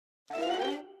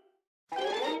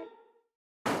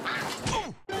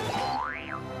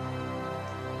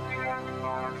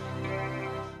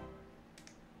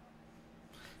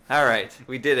All right,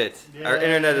 we did it. Our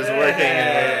internet is working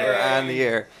and we're on the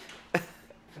air.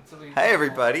 Hi,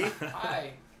 everybody.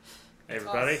 Hi. Hey,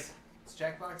 everybody. It's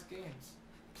Jackbox Games.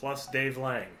 Plus Dave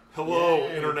Lang. Hello,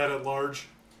 internet at large.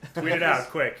 Tweet it out,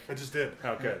 quick. I just did.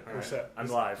 Oh, good. All We're right. set. I'm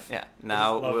live. Yeah,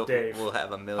 now Love Dave. we'll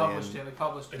have a million. Published it. We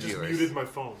published I it. just Viewers. muted my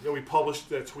phone. Yeah, we published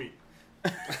that tweet.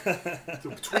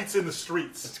 The tweet's in the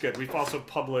streets. That's good. We've also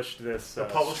published this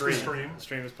Published stream. the stream. The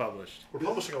stream is published. We're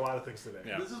publishing a lot of things today.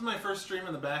 Yeah. This is my first stream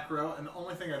in the back row, and the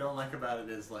only thing I don't like about it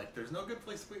is, like, there's no good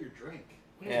place to put your drink.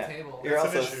 We need Yeah. a table. You're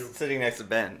That's an also issue. sitting next to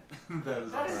Ben. That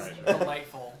is That is alright.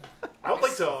 delightful. I would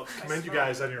like to commend you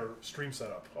guys on your stream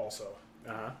setup also.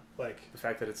 Uh-huh. Like, The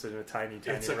fact that it's in a tiny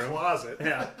it's a room. closet.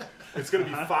 Yeah. It's going to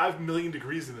be 5 million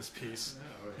degrees in this piece.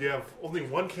 You have only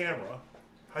one camera.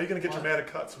 How are you going to get dramatic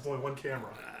cuts with only one camera?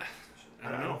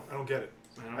 I don't know. I don't get it.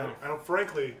 I don't know.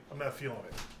 Frankly, I'm not feeling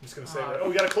it. I'm just going to say, oh,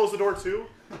 we got to close the door too?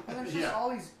 And there's just all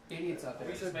these idiots out there.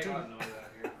 We just make a lot of noise out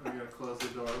here. We gotta close the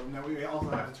door. Now we also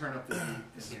have to turn up the heat.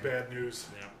 This is bad news.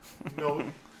 Yeah. No.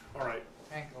 All right.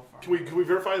 Can't go far. Can we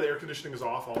verify the air conditioning is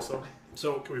off also?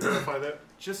 So Can we verify that?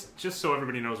 just so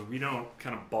everybody knows, we don't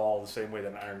kind of ball the same way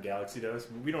that Iron Galaxy does.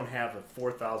 We don't have a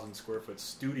 4,000 square foot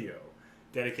studio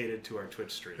dedicated to our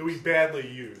Twitch streams. That we badly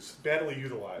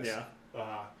utilize. Yeah.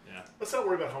 Yeah. Let's not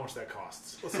worry about how much that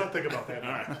costs. Let's not think about that.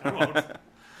 All right. I won't.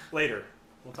 Later.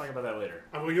 We'll talk about that later.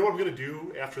 I mean, you know what I'm going to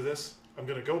do after this? I'm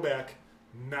going to go back,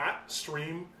 not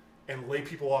stream, and lay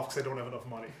people off because I don't have enough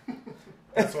money.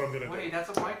 That's what I'm going to do. Wait, that's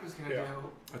what Mike was going to Yeah. do.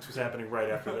 That's what's happening right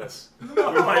after this.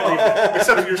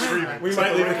 Except if you're streaming. We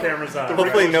might leave the cameras on.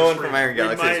 Hopefully, no one stream. from Iron We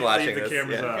Galaxy might is watching leave the this.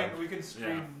 cameras Yeah. on. We can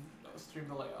stream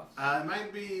the layoffs. It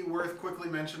might be worth quickly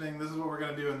mentioning this is what we're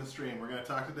going to do in the stream. We're going to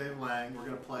talk to Dave Lang. We're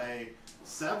going to play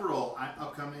several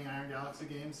upcoming Iron Galaxy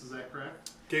games. Is that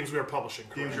correct? Games we are publishing.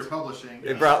 Games correct. you're publishing.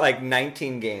 They brought like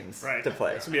 19 games Right. to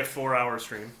play. It's going to be a 4-hour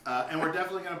stream. And we're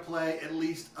definitely going to play at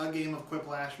least a game of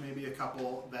Quiplash, maybe a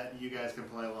couple that you guys can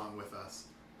play along with us.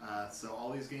 So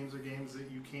all these games are games that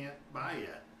you can't buy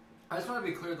yet. I just want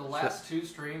to be clear, the last two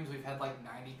streams we've had like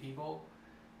 90 people,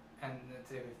 and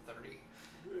today we have 30.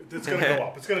 It's going to go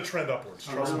up. It's going to trend upwards.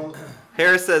 Trust me.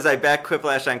 Harris says, I backed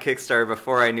Quiplash on Kickstarter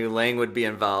before I knew Lang would be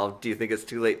involved. Do you think it's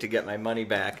too late to get my money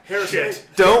back? Harris, Shit.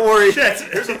 Don't worry.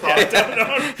 here's a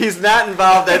thought. He's not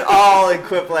involved at all in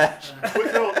Quiplash.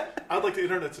 Quick note, I'd like the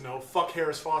internet to know, fuck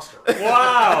Harris Foster.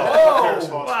 Wow! Fuck Harris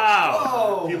Foster.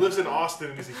 Wow! Oh! He lives in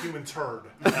Austin and he's a human turd.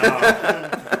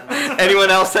 Anyone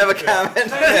else have a comment?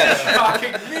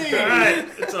 Shocking me! Alright,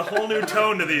 it's a whole new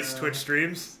tone to these Twitch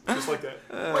streams. Just like that.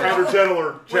 Commander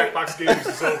General Jackbox Games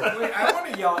is over. Wait, I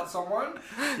want to yell at someone.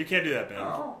 You can't do that, Ben.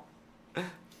 Oh. Do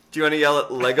you want to yell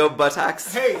at Lego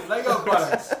buttocks? Hey, Lego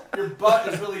buttocks. Your butt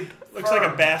is really Looks firm.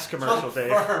 like a bass commercial, Look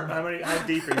Dave. firm. How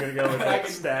deep are you going to go with I that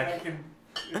can stack?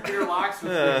 interlocks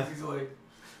with things easily.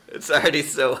 It's already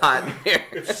so hot in here.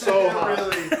 It's so hot.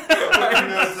 Really,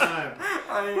 no time.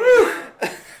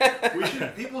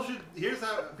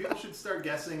 People should start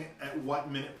guessing at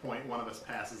what minute point one of us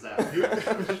passes out.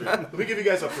 Let me give you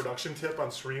guys a production tip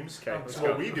on streams. Okay, let's So go.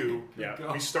 what we do,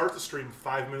 Yeah. we start the stream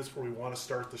 5 minutes before we want to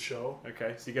start the show.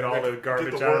 Okay, so you get all the Get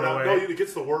garbage the out word of the out. way. No, it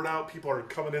gets the word out. People are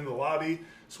coming into the lobby.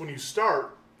 So when you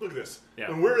start, look at this. Yeah.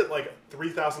 When we're at like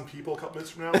 3,000 people a couple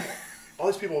minutes from now, all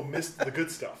these people have missed the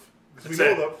good stuff. Because we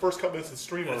That's know it. the first couple minutes of the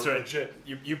stream That's are right. legit.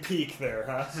 You peak there,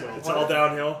 huh? So it's What all if-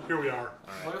 downhill. Here we are.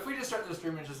 What if we just start the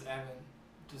stream and just Evan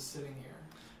just sitting here?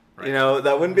 Right. You know,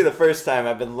 that wouldn't be the first time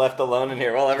I've been left alone in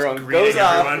here while everyone greeting goes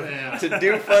off everyone. Yeah. to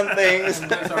do fun things.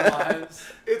 And lives our lives.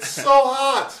 It's so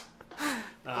hot.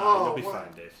 Oh, You'll be what?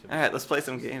 fine, Dave. All right, let's play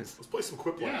some games. Let's play some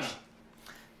Quiplash. Yeah.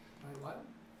 Wait, what?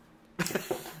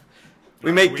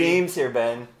 We make We- games here,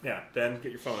 Ben. Yeah, Ben,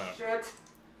 get your phone out. Shit.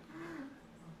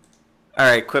 All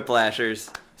right,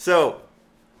 Quiplashers. So,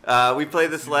 we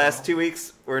played this last 2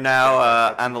 weeks. We're now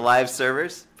on the live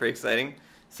servers. Pretty exciting.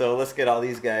 So let's get all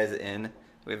these guys in.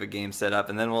 We have a game set up,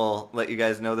 and then we'll let you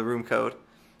guys know the room code.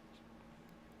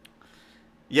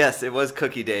 Yes, it was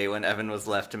cookie day when Evan was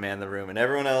left to man the room, and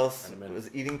everyone else was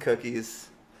eating cookies,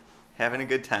 having a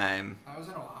good time. I was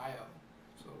in Ohio.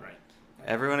 So Right.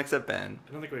 Everyone except Ben.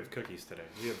 I don't think we have cookies today.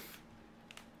 We have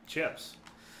chips.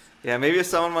 Yeah, maybe if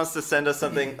someone wants to send us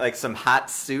something like some hot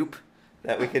soup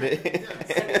that we could.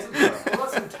 What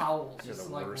about some towels? You're Just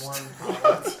the like worst. warm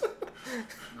towels.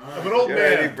 I'm an old You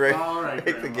ready to man. break, All right,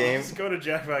 break the Grandma. game? Just go to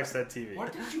jackbox.tv.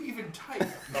 What did you even type?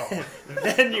 Oh.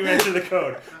 Then you enter the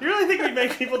code. You really think we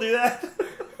make people do that?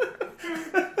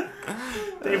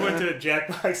 Dave went to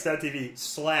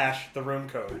jackbox.tv/the room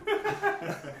code.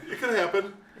 It could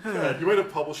happen. You might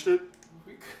have published it.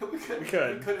 We could We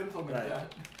could. implement Right.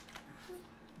 that.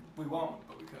 We won't,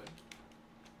 but we could.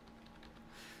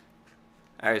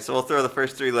 All right, so we'll throw the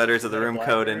first 3 letters of the room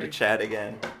code into chat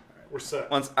again. We're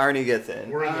set. Once Arnie gets in.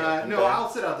 We're in there. No, I'll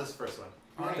sit out this first one.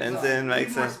 Ben's in, Need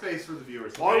Mike's more in. space for the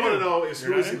viewers. All I want to know is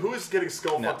You're not in? who is getting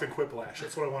skull fucked in Quiplash.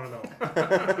 That's what I want to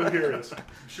know. Who here is?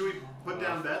 Should we put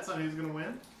down bets on who's gonna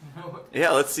win?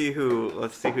 Yeah, let's see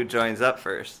who joins up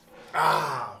first.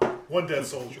 Ah, one dead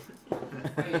soldier.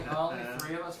 Wait, only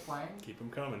 3 of us playing? Keep them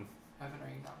coming. Evan, are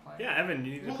you not playing? Yeah, Evan,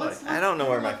 you need to Well, play. I don't know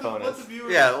where my phone let is. the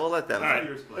viewers- Yeah, we'll let them. All right.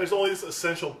 Viewers play. There's only this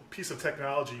essential piece of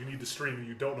technology you need to stream and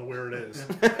you don't know where it is.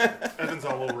 Evan's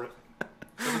all over it.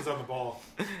 Evan's on the ball.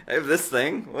 I have this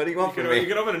thing. What do you want You from can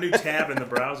me? open a new tab in the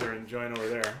browser and join over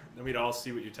there. Then we'd all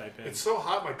see what you type in. It's so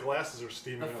hot my glasses are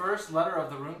steaming The up. first letter of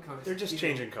the room code is They're just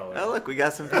Steven. changing color. Oh, look, we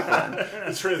got some people in.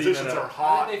 The transitions are How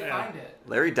hot. did they Yeah. find it?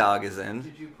 Larry Dog is in.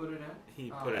 Did you put it in?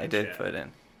 He Oh. put it I in did chat. put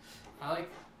in. I like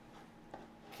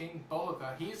King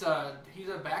Bohoka. He's a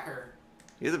backer.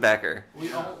 He's a backer.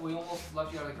 We almost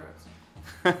left you out of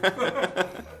the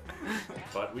credits.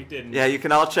 But we didn't. Yeah, you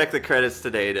can all check the credits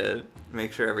today to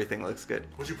make sure everything looks good.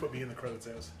 What'd you put me in the credits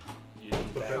as? You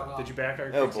did you back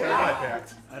our Oh, Kickstarter? boy. Yeah, I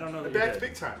backed. I don't know I that you backed did.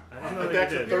 big time. I don't know I that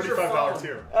backed you at did. $35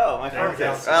 here. Oh, my phone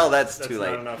phone. is- Well, that's That's too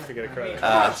not late. enough to get a credit.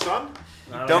 Come on, son.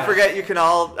 Don't forget, you can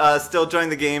all still join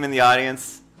the game in the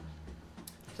audience.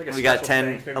 It's like a We got special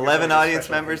 10, thing. 11 audience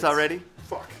Special members hates. already.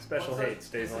 Fuck. Special hates,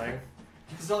 Dave Lang.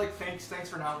 It's not like thanks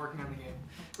for not working on the game.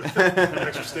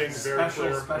 Thanks for staying very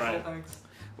clear. Special Right. thanks.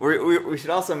 We should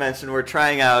also mention we're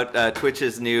trying out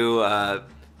Twitch's new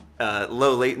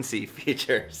low latency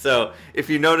feature. So if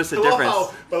you notice a I love difference,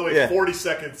 how, by the way, Yeah. 40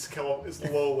 seconds is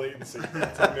low latency.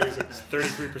 It's amazing.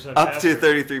 33% up faster. to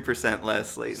 33%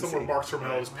 less latency. Somewhere Mark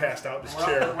Terminal is passed out in his We're up-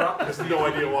 chair. we're up. Has no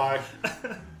idea why.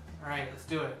 All right, let's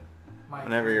do it. Mike,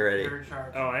 Whenever you're ready. You're in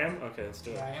charge. Oh, I am? Okay, let's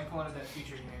do it. Yeah, I implemented that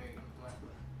feature you made me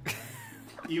implement.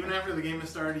 Even after the game has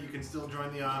started, you can still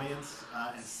join the audience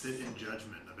and sit in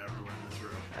judgment of everyone in this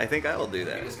room. I think I will do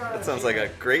that. You just got That an sounds like a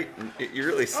great. You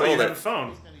really Oh, you sold have a it.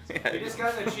 phone. You Yeah. just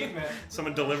got an achievement.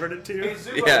 Someone delivered it to you? Hey,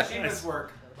 Zuba, Yeah. achievements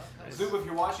work. Zuba, if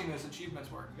you're watching this, achievements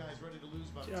work.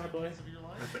 Yeah, boy.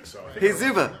 I think so. I think Hey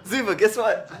Zuba, guess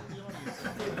what?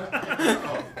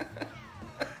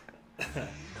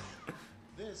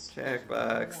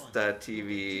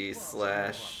 Jackbox.tv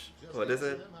 / what is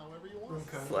it? Room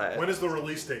code. Slash. When is the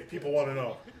release date? People want to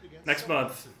know. Next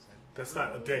month. That's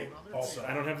not a date. Also,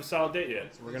 I don't have a solid date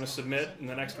yet. We're going to submit in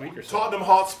the next week or so. Tottenham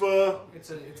Hotspur. It's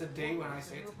a date when I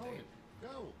say it's a date.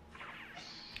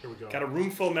 Here we go. Got a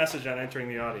room full message on entering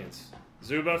the audience.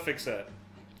 Zuba, fix that.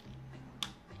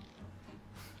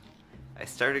 I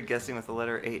started guessing with the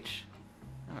letter H.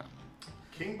 Oh.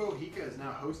 King Bohica is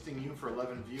now hosting you for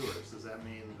 11 viewers. Does that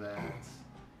mean that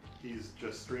he's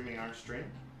just streaming our stream?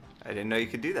 I didn't know you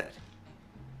could do that.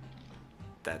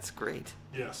 That's great.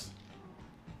 Yes,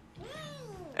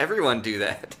 Everyone do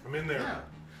that. I'm in there. Yeah.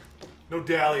 No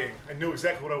dallying. I knew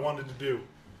exactly what I wanted to do.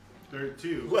 There are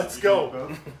 2. Let's You go. can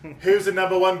vote. Who's the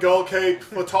 #1 goal cape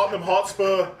for Tottenham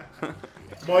Hotspur?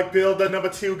 Mike Beard, the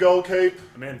 #2 goal cape.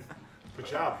 I'm in. Good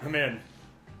job. I'm in.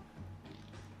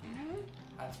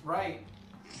 That's right.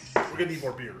 We're gonna need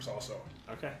more beers, also.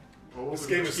 Okay. Well, This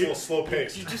game is a little slow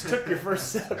paced. You just took your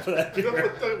first sip of that You know, beer.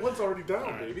 but that one's already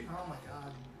down, baby. Oh my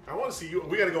god. I want to see you.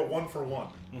 We got to go 1 for 1.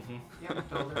 Yep,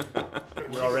 builder.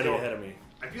 You're already ahead of me.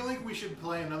 I feel like we should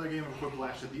play another game of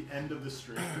Quiplash at the end of the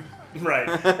stream. Right.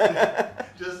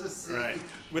 Just to see. Right.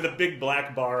 With a big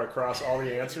black bar across all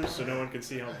the answers so no one can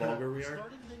see how vulgar we are.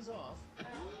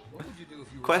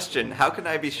 Question: how can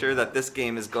I be sure that this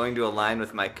game is going to align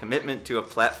with my commitment to a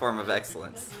platform of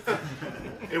excellence?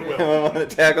 It will. Anyone want to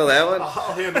tackle that one?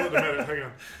 I'll handle it in a minute. Hang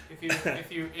on.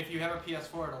 If you have a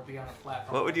PS4, it'll be on a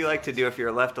platform. What would you like to do if you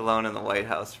were left alone in the White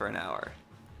House for an hour?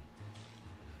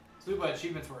 Zuba,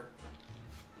 achievements work.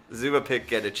 Zuba pick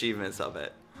get achievements of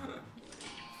it.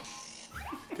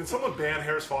 Can someone ban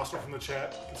Harris Foster from the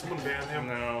chat? Can someone ban him?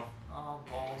 No. Oh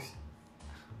balls.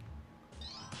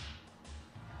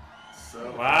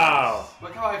 So, Wow.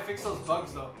 Look how I fix those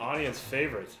bugs though. Audience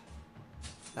favorite.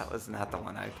 That was not the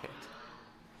one I picked.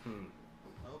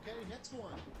 Okay, next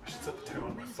one. I should set the time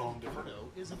on my phone different. Pluto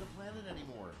isn't a planet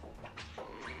anymore.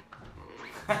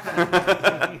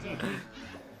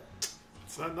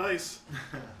 It's not nice.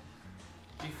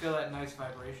 Do you feel that nice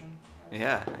vibration?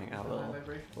 Yeah, I got a Feel that little,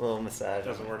 vibration? little massage. It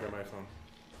doesn't work on my phone.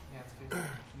 Yeah, it's good.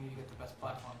 You need to get the best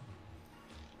platform.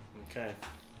 Okay.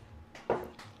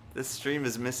 This stream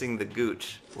is missing the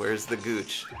gooch. Where's the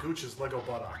gooch? The gooch is Lego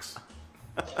buttocks.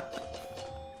 I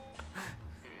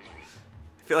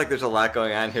feel like there's a lot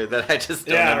going on here that I just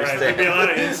don't Yeah, right. understand. There'd be a lot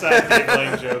of inside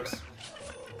cabling jokes.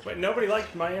 But nobody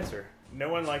liked my answer. No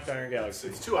one liked Iron Galaxy.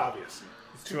 It's too obvious.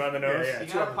 It's 2 on the nose? Yeah, You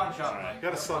two gotta on- punch up. Alright. Mike.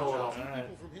 Gotta settle it punch out. up. Alright.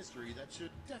 People from history that should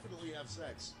definitely have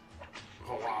sex.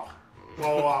 Oh, wow.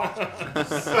 Oh, wow.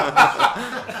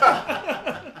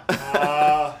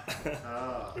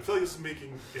 I feel like this is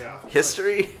making,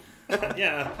 History?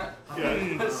 Yeah.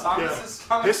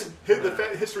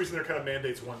 History's in there kind of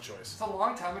mandates one choice. It's a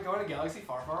long time ago in a galaxy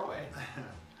far, far away.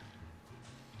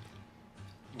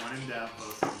 One in doubt,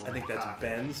 both. I think that's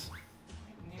Ben's.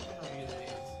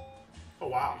 Oh,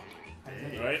 wow.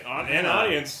 Right? And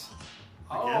audience.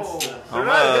 Oh. They're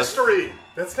not history.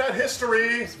 That's not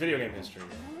history. It's video game history.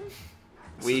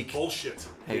 Weak. Bullshit.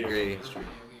 I agree. He's going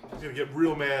to get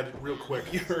real mad real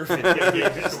quick. Your video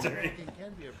game history. It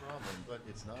can be a problem, but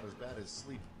it's not as bad as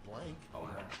sleep blank. Oh,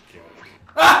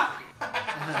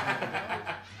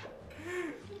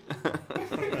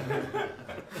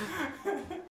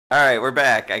 All right, we're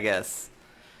back, I guess.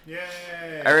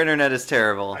 Yay! Our internet is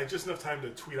terrible. I had just enough time to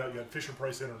tweet out you had Fisher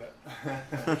Price internet.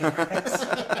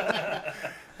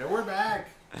 And we're back.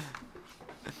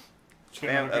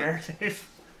 If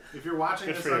you're watching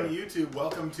Good this for on you. YouTube,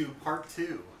 welcome to part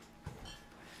 2.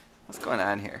 What's going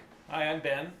on here? Hi, I'm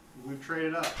Ben. We've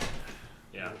traded up.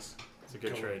 Yeah, it's a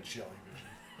good trade.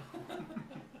 Jellyfish.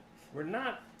 We're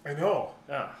not. I know.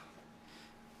 Ah.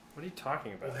 What are you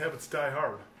talking Old about? habits die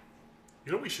hard.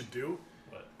 You know what we should do?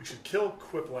 What? We should kill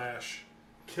Quiplash,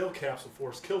 kill Capsule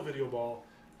Force, kill Video Ball,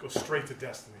 go straight to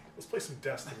Destiny. Let's play some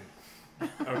Destiny.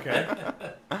 Okay.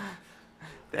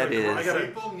 That I is. gotta-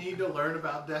 People need to learn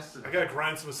about Destiny. I gotta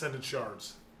grind some Ascendant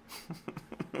Shards.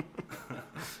 All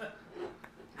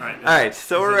right. All right,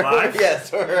 so Is it we're live?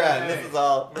 yes, we're on. This is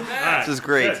all. All right, This is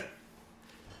great.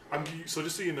 good. So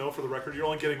just so you know, for the record, you're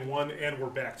only getting one and we're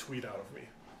back tweet out of me.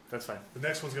 That's fine. The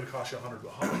next one's gonna cost you $100.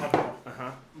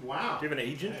 Uh-huh. Wow. Do you have an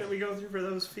agent that we go through for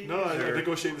those fees? No, I or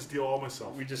negotiate this deal all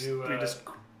myself. we just You,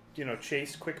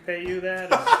 chase quick pay you that? Is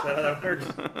that how that works?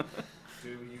 Do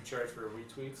you charge for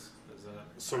retweets? Is that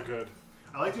So good.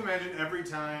 I like to imagine every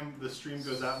time the stream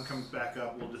goes out and comes back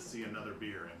up, we'll just see another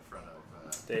beer in front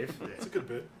of Dave? It's a good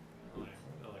bit. I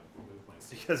like move my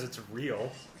seat Because it's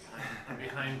real.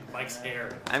 behind Mike's hair?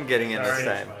 I'm getting it this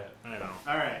Sorry. time. I know.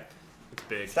 All right, It's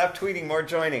big. Stop tweeting, more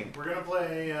joining. we're gonna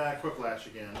play Quiplash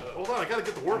again. Hold on, I gotta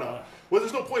get the word out. Well,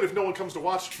 there's no point if no one comes to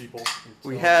watch people.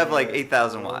 We have like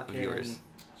 8,000 viewers.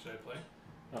 Should I play?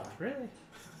 Oh, really?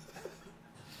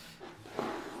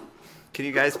 Can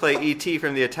you guys play ET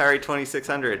from the Atari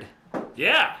 2600?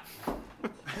 Yeah.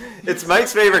 It's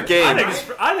Mike's favorite game.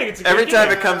 I think it's a good Every time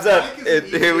game. it comes up,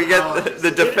 here we get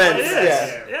the defense. It is.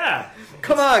 Yeah. Yeah.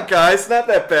 Come on, guys, not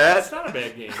that That's bad. not a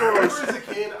bad game. I remember as a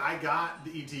kid, I got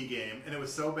the ET game, and it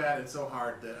was so bad and so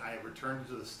hard that I returned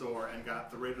to the store and got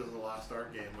the Raiders of the Lost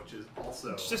Ark game, which is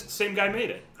also, It's just the same guy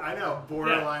made it. I know,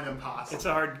 borderline impossible.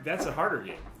 It's that's a harder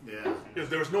game. Yeah, Yeah,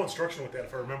 there was no instruction with that,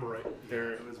 if I remember right.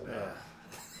 it was bad.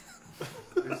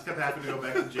 We just kept having to go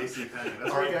back to JC Penney.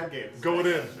 That's All where we right, got games. going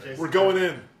in. JC We're going Penney.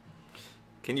 in.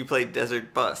 Can you play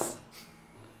Desert Bus?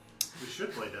 We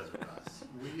should play Desert Bus.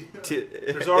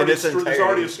 There's already, there's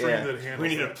already a stream yeah. that handles We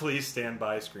need a that. please stand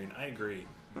by screen. I agree.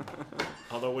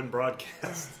 Although it wouldn't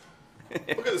broadcast. Look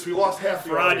at this, we lost half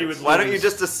the Rod, audience. you would Why don't you lose.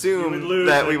 just You assume would lose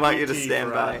that we on want you to ET,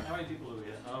 stand Rod. by? How many people do we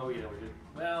get? Oh, yeah, we did.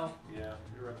 Well, yeah,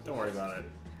 you're right. Don't worry about it.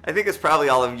 I think it's probably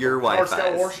all of your Howard Scott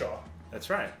Wi-Fi. Warshaw. That's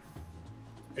right.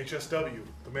 HSW,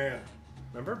 the man.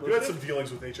 Remember? You had Blue some Shift?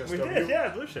 dealings with HSW. We did, yeah,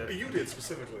 Blue Shift. You did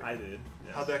specifically. I did.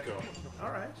 Yes. How'd that go? All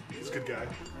right. He's a good guy.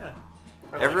 Yeah.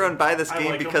 I like Everyone him. buy this I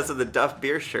game like him. because of the Duff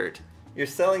Beer shirt. You're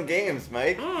selling games,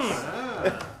 Mike.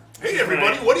 Hey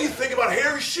everybody, what do you think about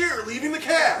Harry Shearer leaving the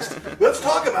cast? Let's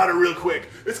talk about it real quick.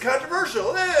 It's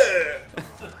controversial.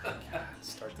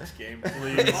 Start this game,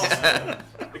 please.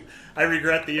 I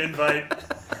regret the invite.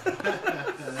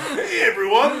 Hey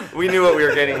everyone. We knew what we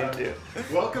were getting into.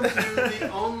 Welcome to the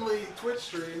only Twitch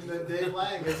stream that Dave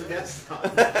Lang is a guest on.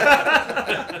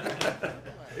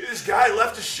 This guy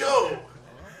left the show.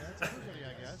 That's everybody,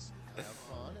 I guess. Have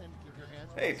fun and keep your hands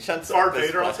Hey, chunks Fart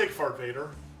Vader, I'll take Fart Vader.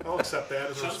 I'll accept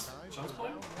that as a Chunks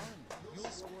playing? You'll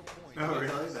score points. Oh,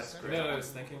 really? That's great. No, I was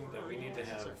thinking that we need to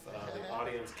have the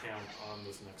audience count on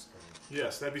this next screen.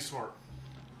 Yes, that'd be smart.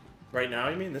 Right now,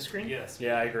 you mean this screen? Yes.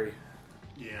 Yeah, I agree.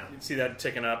 Yeah. See that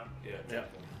ticking up? Yeah, Yeah.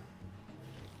 exactly.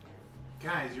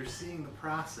 Guys, you're seeing the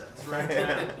process right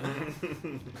now.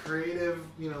 Creative,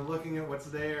 looking at what's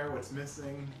there, what's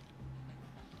missing.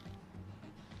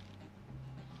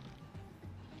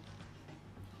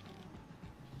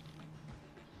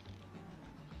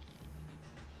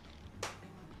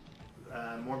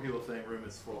 More people saying room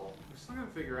is full. We're still gonna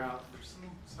figure out. There's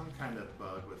some kind of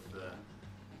bug with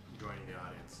joining the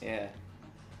audience. Yeah.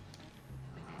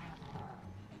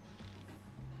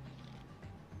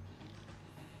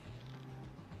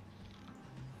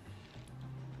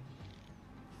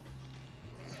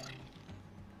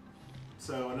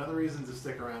 So another reason to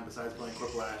stick around besides playing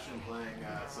Quiplash and playing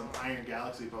some Iron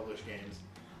Galaxy published games,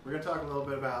 we're going to talk a little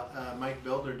bit about Mike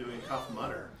Builder doing Tough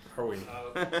Mudder. Are we?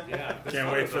 Yeah.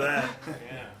 Can't wait for that.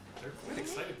 Yeah. They're quite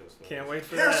excited, those folks. Can't wait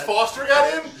for Harris that. Foster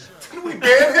got in? Didn't we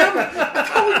ban him?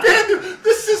 How we banned him?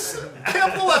 This is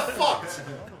capital F fucked.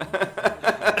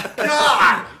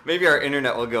 God! Maybe our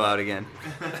internet will go out again.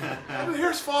 How did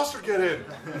Harris Foster get in?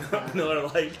 Miller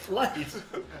Lite.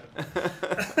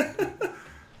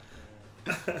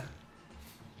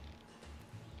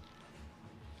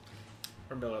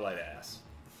 Or Miller Lite ass.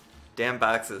 Damn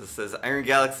Boxes says Iron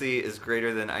Galaxy is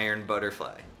greater than Iron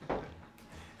Butterfly.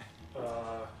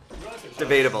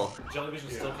 Debatable.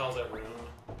 Jellyvision still calls that room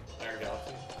Iron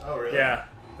Galaxy. Oh, really? Yeah,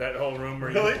 that whole room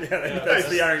where Really? you... Yeah, that's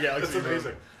the Iron Galaxy That's room.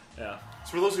 amazing. Yeah.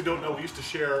 So for those who don't know, we used to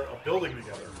share a building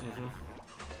together.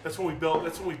 That's when we built.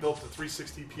 That's when we built the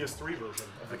 360 PS3 version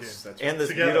of the game. That's And this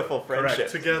Together. beautiful friendship.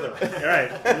 Together. All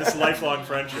right, this lifelong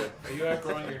friendship. Are you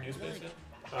outgrowing your new space yet?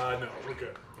 No, we're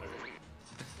good.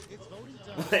 It's voting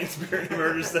time. Light Spirit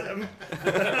murders them.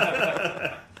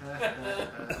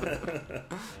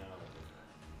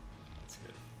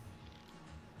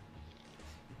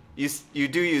 You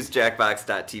do use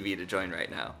Jackbox.tv to join right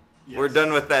now. Yes. We're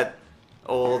done with that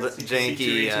old janky.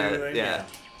 C2E2 thing, Yeah.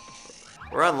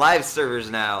 We're on live servers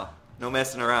now. No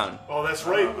messing around. Oh, that's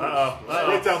right. Uh-oh.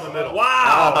 Right down the middle.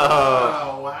 Wow!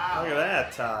 Oh, wow. Look at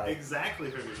that tie.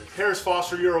 Exactly 50%. Harris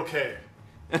Foster, you're okay.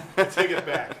 I take it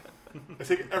back. I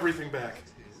take everything back.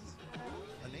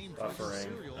 A name Buffering. for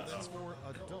cereal that's for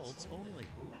adults only.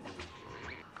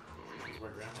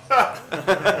 Where grandma?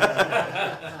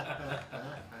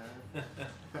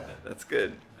 That's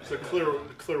good. It's a clear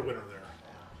winner there.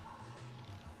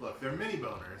 Look, they're mini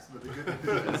boners, but the good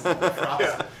news is they're frosted.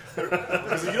 Yeah.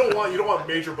 Because you don't want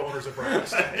major boners at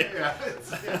breakfast. Yeah,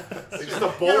 it's Just a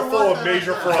bowl full of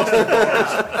major frosted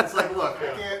boners. It's like, look,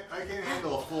 I can't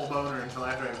handle a full boner until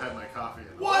after I've had my coffee.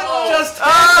 What Oh. just Oh!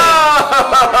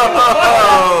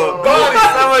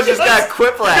 Someone just got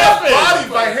Quiplash.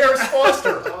 Bodied by Harris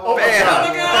Foster. Oh my Bam. god.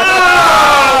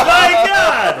 Oh my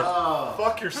god! Oh,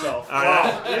 Fuck yourself. All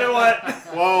right, you know what?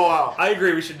 Whoa, wow. I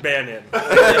agree we should ban him.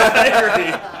 I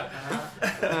agree.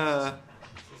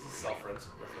 This is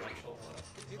self-referential.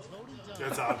 It's voting time.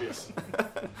 That's obvious.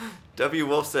 W.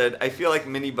 Wolf said, I feel like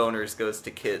mini boners goes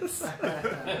to kids.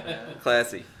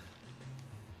 Classy.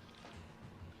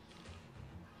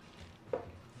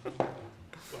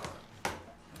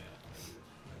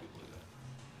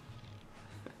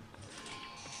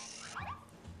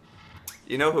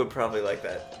 You know who would probably like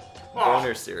that?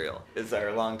 Boner cereal is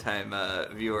our longtime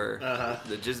viewer,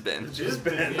 the Jizbin.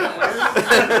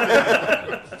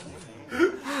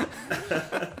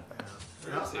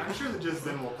 I'm sure the just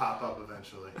bin will pop up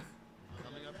eventually.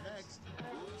 Coming up next.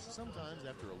 Sometimes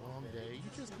after a long day, you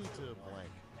just need to blank.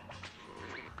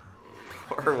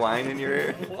 Pour wine in your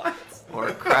ear. What?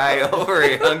 Or cry over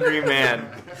a hungry man.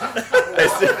 I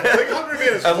think hungry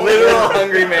man is A one literal word.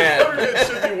 hungry man. Hungry man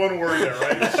should be one word there,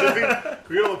 right? It should be. Can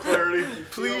we get a little clarity?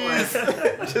 Please,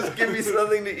 just give me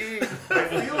something to eat. I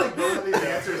feel like both of these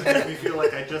answers make me feel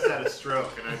like I just had a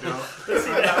stroke and I don't.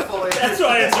 I'm not fully. That's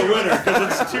why it's a winner,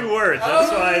 because it's 2 words.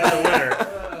 That's why it's a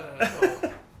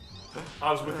winner.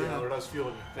 I was with you, Allard. I was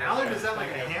feeling you. Allard, is that like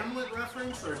a Hamlet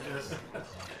reference or just?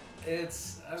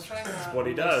 I'm trying to. what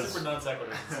he does. Super non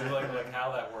sequitur. See like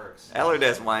how that works. Allard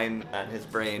has wine on his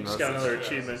brain. Just Most got of another the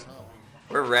achievement.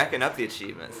 We're racking up the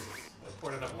achievements. I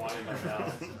poured enough wine in my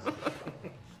mouth.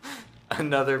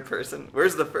 Another person.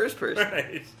 Where's the first person?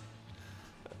 Right.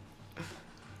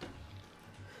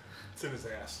 It's in his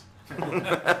ass.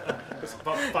 It's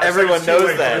about 5 Everyone seconds too knows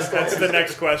late that. for this That's the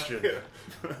next question. Yeah.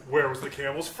 Where was the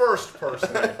camel's first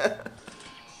person?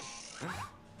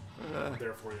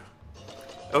 There for you.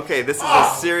 Okay, this is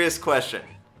a serious question.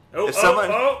 Oh, If someone-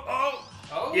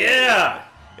 Oh Yeah!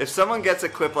 If someone gets a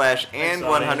Quiplash and Thanks,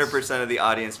 audience. 100% of the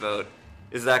audience vote,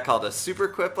 is that called a super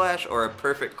Quiplash or a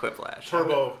perfect Quiplash?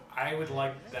 Turbo. I would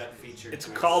like that feature. It's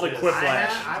to called a exist.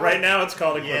 Quiplash. I would- Right now it's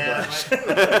called a Yeah, Quiplash.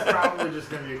 it's probably just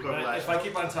gonna be a But Quiplash. if I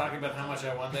keep on talking about how much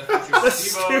I want that feature, The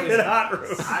Steve-O stupid is hot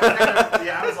room.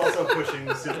 I was also pushing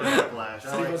the super Quiplash.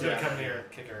 I Steve-O's like gonna come that. here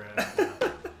and kick her ass. So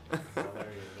there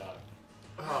you go.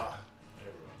 Ah,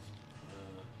 There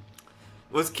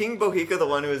Was King Bohica the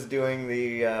one who was doing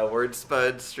the Word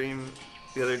Spud stream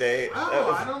the other day? That Oh,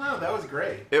 was- I don't know. That was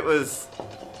great. It was.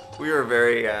 We were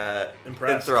very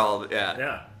Impressed. enthralled. Yeah.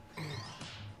 Yeah.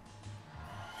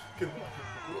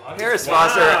 Harris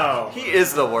Wow. Foster, he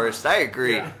is the worst. I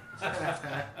agree. Yeah.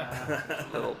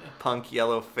 Little punk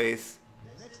yellow face.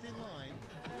 Next in line,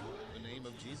 the name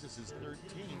of Jesus is 13.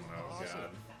 Oh, Also,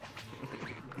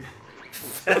 God.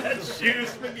 Shoes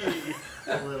McGee.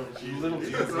 Little cheese. Little These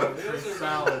cheese. are pretty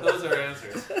solid. Those are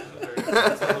answers.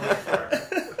 That's a little bit far.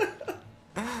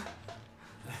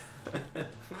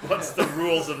 What's the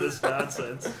rules of this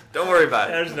nonsense? Don't worry about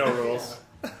it. There's no rules.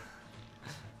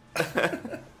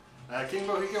 King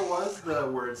Bohica was the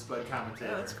word spud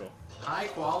commentator. Yeah, that's cool. High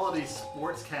quality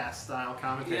sportscast style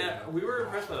commentator. Yeah, we were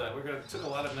impressed by that. We took a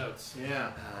lot of notes.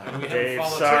 Yeah. And we haven't Dave,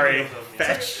 followed sorry. any of them yet.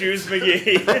 Fat Shoes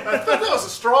McGee. I thought that was a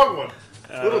strong one.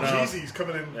 I Little don't know. Jeezy's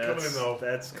coming in though.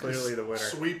 That's clearly the winner.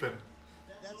 Sweeping.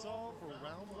 That's all for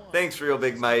round one. Thanks, Real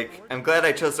Big Mike. I'm glad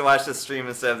I chose to watch this stream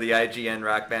instead of the IGN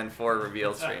Rock Band 4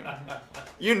 reveal stream.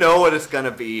 You know what it's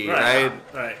gonna be, right?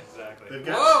 Right. Exactly. They've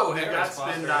Whoa, they've Harris got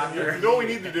Spin Foster. Doctor. You know what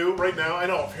we need to do right now? I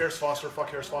know Harris Foster, fuck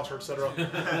Harris Foster, etc.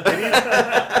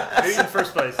 He's in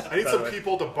first place. I need by some the way.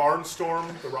 people to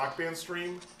barnstorm the Rock Band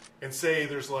stream and say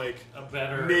there's like A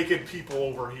better. naked people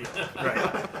over here. Right.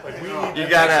 Like we Oh. need. You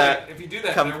gotta. If you do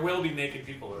that, come- there will be naked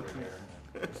people over here.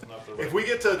 It's not the If we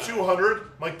get to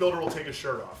 200, Mike Builder will take his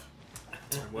shirt off.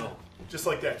 Well. Just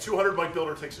like that. 200, Mike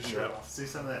Builder takes his shirt Yep. off. See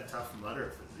some of that tough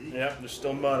mutter physique. Yep, there's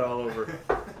still mud all over.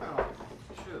 Oh,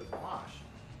 you should have washed.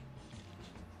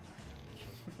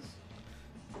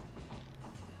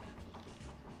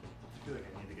 I feel like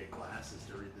I need to get glasses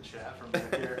to read the chat from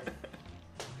back here.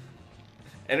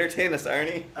 Entertain us,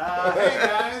 Arnie. Hey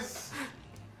guys.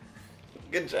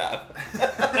 Good job.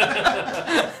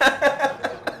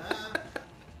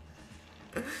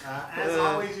 As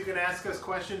always, you can ask us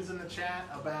questions in the chat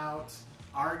about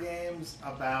our games,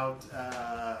 about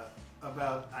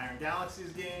Iron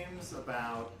Galaxy's games,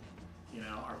 about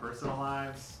our personal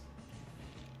lives.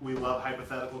 We love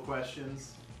hypothetical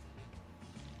questions.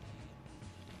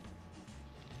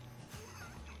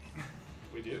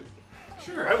 We do.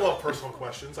 Sure. I love personal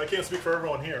questions. I can't speak for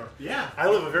everyone here. Yeah. I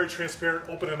live a very transparent,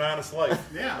 open, and honest life.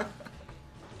 Yeah.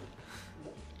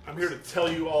 I'm here to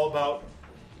tell you all about.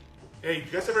 Hey, you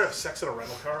guys ever have sex in a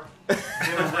rental car? In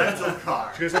a rental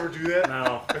car. Did you guys ever do that?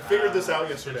 No. I figured this out Did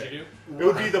yesterday. you It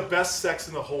would be the best sex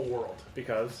in the whole world.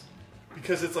 Because?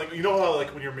 Because it's like, you know how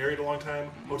like when you're married a long time,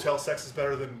 hotel sex is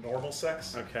better than normal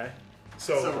sex? Okay.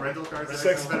 So rental car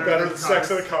Sex is better than sex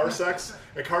cars. than car sex,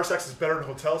 and car sex is better than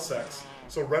hotel sex.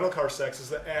 So rental car sex is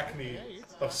the acme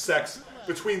of sex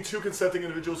between two consenting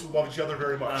individuals who love each other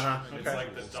very much. It's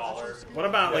like the dollar. What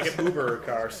about like an Uber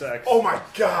car sex? Oh my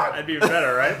god! That'd be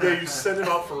better, right? Yeah, you send him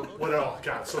out for what else?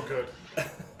 God, so good.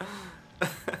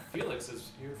 Felix is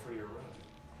here for your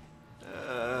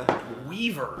ride.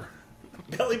 Weaver.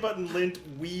 Belly button lint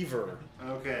Weaver.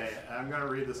 Okay, I'm going to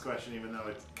read this question even though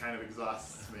it kind of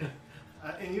exhausts me.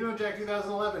 In Jack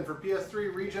 2011, for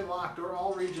PS3 region locked or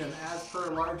all region, as per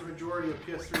a large majority of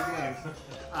PS3 games,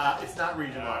 it's not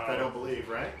region locked, I don't believe,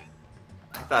 right?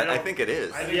 I think it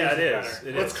is. I think Yeah, it's it better. is.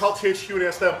 It Let's is. call THQ and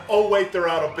ask them. Oh wait, they're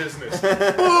out of business.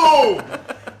 Boom!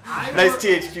 Nice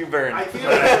THQ burn. I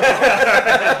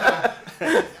can't.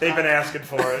 They've been asking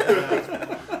for it.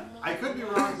 I could be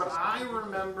wrong, but I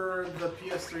remember the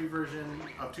PS3 version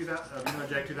of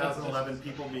Jack 2011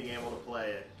 people being able to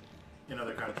play it in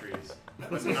other countries, but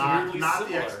This is not weirdly the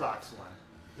similar. Xbox one.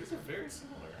 These are very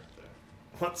similar, aren't they?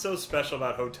 What's so special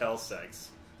about hotel sex?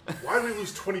 Why did we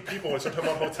lose 20 people when we started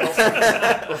talking about hotel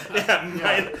sex?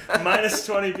 Yeah, minus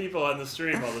 20 people on the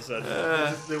stream all of a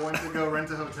sudden. They went to go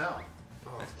rent a hotel.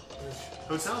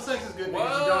 Hotel sex is good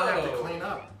because you don't have to Whoa. clean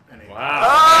up anymore. Wow.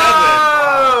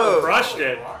 Oh! Kevin brushed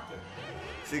it.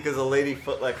 See, because a lady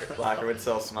Foot Locker would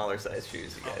sell smaller size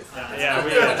shoes, you guys. Yeah,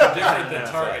 we It's had different than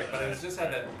Yeah, Target, but it just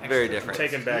had that extra Very different.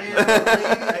 taken back. Yeah, the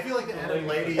lady, I feel like the added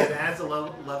lady, it adds a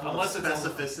level Unless of it's a-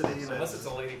 specificity. Unless it's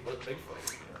a lady foot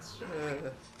Bigfoot. That's true.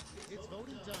 It's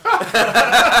voting time.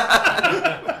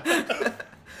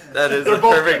 That is They're a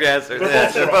both perfect good. answer. They're Yeah,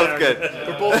 both they're strong. both good.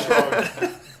 They're both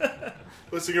strong.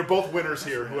 Listen, you're both winners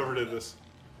here, whoever did this.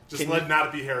 Just Can let you-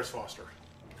 not be Harris Foster.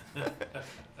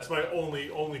 That's my only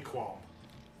qualm.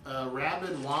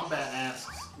 Rabid Wombat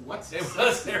asks, "What's It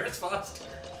was Harris Foster.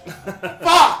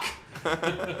 Fuck!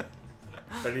 But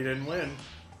he didn't win.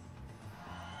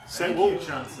 Thank we'll, you,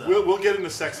 Chunsa. we'll get into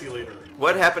sexy later.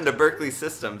 What happened to Berkeley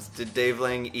Systems? Did Dave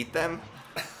Lang eat them?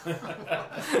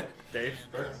 Dave?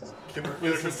 Can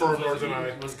neither confirm nor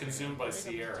deny. Was consumed by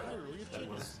Sierra. That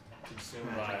was consumed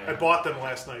I by. bought them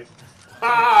last night.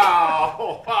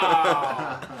 Wow!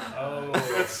 Wow! Oh.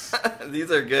 That's, These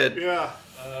are good. yeah.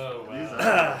 Oh These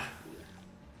wow.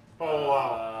 Oh,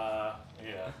 wow.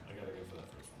 Yeah, I gotta go for that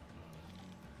first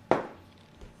one.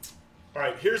 All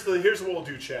right, here's what we'll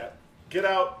do, chat. Get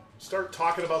out, start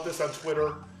talking about this on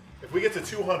Twitter. If we get to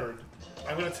 200,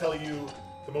 I'm going to tell you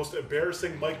The most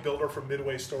embarrassing Mike Builder from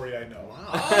Midway story I know.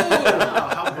 Oh,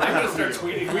 how I'm brave gonna of start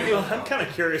you. tweeting. I'm kind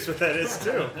of curious what that is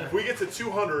too. If we get to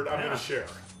 200, I'm going to share.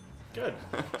 Good.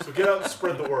 So get out and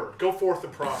spread the word. Go forth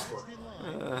and prosper.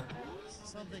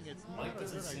 Mike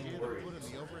doesn't seem worried.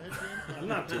 I'm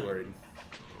not too worried.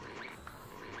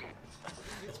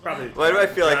 It's probably. Why do I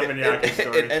feel like Ramanyaki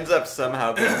story. it ends up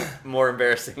somehow being more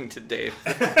embarrassing to Dave?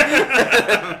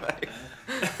 Yeah,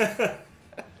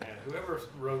 whoever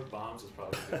wrote bombs was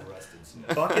probably been arrested. So.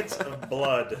 Buckets of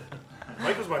blood.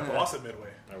 Mike was my boss at Midway.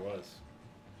 I was.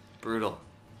 Brutal.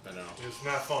 I know. It's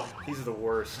not fun. He's the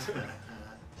worst.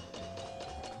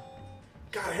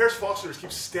 God, Harris Foster just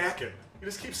keeps stacking. He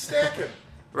just keeps stacking.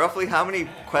 Roughly how many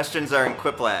questions are in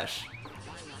Quiplash?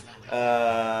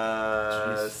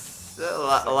 A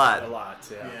lot. A lot,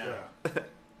 yeah. Yeah.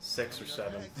 6 or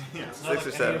 7. Yeah. It's 6 not or like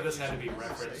 7. any of this had to be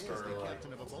referenced or like,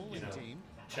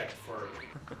 checked for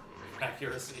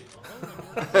accuracy.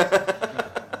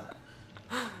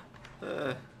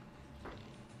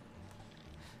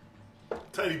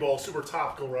 Tiny ball, super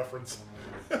topical reference.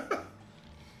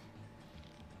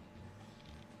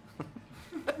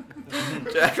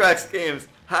 Jackbox Games.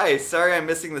 Hi, sorry I'm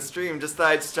missing the stream. Just thought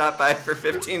I'd stop by for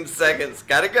 15 seconds.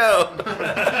 Gotta go.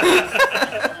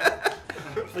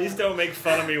 Please don't make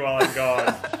fun of me while I'm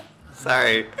gone.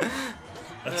 Sorry.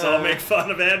 Let's all make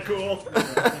fun of Ad Cool.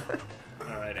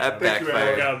 Alright, That Thank you, go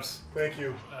backfired. Cubs. Thank you.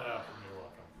 You're welcome.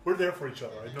 We're there for each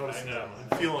other. I noticed I know.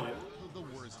 that. I'm feeling it. The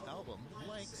worst album,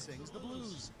 Blank sings the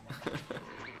blues.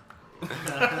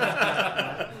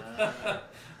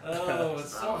 Oh,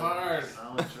 it's so hard.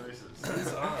 Solid choices.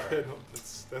 It's hard.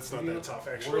 That's not that tough,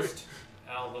 actually. Worst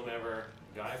album ever.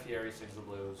 Guy Fieri sings the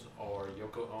blues, or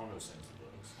Yoko Ono sings the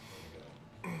blues.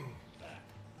 There you go. That.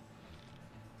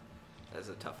 That's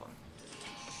a tough one.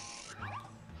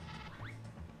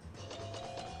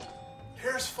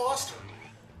 Harris Foster.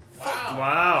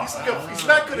 Wow. He's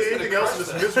not good at anything else in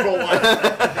his miserable life.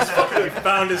 He's fucking He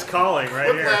found his calling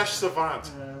right here. Quiplash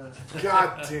savant.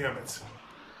 God damn it.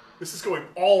 This is going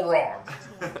all wrong.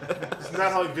 This is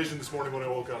not how I envisioned this morning when I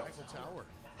woke up. Eiffel Tower.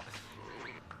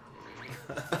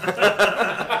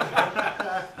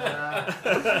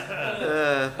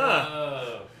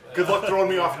 Good luck throwing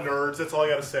me off, nerds. That's all I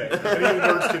gotta say. Any of you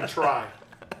nerds can try.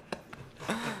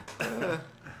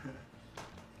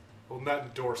 Will not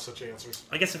endorse such answers.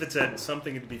 I guess if it said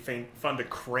something, it'd be fun to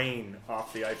crane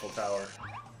off the Eiffel Tower,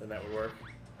 then that would work.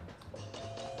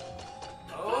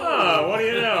 Oh, what do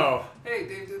you know? Hey,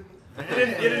 Dave didn't.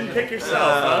 You didn't pick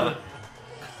yourself, huh?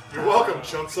 You're welcome,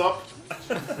 chunks up.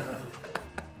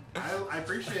 I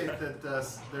appreciate that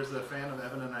there's a fan of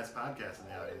Evan and I's podcast in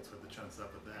the audience with the chunks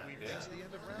up with that. That's the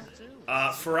end of round 2.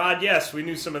 Farad, yes, we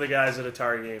knew some of the guys at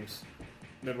Atari Games,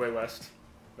 Midway West.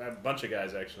 A bunch of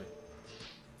guys, actually.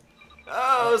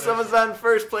 Oh, someone's not in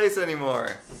first place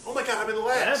anymore. Oh my god, I'm in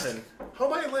last. Evan, How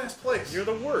am I in last place? you're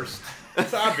the worst.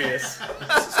 It's obvious.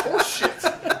 This is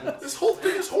horseshit. This whole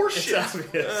thing is It's horseshit.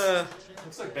 obvious.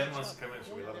 Looks like Ben wants to come in.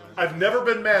 Should we let him in? I've never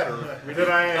been madder than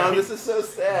I Oh, am this is so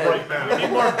sad. right We now.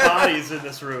 need more bodies in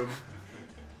this room.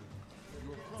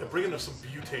 Yeah, bring in some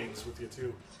butanes with you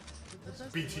too. Ben,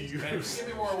 BTUs. give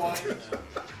me more water.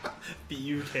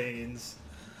 Butanes.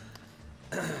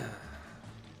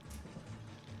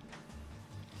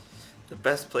 The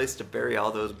best place to bury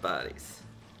all those bodies.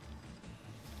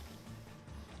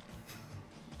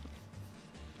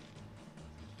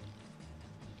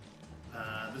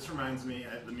 This reminds me,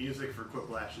 the music for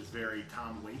Quiplash is very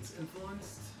Tom Waits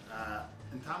influenced.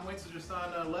 And Tom Waits was just on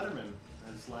Letterman,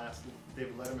 his last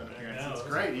David Letterman appearance. know, It's it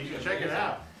was great. You should check it amazing.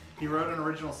 out. He wrote an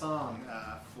original song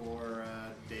for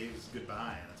Dave's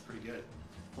Goodbye, and it's pretty good.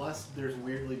 Plus, there's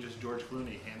weirdly just George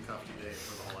Clooney handcuffed to Dave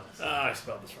for the whole episode. I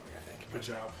spelled this wrong, I think. Good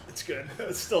job. It's good.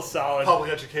 It's still solid.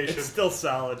 Public education. It's still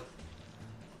solid.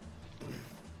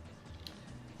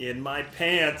 In my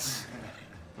pants.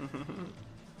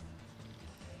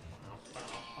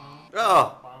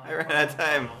 Oh, I ran out of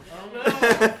time.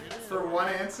 For one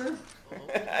answer?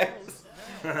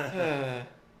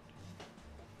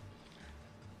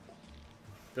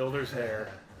 Builder's hair.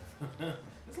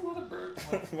 There's a lot of birds.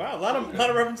 Wow, a lot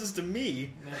of references to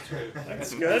me. That's true.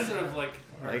 That's good. Sort of like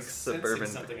Mike's sensing suburban.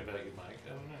 something about you, Mike. I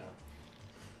don't know.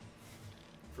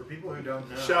 For people who don't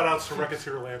know. Shout outs to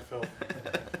Racketeer Landfill.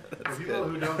 For people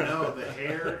who don't know, the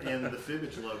hair in the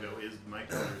Fibbage logo is Mike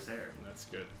Builder's hair. That's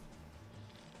good.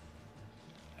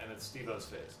 And it's Steve-O's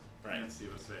face. Right. And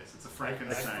Steve's face. It's a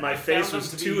Frankenstein. My I face found was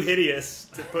them to too be- hideous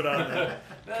to put on the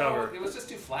No, cover. it was just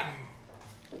too flat.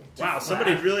 Wow,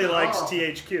 somebody really likes Oh.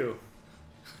 THQ.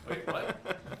 Wait, what?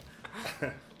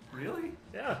 Really?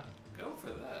 Yeah. Go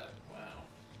for that. Wow.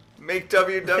 Make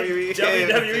WWE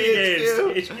games. WWE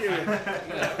games. THQ. HQ.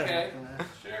 Yeah, okay.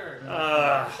 Sure.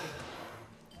 Oh,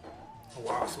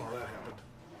 wow, so that happened.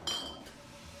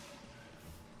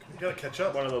 You gotta catch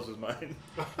up. One of those was mine.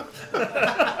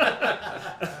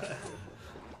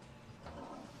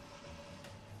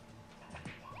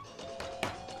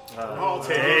 Oh,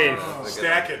 Dave. Dave.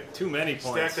 Stack it. Too many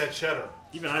points. Stack that cheddar.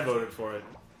 Even I voted for it.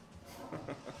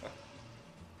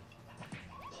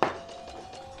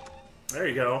 There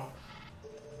you go.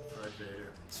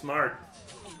 Smart.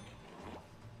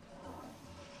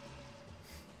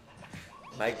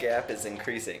 My gap is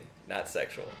increasing, not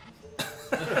sexual.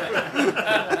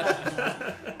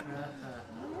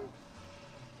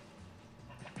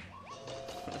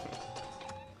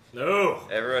 No.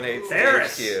 Everyone hates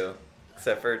Ferris. HQ,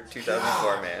 except for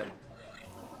 2004 man.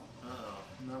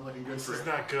 Not looking good This for is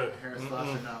not good. Harris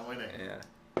Foster not winning.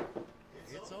 Yeah.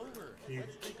 It's over. You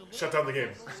shut down the game.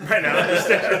 Right now,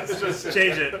 just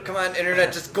change it. Come on,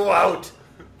 internet, just go out.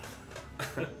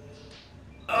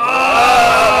 Oh!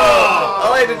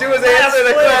 All I had to do was answer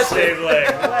the Last place, question. Dave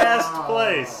Lang. Last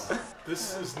place.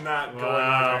 This is not going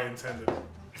Wow. like I intended.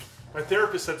 My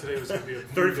therapist said today was going to be a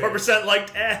 34%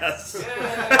 liked ass.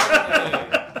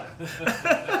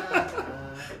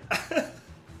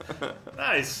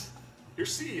 Nice. You're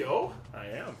CEO? I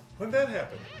am. When did that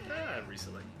happen?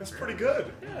 Recently. That's pretty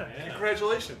good. Yeah.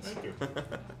 Congratulations. Thank you.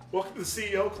 Welcome to the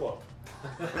CEO Club.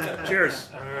 Cheers.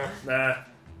 Nah.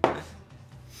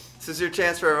 This is your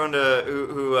chance for everyone to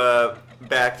who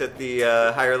backed at the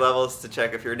higher levels to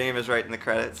check if your name is right in the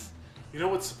credits. You know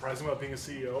what's surprising about being a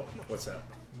CEO? What's that?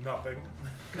 Nothing.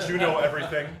 Because you know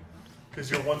everything.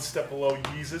 Because you're one step below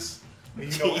Yeezus.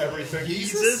 And you know everything.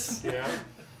 Jesus? Yeah.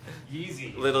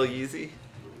 Yeezy. Little Yeezy.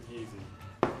 Yeezy.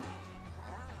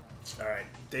 All right.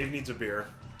 Dave needs a beer.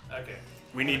 Okay.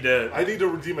 We need to. I need to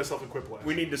redeem myself in Quiplash.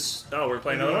 We need to. Oh, we're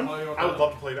playing another one. I would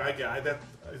love to play that.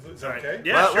 Is that All right. okay?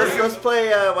 Yeah, Well, sure. let's play.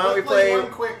 Why don't we play?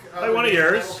 one quick? Play one of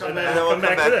yours, and then we'll come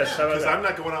back to this. How about Because that? I'm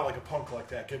not going out like a punk like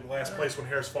that, getting last place when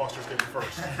Harris Foster's getting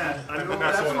first. I'm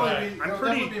That's what I'm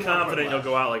pretty confident you'll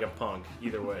go out like a punk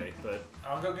either way, but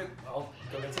I'll go get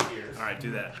some beers. all right,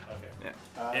 do that. Okay.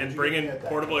 Yeah. And bring in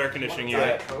portable air conditioning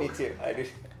Yeah, unit. me too. I do.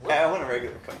 Yeah, I want a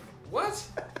regular Coke. What?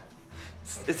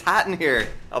 It's hot in here.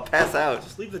 I'll pass out.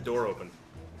 Just leave the door open.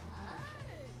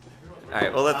 All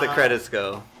right, we'll let the credits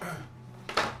go.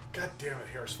 God damn it,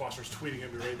 Harris Foster's tweeting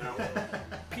at me right now.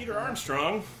 Peter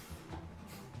Armstrong.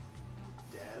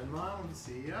 Dad and Mom, the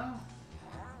CEO.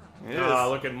 It is.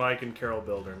 Look at Mike and Carol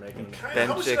Builder making Ben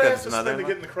How much did I have Jacobs' to spend to mother-in-law?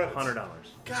 get in the credits? $100.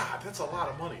 God, that's a lot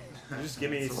of money. Just give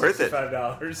me worth it.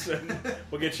 $65 and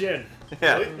we'll get you in.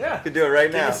 Yeah, Really? Yeah. could do it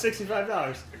right Give now. me $65.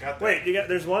 I got that. Wait,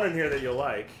 there's one in here that you'll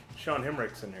like. Sean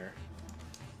Himrich's in there.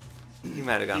 You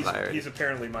might have gone by already. He's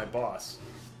apparently my boss.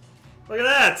 Look at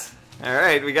that! All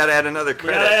right, we got to add another We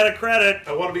credit. gotta add a credit.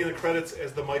 I want to be in the credits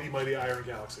as the mighty, mighty Iron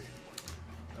Galaxy.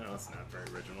 Oh, that's not very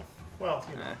original. Well,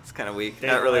 you know. It's kind of weak.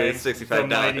 Dave Not really Lang, $65. The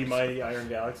Mighty Mighty Iron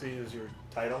Galaxy is your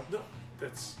title. No,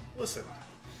 that's... Listen.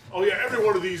 Oh, yeah, every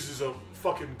one of these is a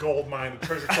fucking gold mine, a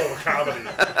treasure trove of comedy.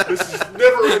 This is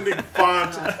never-ending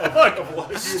font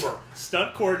of humor.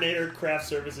 Stunt coordinator, craft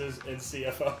services, and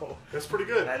CFO. That's pretty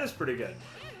good. That is pretty good.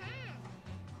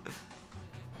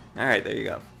 All right, there you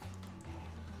go.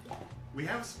 We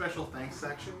have a special thanks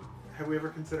section. Have we ever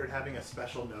considered having a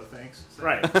special no thanks section?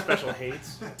 Right, special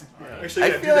hates. Yeah. Actually, I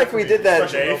yeah, feel do that like for we me. did that,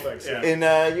 Special no Dave. thanks, Yeah.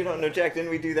 In You Don't Know Jack, didn't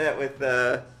we do that with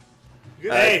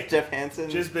Hey! Jeff Hansen?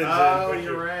 Jizbin's Oh, in.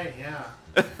 you're right. Yeah.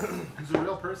 He's a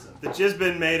real person. The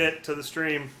Jizbin made it to the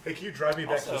stream. Hey, can you drive me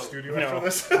back to the Also, studio no. after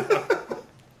this?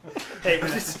 Hey, we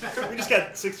just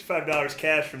got $65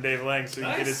 cash from Dave Lang so you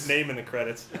can get his name in the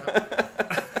credits.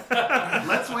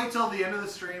 Let's wait till the end of the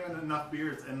stream and enough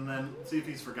beers, and then see if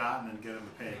he's forgotten and get him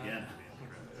to pay again at the end of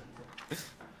the credits.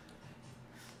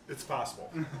 It's possible.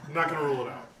 I'm not going to rule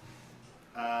it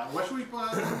out. What should we play?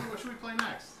 What should we play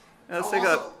next? Let's Oh, take a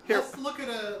also, here. Let's look at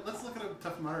a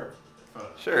Tough Mudder photo.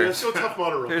 Sure. Let's go Tough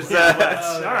Mudder real Here's quick.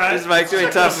 All right. here's Mike doing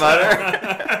Tough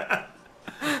Mudder.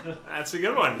 That's a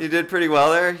good one. You did pretty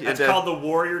well there. You That's did. called the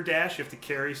Warrior Dash. You have to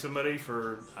carry somebody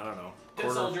for, I don't know,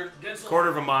 Dead soldier. Dead soldier. quarter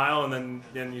of a mile, and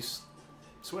then you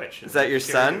switch. Is that your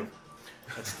son?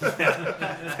 That's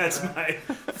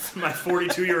my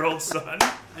 42-year-old son.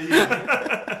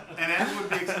 Yeah. And as would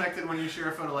be expected when you share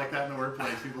a photo like that in the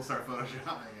workplace, people start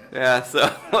photoshopping it. Yeah. So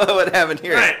what happened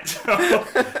here? Right. So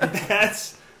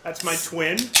that's my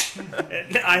twin.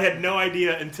 And I had no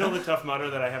idea until the Tough Mudder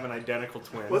that I have an identical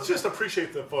twin. Let's just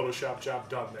appreciate the Photoshop job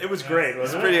done there. It was great,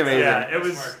 wasn't it? pretty amazing. Yeah, it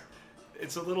was. Smart.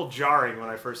 it's a little jarring when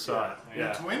I first saw it. Your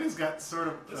Yeah. twin has got sort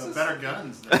of better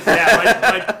guns. Than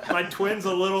Yeah, my twin's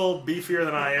a little beefier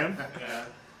than I am. yeah.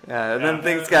 Yeah, and then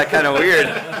things got kind of weird.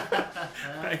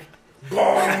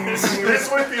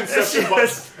 It's like the Inception button.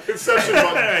 Inception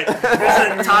button. Right.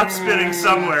 There's a top spinning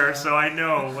somewhere, so I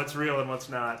know what's real and what's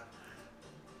not.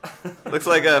 Looks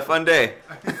like a fun day.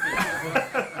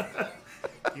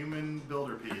 Human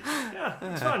builder piece. Yeah,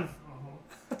 it's fun.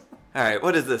 All right,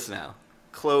 what is this now?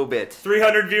 Clobit.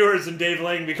 300 viewers and Dave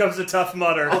Lang becomes a tough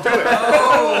mudder. I'll do it.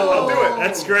 I'll do it.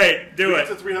 That's great. Do Get it.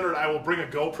 to 300. I will bring a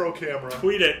GoPro camera,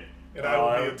 Tweet it. and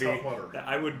I will be a tough mudder.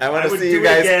 I would. I want to would see do you it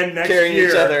guys again next carrying year.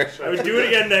 each other. I would do it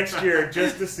again next year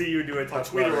just to see you do a I'll tough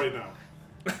tweet it mudder. right now.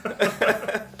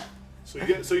 So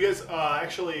you guys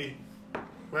actually,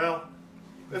 well,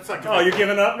 that's not. Oh, you're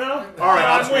giving up now? All right,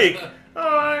 I'm I'll weak.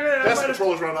 Oh, I That's might the have,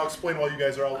 controllers around. I'll explain while you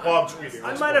guys are out. While I'm tweeting.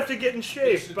 I might have to get in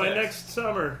shape by next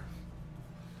summer.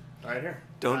 Right here.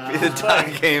 Don't be the dog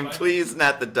game, please.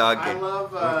 Not the dog I game.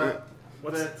 love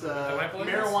What's- that I play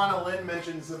this? Marijuana Lynn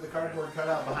mentions that the cardboard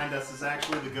cutout behind us is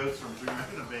actually the ghost from 3 Men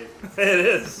and a Baby. It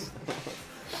is.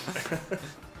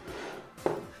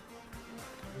 Who's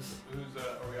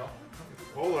are we all?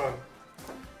 Hold on.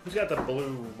 Who's got the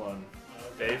blue one?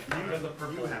 Dave? You got the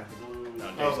purple. You have the blue. No,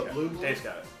 Oh, Dave's the got blue it. one? Dave's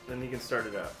got it. Then you can start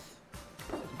it out.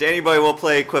 Danny Boy will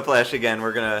play Quiplash again.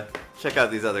 We're going to check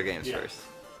out these other games first.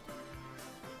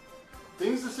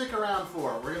 Things to stick around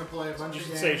for. We're gonna play a bunch You of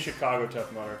should games. say Chicago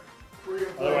Tough Mudder. We're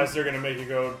gonna play. Otherwise, they're going to make you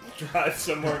go drive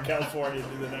somewhere in California to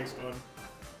do the next one.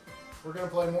 We're gonna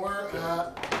play more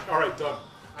All right, done.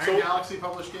 Iron Galaxy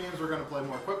published games. We're gonna play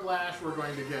more Quiplash. We're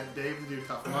going to get Dave to do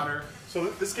Tough Mudder. So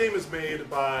this game is made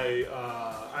by,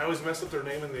 I always mess up their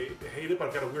name and they hate it, but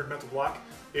I've got a weird mental block.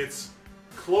 It's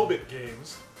Clobit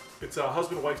Games. It's a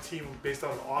husband-wife team based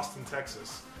out of Austin,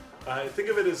 Texas. Think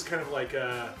of it as kind of like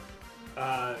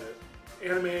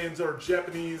anime or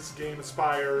Japanese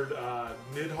game-inspired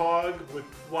Nidhogg with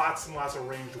lots and lots of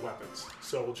ranged weapons.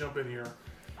 So we'll jump in here.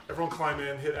 Everyone climb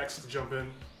in, hit X to jump in.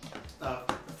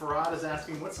 Farad is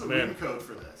asking, what's the Man. room code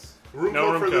for this? Room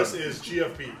No code room for this code. is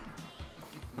GFB.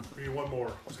 We need one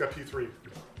more. Who's got P3?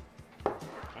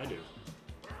 I do.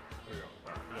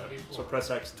 There you go. So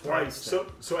press X Right, twice.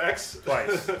 so X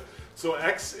Twice. So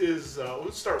X is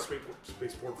let's start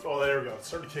spaceport. Oh, there we go. It's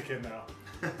starting to kick in now.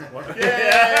 What?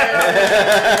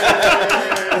 Yay!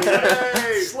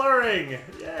 Slurring!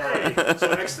 Yay!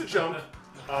 So X to jump.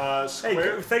 Hey,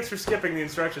 Square. thanks for skipping the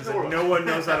instructions. No, No one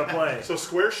knows how to play. So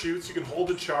square shoots. You can hold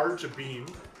to charge a beam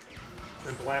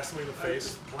and blast them in the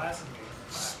face. Blasting me.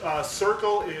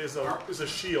 Circle is a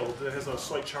shield that has a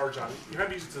slight charge on it. You have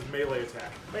to use it as a melee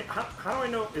attack. Wait, how do I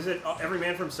know? Is it every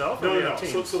man for himself? Or No, do you no, have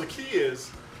no. teams? So the key is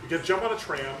you get to jump on a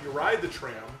tram, you ride the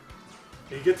tram,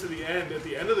 and you get to the end. At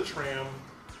the end of the tram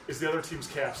is the other team's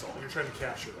capsule. And you're trying to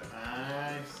capture that.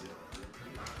 I see.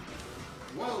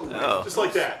 Whoa. Oh. Just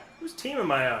like that. Whose team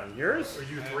am I on? Yours? Are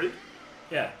you 3?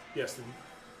 Yeah. Yes. Then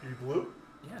you blue?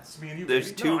 Yes. It's me and you. There's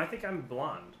baby. two- No, I think I'm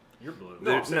blonde. You're blue. No, I'm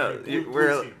There's saying no, you're blue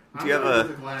we're, team. do you have I'm gonna do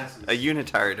the a glasses.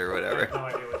 unitard or whatever? No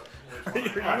idea which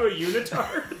Are you a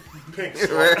unitard? Pink.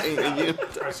 You're wearing a All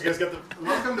unitard. right, so you guys got the.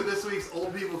 Welcome to this week's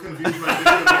Old People Confused by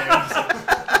Video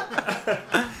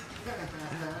Games.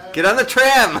 Get on the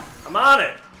tram! I'm on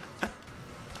it. You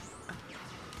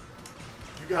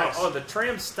guys. Oh, the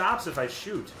tram stops if I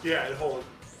shoot. Yeah, and hold it.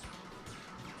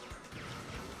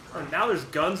 Oh, now there's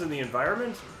guns in the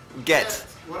environment? Get.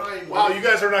 What do I? Wow, you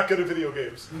guys are not good at video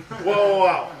games. Whoa,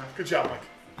 wow. Good job, Mike.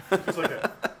 Just like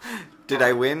that. Did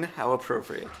I win? How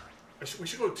appropriate. We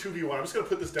should go 2v1. I'm just going to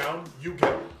put this down. You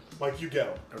get him. Mike, you get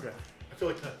him. Okay. I feel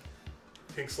like that.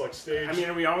 Pink select stage. I mean,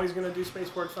 are we always going to do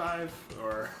Spaceport 5?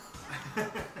 Or.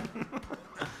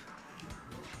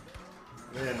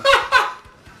 Man.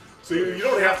 so you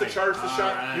don't have to charge the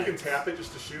shot. Alright. You can tap it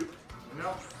just to shoot.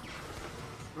 No.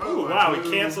 Ooh, wow, we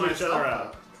cancel each other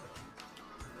out.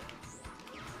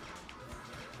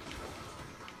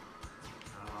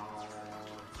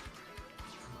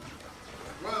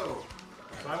 Whoa.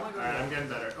 So I want to go Alright, I'm getting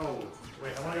better. Oh.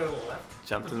 Wait, I want to go to the left.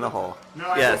 Jumped in the hole. No,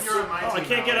 I Yes. think you're on my Oh, I team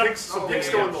can't now. get up. Pink's, so Oh, Pink's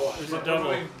yeah, going yeah. the left. There's a We're double.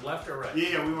 going left or right?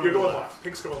 Yeah, we want You're to going go left.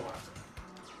 Pink's going left.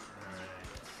 Alright.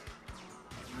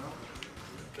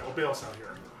 Okay, I'll bail us out here.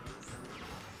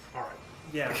 Alright.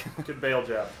 Yeah, good bail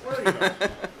job. Where are you going?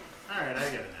 Alright,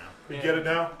 I get it now. You get it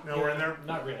now? Now we're in there?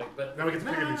 Not really, but Now we get to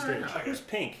pick a new stage. Who's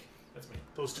pink? that's me.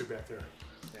 Those two back there.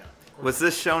 Was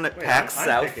this shown at Wait, PAX I'm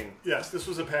South? picking Yes, this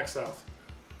was at PAX South.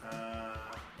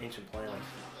 Ancient Planet.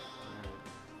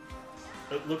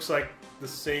 It looks like the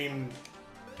same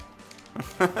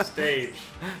stage.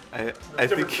 I Different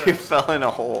think you tracks. fell in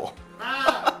a hole.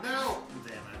 Ah, no!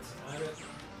 Damn it.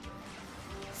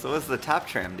 So what's the top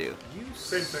tram do? You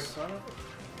Same thing. son of a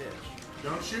bitch.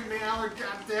 Don't shoot me, Allard.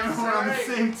 Goddamn, we're on the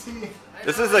same team.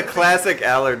 This is a classic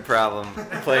Allard problem,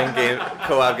 playing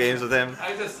co-op games with him.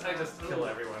 I just kill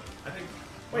everyone. I think.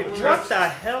 Wait, what the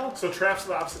hell? So traps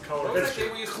the opposite color. What was It's that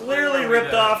game we used to clearly play where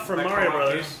ripped we off from that Mario co-op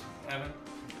Brothers. game, Evan?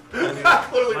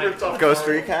 Clearly Like, ripped off. Ghost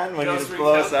Recon, when you Ghost just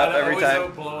blow us Recon, up I'd every always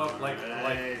time. blow up like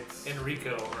Right.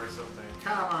 Enrico or something.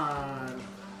 Come on.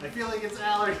 I feel like it's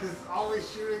Allard who's always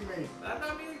shooting me. I'm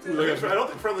not meaning to. Look, I don't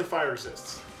think friendly fire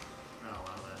exists. Oh,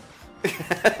 well then.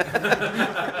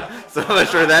 So much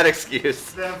for that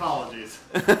excuse. Then apologies.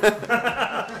 Oh,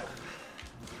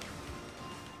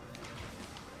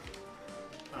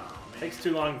 man. Takes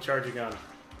too long to charge a gun.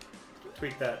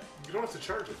 Tweak that. You don't have to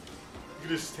charge it. You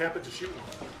can just tap it to shoot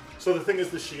one. So the thing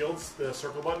is, the shields, the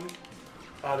circle button,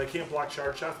 they can't block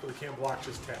charge shots, but they can block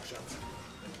just tap shots.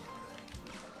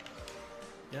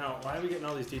 Now, why are we getting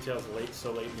all these details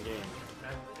so late in the game?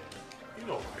 You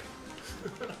know why.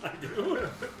 I do.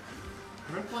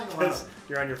 I've been playing a lot Because of...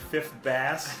 you're on your 5th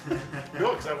bass.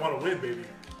 No, because I want to win, baby.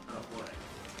 Oh, boy.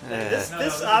 This no,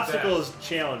 obstacle bad. is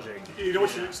challenging. You know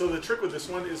what? So the trick with this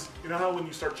one is, you know how when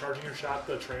you start charging your shot,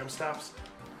 the tram stops.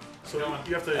 So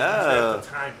you have to,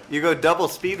 time it. You go double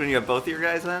speed when you have both of your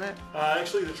guys on it?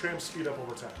 Actually, the trams speed up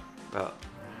over time. Oh.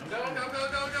 Go.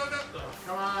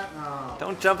 Come on. Oh.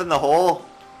 Don't jump in the hole.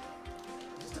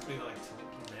 This took me like till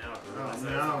now to Oh, realize no.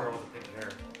 that it's a girl with pink hair.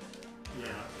 Yeah.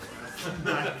 That's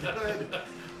not good.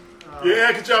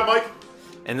 Yeah, good job, Mike.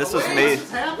 And this Oh, was wait, made.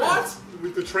 just happened? What?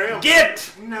 With the tram.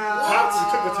 Get! No.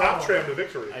 You took the top tram to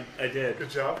victory. I did. Good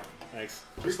job. Thanks.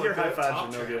 Just Your like high that. fives Top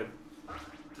are no tram. good.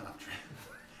 Top tram.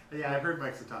 Yeah, I heard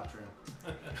Mike's a top tram.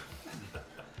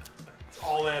 It's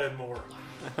all that and more.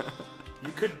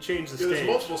 You could change the Yeah, there's stage.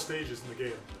 multiple stages in the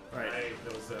game. Right.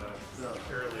 Those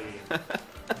early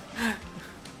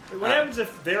What happens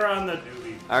if they're on the...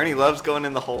 newbie. Arnie loves going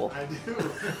in the hole. I do.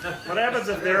 What happens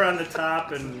if they're on the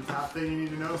top and... Top thing you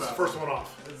need to know It's the about. first one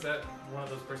off. Is that one of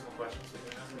those personal questions that you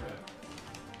can ask?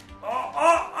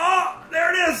 Oh!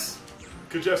 There it is!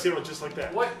 Good job seeing it just like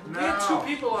that. What? We had No. 2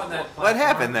 people on that. What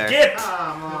happened there? Get!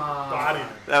 Come on. Bodied.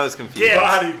 That was confusing. Get.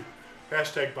 Bodied.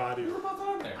 Hashtag bodied. We were both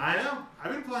on there. I know.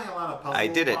 I've been playing a lot of puzzle. I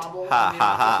did it. Bobble Ha,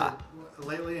 ha, ha.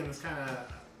 Lately, and this kind of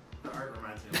the art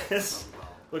reminds me of This Puzzle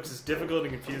Bobble. looks as difficult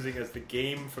and confusing as the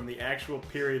game from the actual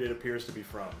period it appears to be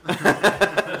from.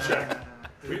 Check.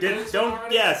 We did...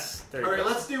 Don't... Yes! There you All right, go.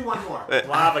 let's do one more.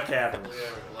 Lava caverns.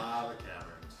 Lava caverns.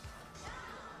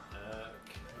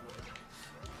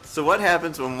 So what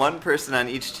happens when one person on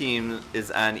each team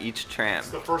is on each tram?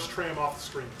 It's the first tram off the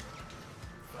screen.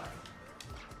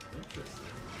 Interesting.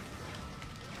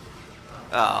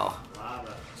 Oh.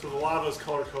 Lava. So the lava is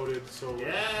color coded. So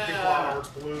Yeah. pink lava or it's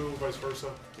blue, vice versa.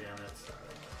 Damn it.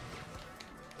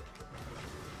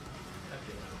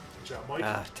 Good job, Mike.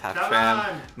 Top Come tram.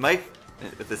 on. Mike,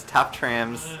 with his top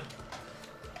trams.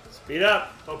 Speed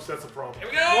up. Oops, that's a problem. Here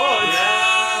we go!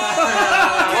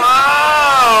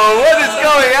 Wow! What is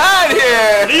going on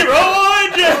here? Leroy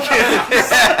Jenkins!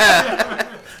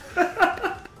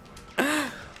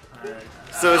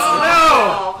 So is,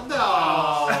 Oh, no!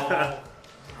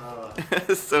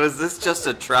 so is this just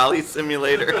a trolley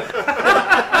simulator?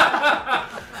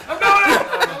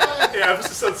 Yeah,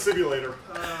 emphasis on simulator.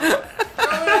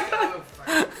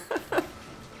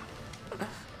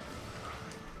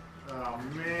 Oh,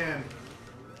 man.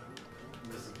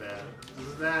 This is bad. This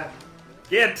is bad.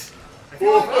 Get! I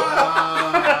feel like...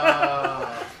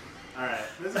 Alright,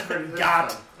 this is pretty... This Got.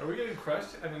 is fun. Are we getting crushed?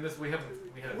 I mean, we had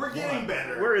We're getting one.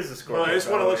 better. Where is the score? Well, I just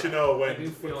want to let you know, when I do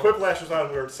feel- Quiplash was on,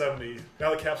 we were at 70.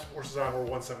 Now the Caps Force is on, we're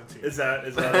 117. Is that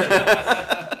it?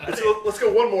 Let's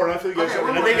go one more, and I feel you guys Okay, are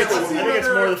one I more. think it's Let's see more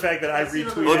another- the fact that I let's see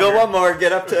retweeted another- We'll go one more,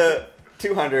 get up to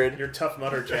 200. your Tough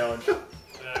Mudder challenge.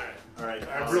 Alright,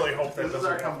 I really hope that this is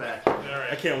doesn't our happen.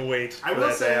 comeback. I can't wait I for will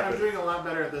that to say I'm happen. doing a lot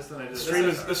better at this than I did. The stream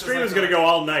is This is going like to go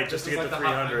all night just This to is get like to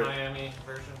the Hotline 300. Miami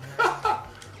version.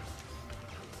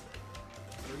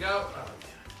 Here we go.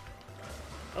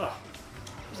 Oh,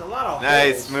 there's a lot of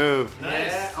Nice holes. move.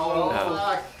 Yeah. Oh, No.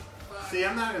 fuck. See,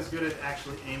 I'm not as good at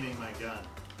actually aiming my gun.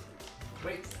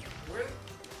 Wait, where?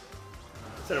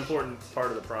 It's an important part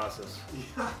of the process.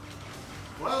 Yeah.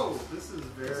 Whoa, this is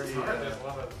very This is hard. There's a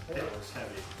lot of it's holes.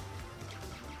 heavy.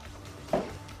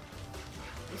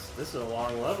 This is a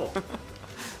long level.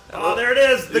 Oh, there it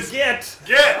is. The get.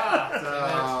 Get!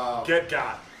 So, Get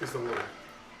got is the word.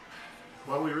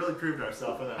 well, we really proved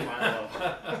ourselves in that final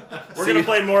level. We're going to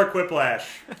play more Quiplash.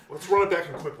 Let's run it back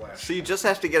in Quiplash. So you just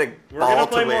have to get a We're going ball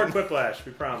to play to more win. Quiplash.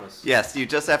 We promise. Yes, you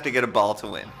just have to get a ball to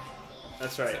win.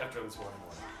 That's right. After this one more.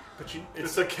 But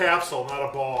It's a capsule, not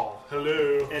a ball.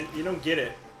 Hello. and you don't get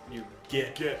it. You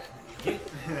Get. Is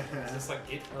this like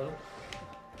Git Pro?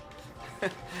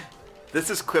 This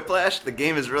is Quiplash. The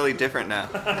game is really different now.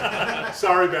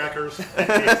 Sorry, backers. You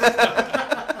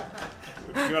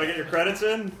want to get your credits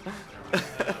in?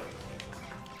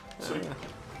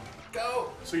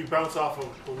 So you bounce off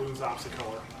of balloons opposite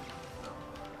color.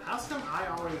 How's come I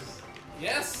always...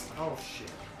 Yes. Oh, shit.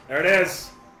 There it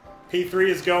is. P3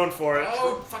 is going for it.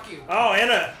 Oh, fuck you. Oh, and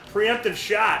a preemptive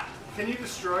shot. Can you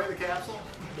destroy the capsule?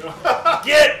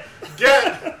 Get!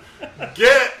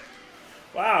 Get!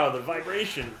 Wow, the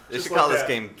vibration. They Just should call like this that.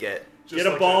 game Get. Just Get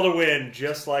a like ball that. to win,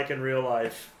 just like in real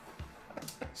life.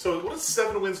 So what does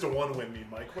 7 wins to 1 win mean,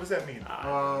 Mike? What does that mean?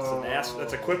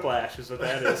 That's a quiplash, is what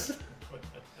that is.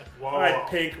 Whoa, All right, whoa.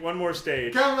 Pink, one more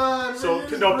stage. Come on! So, we're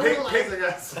just no, Pink- brutalizing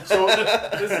us. So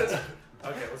This is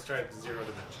okay. Let's try it to 0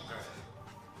 dimension. All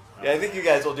right. Yeah, I think you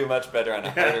guys will do much better on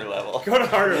a harder level. Go to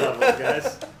harder levels,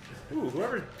 guys. Ooh,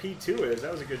 whoever P2 is,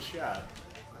 that was a good shot.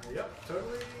 Yep,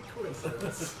 totally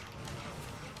coincidence.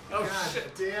 Oh God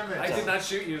shit! damn it. I did not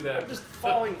shoot you then. Just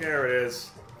falling. There it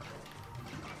is.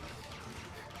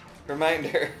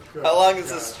 Reminder, how long is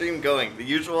this stream going? The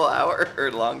usual hour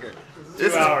or longer?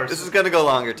 2 hours. This is going to go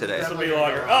longer today. This will be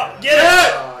longer. Oh, get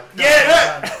it!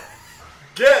 Get it!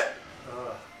 get!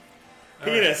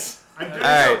 Penis. I'm doing All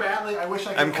right. so badly, I wish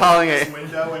I could I'm open calling this it.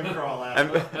 window and crawl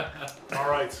out. All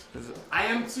right. I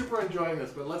am super enjoying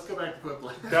this, but let's go back to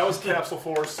Quiplash. That was Capsule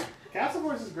Force. Capsule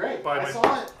Force is great. By I my-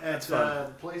 saw it at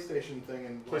fun. the PlayStation thing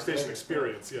in Las PlayStation Vegas.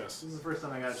 Experience, yes. This is the first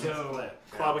time I got a chance to play it.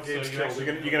 Club of Games So you killed.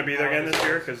 actually- You gonna be there again this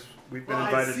year? Because we've been Well,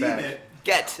 I've invited seen back. it.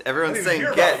 Get. Everyone's I didn't saying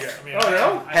hear Get. about it yet. I mean, Oh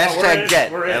no! I- We're Hashtag in.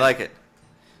 Get. We're in. I like it.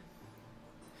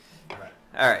 All right.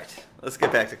 All right, let's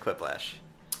get back to Quiplash.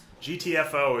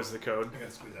 GTFO is the code. I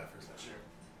gotta squeeze that for a second.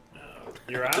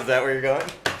 You're out. Is that where you're going?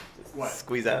 What?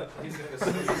 Squeeze out. He's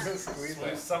gonna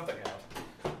squeeze something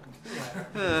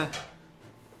out.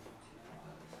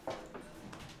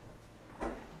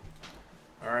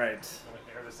 All right. I'm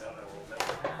gonna air this out a little bit.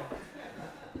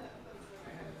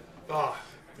 Ah,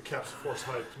 the Capsule Force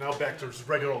hype. Now back to just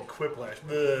regular old Quiplash.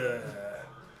 Bleh.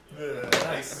 Bleh.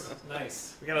 Nice,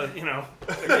 nice. We gotta, Great.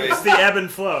 it's the ebb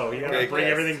and flow. You gotta Great. bring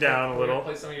everything down a We're gonna little.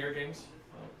 play some of your games.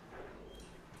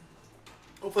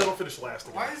 Hopefully I don't finish last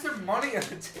again. Why is there money on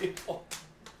the table?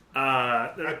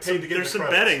 I paid to get There's the some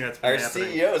credits. betting that's been Our happening.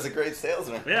 CEO is a great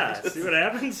salesman. Yeah, see what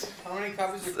happens? How many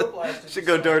copies of Quiplash did Should you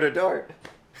go sell? door to door.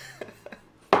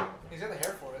 He's got the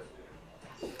hair for it.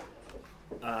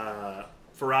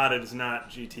 Farad, it is not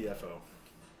GTFO.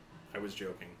 I was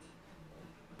joking.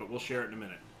 But we'll share it in a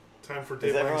minute. Time for Is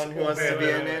Dave everyone Lang's who old wants to man be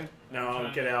minute. in? No,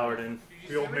 I'll get Allard in.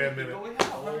 The old man minute. We have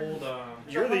 100 Hold on.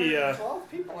 You're the,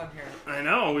 12 people in here. I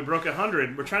know, we broke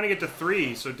 100. We're trying to get to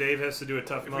 3, so Dave has to do a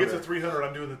tough If we get to mother. 300,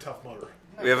 I'm doing the tough mother.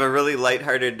 We have a really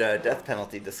lighthearted death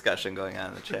penalty discussion going on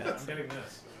in the chat. I'm getting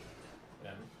this.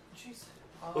 Then. Jeez.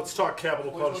 Let's talk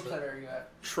capital Which punishment. website are you at?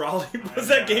 Trolley, was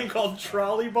that game called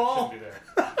Trolley Ball? Shouldn't be there.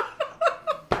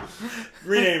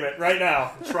 Rename it right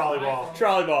now. Trolley ball.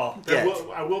 Trolley Ball. Get.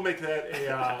 I will make that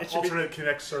a It should be- alternate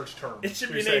Connect search term. It should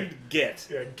So be you say, named Get.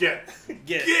 Yeah, get.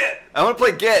 Get. Get! I want to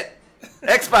play Get.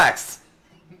 Xbox.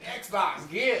 Xbox,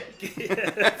 get!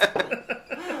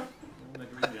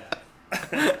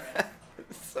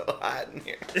 It's so hot in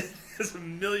here. It's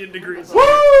 1,000,000 degrees. Why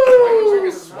are you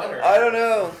wearing a sweater? I don't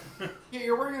know. Yeah,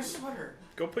 you're wearing a sweater.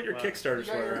 Go put your Wow. Kickstarter You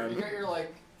got sweater your, you on. got your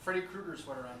like Freddy Krueger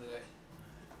sweater on today.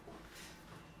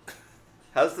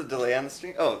 How's the delay on the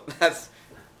stream? Oh, that's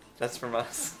from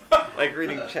us. Like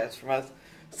reading chats from us.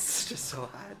 It's just so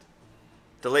hot.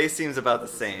 Delay seems about the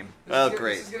same. Oh, This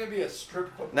great. is gonna be a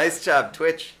strip club. Nice job,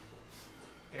 Twitch.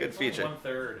 Good It's only feature.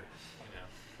 1/3.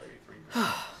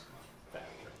 33%.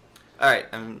 All right,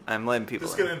 I'm letting people.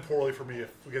 This is in. going to end poorly for me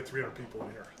if we get 300 people in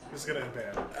here. This is going to end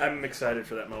bad. I'm excited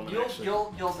for that moment. Actually,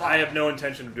 You'll I die. have no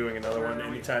intention of doing another one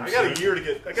anytime I got soon. a year to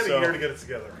get. I got So- a year to get it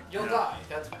together. You'll die.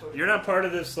 That's what You're not part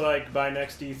of this, like, by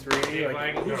next E3.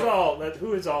 Like, Mike, who's no. all?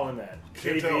 Who is all in that?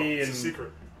 Can't tell. JV It's and a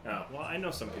secret. Oh, well, I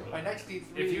know some people. My next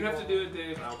D3. If you have to do it,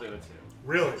 Dave, I'll do it too.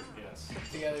 Really? Yes.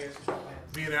 together as a man.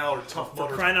 Me and Al are tough For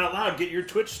mothers. crying out loud, get your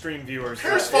Twitch stream viewers.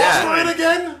 Harris Yeah. Foster in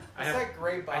again? I It's have, that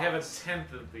gray box. I have a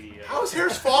tenth of the. How does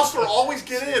Harris Foster always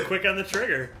get in? Quick on the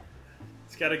trigger.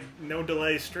 It's got a no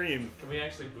delay stream. Can we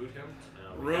actually boot him?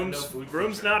 No, we have Rooms no boot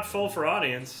rooms feature. not full for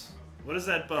audience. What is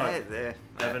that bug? Right there.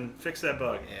 Evan, fix that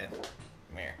bug. Yeah.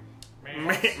 Meh.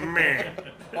 Meh, meh.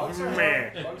 Bugs are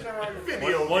Meh. hard. Bugs are hard. to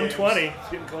Video games. 120. It's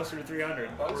getting closer to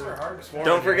 300. Bugs are hard. to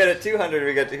Don't forget at 200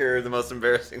 we get to hear the most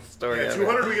embarrassing story Yeah, ever.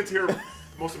 200 we get to hear the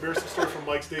most embarrassing story from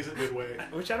Mike's days at Midway.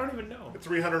 Which I don't even know. At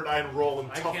 300 I enroll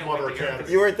in I Tough can't Mudder wait to hear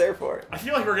Academy. You weren't there for it. I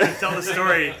feel like we're going to tell the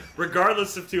story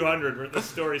regardless of 200. The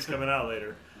story's coming out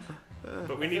later.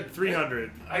 But we need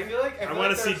 300. I feel like I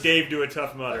want to see Dave do a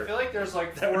Tough I Mudder. feel like there's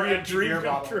like That would 4 be a empty dream beer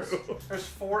come bottles. true. There's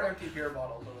 4 empty beer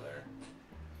bottles over there.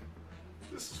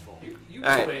 This is fun. You All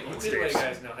right. midway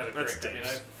guys know how to That's drink. I mean,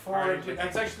 Dave's. I've 4 already empty. been-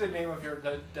 That's actually the name of your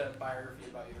the biography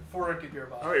about you. 4 empty beer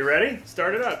bottles. All right, ready?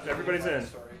 Start it up. Everybody's in.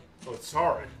 Story. Oh,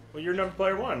 sorry. Well, you're number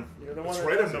player 1. You're the one It's that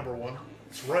right does on it. number 1.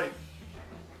 It's right.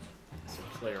 I said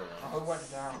player 1. I'll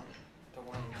went down to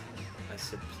 1. I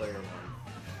said player 1.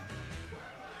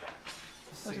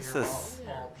 What is this?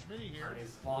 Schmitty here.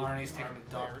 While Arnie's taking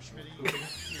a dump. Schmitty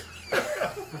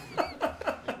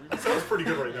It sounds pretty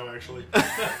good right now, actually.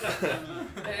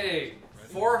 Hey,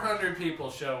 400 people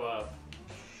show up.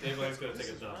 Dave Blake's gonna take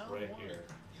a dump right here.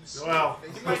 Well,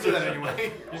 You might do that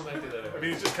anyway. You might do that. I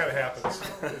mean, it just kind of happens.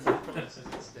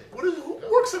 Who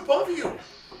works above you?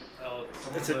 Oh,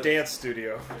 It's a dance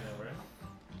studio. Yeah, right?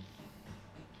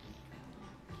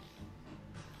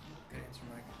 Good answer,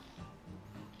 Mike.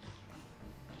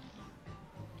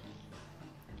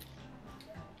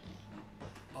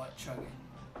 Butt chugging.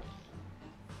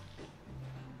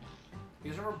 You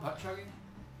guys remember butt chugging?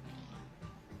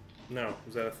 No,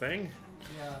 is that a thing?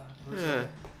 Yeah.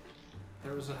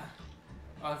 There was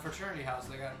a fraternity house.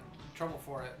 They got in trouble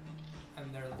for it,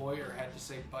 and their lawyer had to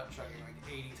say butt chugging like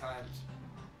 80 times,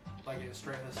 like in a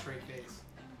straight face.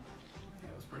 Yeah,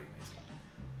 it was pretty amazing.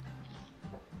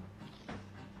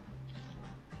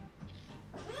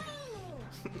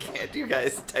 Can't you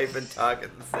guys type and talk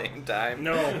at the same time?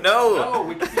 No. No! No,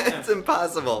 we can't. It's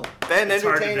impossible. Ben, It's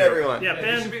hard to entertain do. everyone. Yeah, Yeah,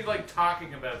 Ben. we should be like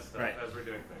talking about stuff Right. as we're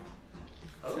doing things.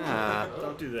 Oh,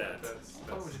 Don't do that.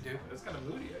 What would you do? That's kind of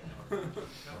moody. I know. Kind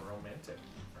of romantic.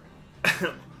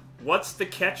 What's the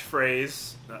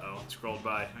catchphrase? Uh-oh, it scrolled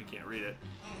by. I can't read it.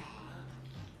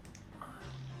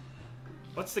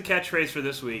 What's the catchphrase for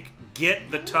this week? Get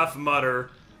the Tough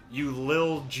Mudder, you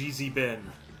lil Jeezy Bin.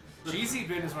 Jeezy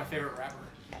Bin is my favorite rapper.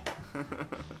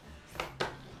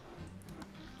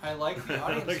 I like the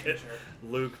audience Look at feature.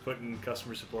 Luke putting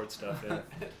customer support stuff in.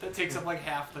 That takes up like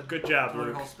half the Good job,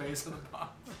 vertical Luke. space of the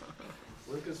box.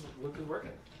 Luke is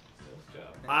working. Good job.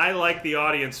 I like the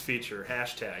audience feature.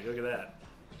 Hashtag. Look at that.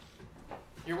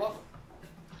 You're welcome.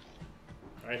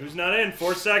 All right, who's not in?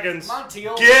 4 seconds. Come on,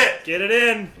 Teal. Get! Get it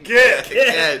in. Get!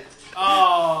 Get.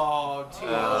 Oh,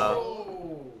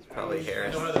 Teal. Probably I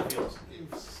Harris. know how that feels. You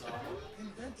suck.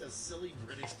 invent a silly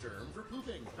British term for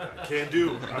pooping. Can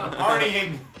do.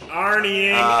 Arnieing.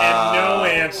 Arnieing and no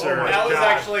answer. oh my That was God.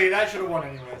 actually, that should have won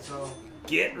anyway, so.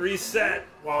 Get reset.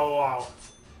 Wow, wow.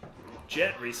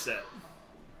 Jet reset.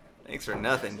 Thanks for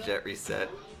nothing, Jet Reset.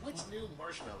 Which new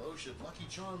marshmallow should Lucky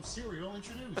Charms cereal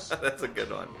introduce? That's a good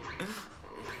one.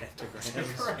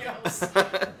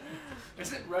 Pentagrams.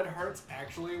 Isn't Red Hearts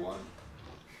actually one?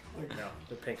 Like, No,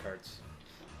 the pink hearts.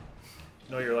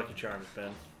 Know your Lucky Charms,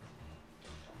 Ben.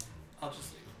 I'll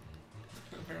just leave.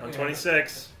 On Apparently,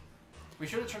 26. We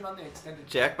should have turned on the extended.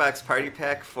 Jackbox Party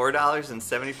Pack,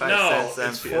 $4.75 No, on it's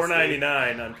PS3.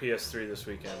 $4.99 on PS3 this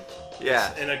weekend.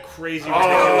 Yeah. In a crazy Oh,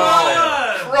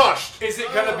 ridiculous sale. crushed! Is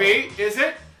it gonna be? Is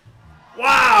it?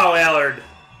 Wow, Allard.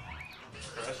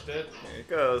 Crushed it. Here it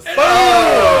goes.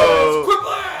 Oh!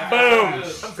 Quiplash! Boom!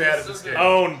 I'm bad at this game.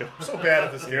 Owned. I'm so bad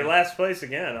at this You're game. last place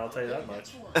again, I'll tell you that much.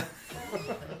 An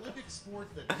Olympic sport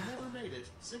that never made it,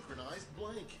 synchronized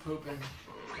blank. Pooping.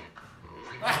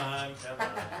 Come on.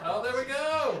 Oh, there we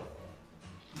go.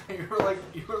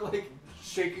 you were like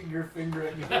shaking your finger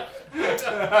at me.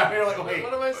 You're like, wait.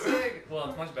 What am I saying? Well,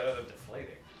 it's much better than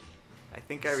deflating. I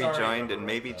think I Sorry, rejoined Robert, and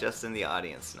maybe though. just in the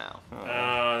audience now.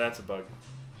 Oh, that's a bug.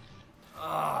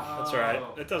 That's alright.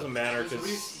 It doesn't matter, because...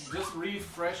 Just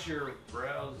refresh your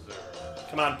browser.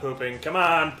 Come on, pooping. Come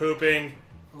on, pooping.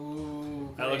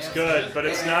 Ooh, That looks answer. good, but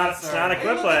it's not. It's not a Hey,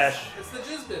 look, Quiplash. It's the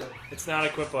Jizzbin. It's not a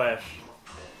Quiplash.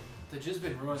 The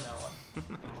Jizzbin ruined that one.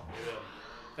 Yeah.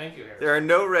 Thank you, Harry. There are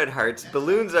no red hearts.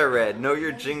 Balloons are red. Know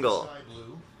your jingle. Sky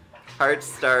blue. Hearts,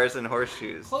 stars, and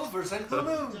horseshoes. Clovers and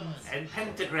balloons. And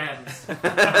pentagrams.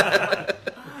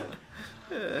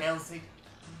 Elsie.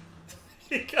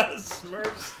 You got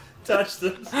Smurfs touch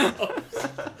themselves.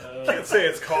 I can't say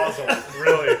it's causal,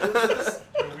 really. I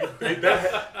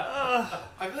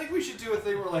feel like we should do a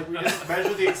thing where like we just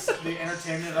measure the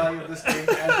entertainment value of this game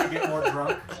as we get more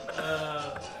drunk.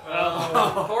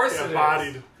 Of course it is.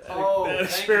 Bodied. Oh, That thank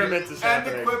experiment you. is And the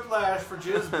happening. Quiplash for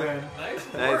Jizzbin. Nice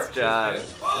Nice work, job.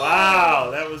 Jizzbin. Wow,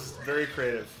 that was very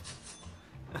creative.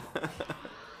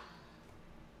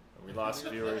 We lost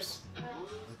viewers. The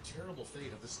terrible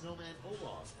fate of the snowman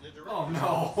Olaf in a direct Oh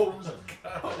no.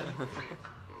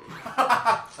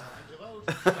 Time to vote.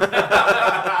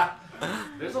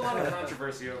 There's a lot of controversy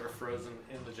controversy over Frozen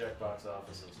in the Jackbox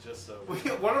offices, just so.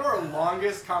 One of our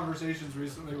longest conversations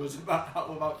recently was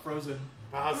about Frozen.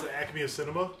 Wow, it's the acme of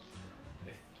cinema.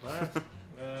 What?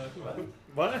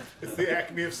 What? It's the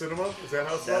acme of cinema. Is that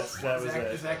how it's called? That was Is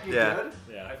it. that Yeah. good?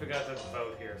 Yeah. I forgot to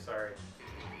vote here. Sorry.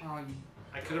 Oh, you...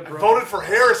 I could have I broken. voted for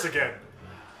Harris again.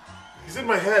 He's in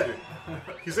my head.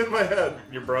 He's in my head.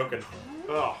 You're broken.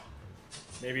 Oh,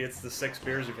 Maybe it's the 6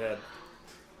 beers you've had.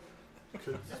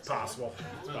 it's possible.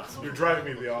 You're driving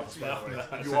me to the office, by the way.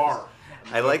 No, You are.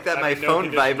 I like that I'm my in no phone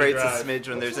condition to vibrates a drive. smidge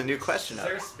when there's a new question Is up.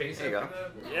 there a space There you after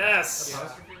go. the Yes.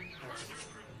 apostrophe?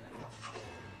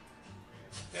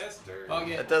 Esther. Oh,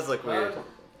 yeah. That does look weird.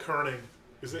 Kerning.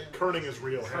 Is it Kerning is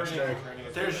real? Hashtag.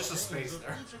 There's just a space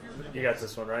there. You got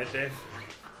this one right, Dave?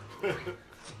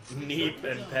 Neep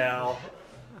and Pal.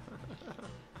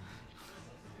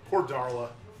 Poor Darla.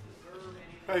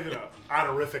 Not even an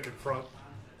honorific in front.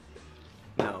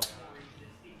 No.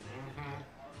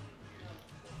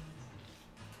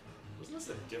 Wasn't this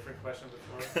a different question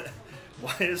before?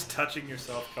 Why does touching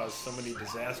yourself cause so many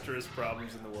disastrous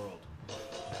problems in the world?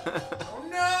 Oh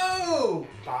no!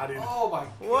 Bodied. Oh my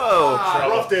Whoa. God.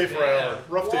 Rough day for Yeah. Alan.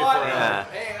 Rough day for What? Alan. Yeah.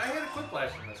 Hey, I had a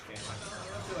Quiplash in this game. I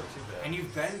don't feel like too bad. And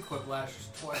you've been Quiplash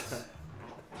twice.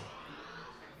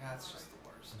 That's just the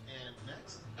worst. And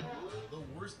next, the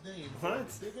worst name What?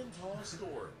 for a big and tall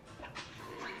store.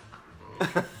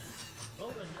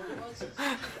 Oh, and no devices.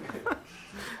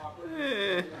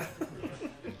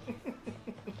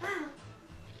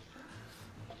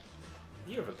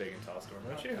 You have a big and tall store,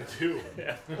 don't you? I do.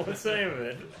 Yeah. What's the name of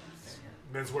it?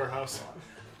 Men's Warehouse.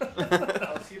 I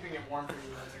was keeping it warm for you.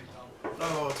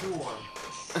 Oh, too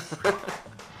warm.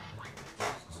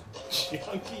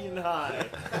 Chunky and high.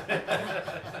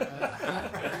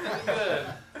 Good.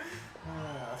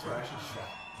 That's where I should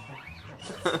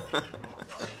shop.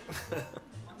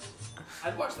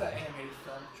 I'd watch that animated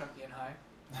film, Chunky and High.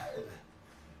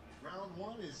 Round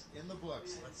 1 is in the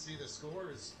books. Let's see the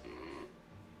scores.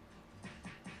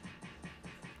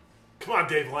 Come on,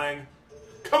 Dave Lang.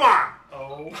 Come on.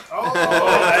 Oh.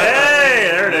 Hey,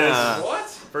 there it is. Yeah. What?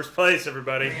 First place,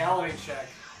 everybody. Reality check.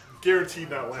 Guaranteed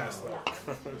not last, though.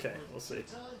 Okay, we'll see.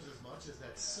 Times as much as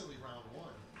that silly round 1.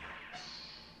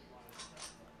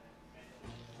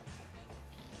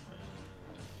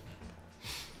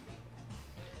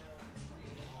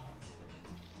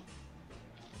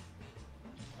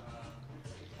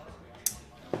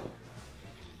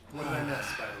 What did I miss,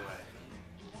 by the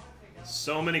way?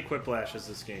 So many Quiplashes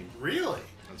this game. Really?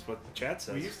 That's what the chat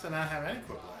says. We used to not have any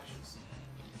Quiplashes.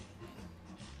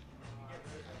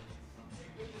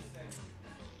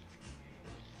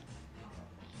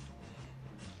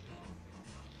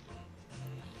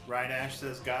 Ryan Ash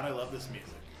says, God, I love this music.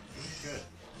 Good.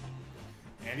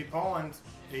 Andy Poland,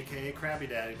 aka Krabby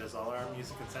Daddy, does all our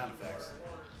music and sound effects.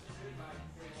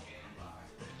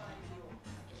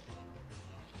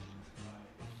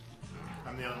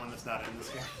 I'm the only one that's not in this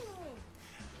game.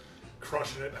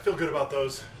 Crushing it. I feel good about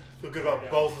those. I feel good about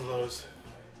both of those.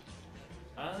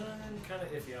 I'm kind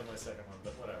of iffy on my second one,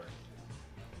 but whatever.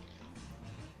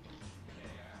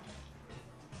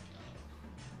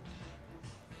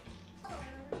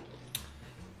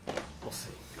 We'll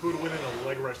see. Who would win in a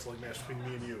leg wrestling match between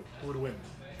me and you? Who would win?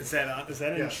 Is that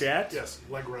in Yes. chat? Yes,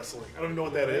 leg wrestling. I don't even know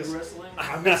what that is. Wrestling?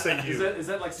 I'm going to say you. Is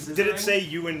that like scissoring? Did it say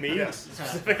you and me? Yes.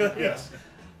 Specifically? Yes.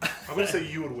 I'm going to say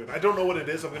you would win. I don't know what it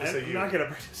is. I'm going to say I'm you. not going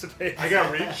to participate. I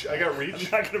got reach. I got I'm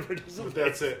reach. not going to participate. But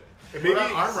that's it. And What maybe,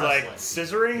 about arm Like wrestling?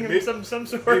 scissoring Maybe- of some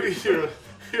sort? maybe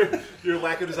your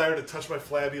lack of desire to touch my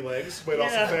flabby legs might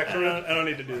also Yeah, factor in. I don't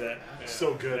need to do that.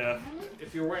 So good. Yeah.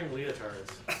 If you're wearing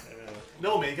leotards.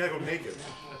 No, man, you gotta go naked.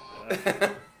 Okay,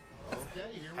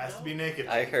 here we Has go. to be naked.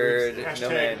 I heard no Hashtag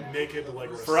man. naked leg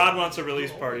wrestling. Farad wants a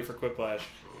release party for Quiplash.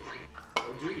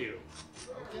 Oh, do you?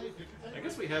 Okay, pick your I favorite.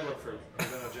 guess we had one for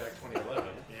Nintendo Jack 2011.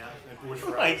 Yeah. And which Oh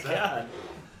my Friday is that? god.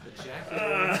 The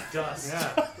Jack Dust.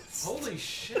 Yeah. Holy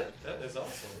shit, that is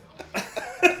awesome.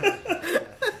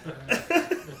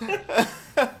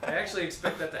 I actually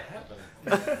expect that to happen.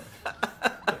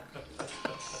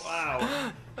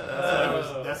 Wow.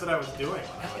 That's what I was doing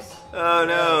when I was. Oh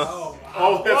no. Oh,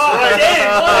 Oh, that's Oh, right.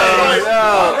 Dave,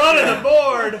 Oh, running the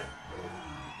board.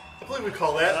 I believe we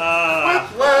call that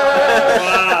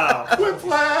Wow.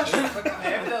 Whiplash. Look, I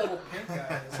have that little pink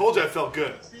guy. Told you I felt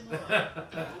good. The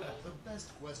best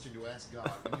question to ask God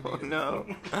when you meet no.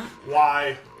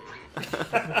 Why?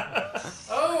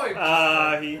 Oh,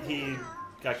 I He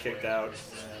got kicked out.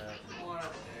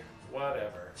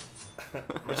 whatever.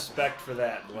 Respect for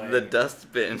that, Blake. The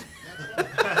dustbin.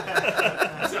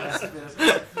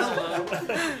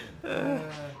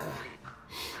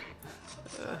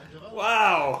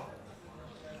 Wow.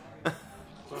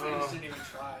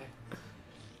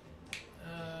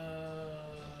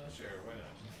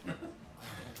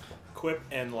 Quip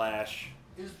and Lash.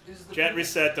 Is the Chat penis,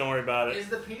 reset. Don't worry about Is it.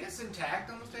 the penis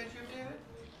intact on the statue of David?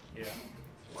 Yeah.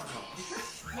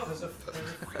 No, there's a.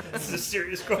 This is a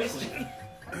serious question.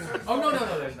 Oh no,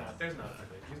 there's not. There's not.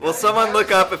 Will someone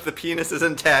look up if the penis is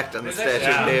intact on the There's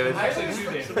statue actually- of David? I Actually, always-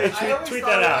 two David. Tweet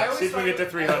that out. See if we get to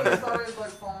 300. I always thought it was like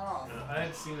falling off. I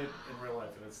had seen it in real life,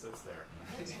 and it's there.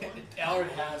 Allard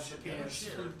has the penis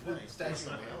for the statue.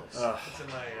 Ugh. It's in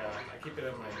my. I keep it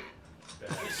in my. Bag.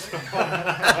 That's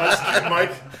cute,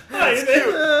 Mike. That's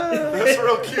cute. That's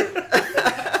real cute.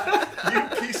 You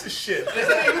piece of shit. Is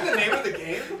that even the name of the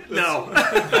game? No.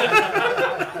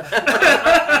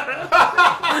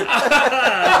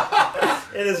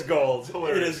 It is gold. It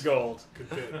Hilarious. is gold. Good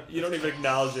bit. You don't even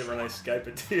acknowledge it when I Skype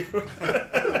it to you.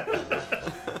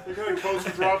 You're going to coach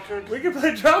your dropkick? We can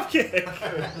play dropkick.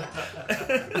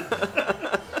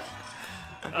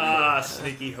 Ah,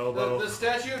 sneaky hobo. The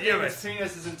statue of Damn David's it.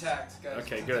 penis is intact, guys.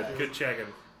 Okay, good. Good checking.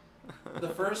 The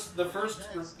first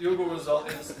Google result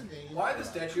is why the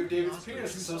statue of David's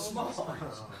penis is so small.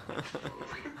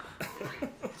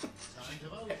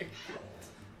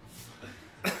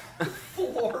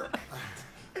 Floor.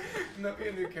 Can that be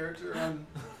a new character on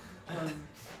the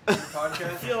I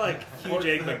podcast? feel like Hugh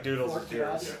Jake McDoodles is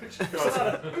yours.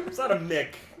 It's not a Mick,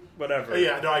 whatever.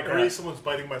 Yeah, no, I agree. Yeah. Someone's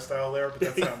biting my style there, but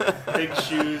that's not me. Big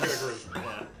shoes. I agree.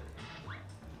 Yeah.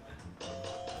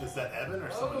 Is that Evan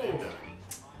or someone named Evan?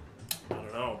 I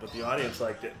don't know, but the audience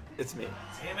liked it. It's me.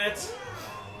 Damn it!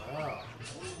 Wow.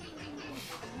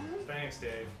 Thanks,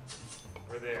 Dave.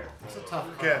 We're there. It's a tough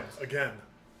Again.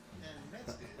 And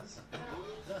next is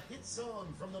the hit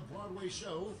song from the Broadway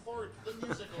show Fort the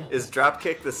Musical. Is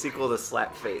Dropkick the sequel to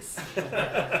Slapface?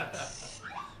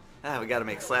 We gotta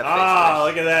make Slapface. Ah,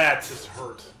 look at that. Just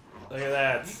hurt. Look at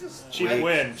that. Cheap Wait,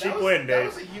 win. that Cheap was- win, That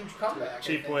was Dave. a huge comeback. I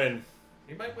Cheap think. win.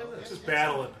 You might win this. Just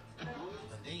battling. A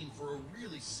name for a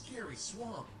really scary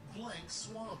swamp. Blank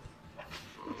swamp.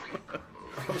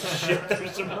 Oh shit,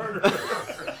 there's a murder.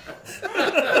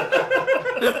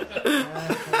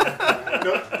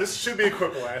 No, this should be a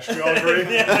Quiplash. We all agree?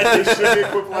 Yeah, This should be a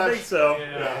I Quiplash. think so.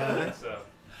 Yeah, I think so.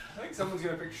 I think someone's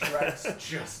gonna pick Shreks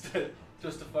just to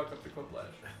fuck up the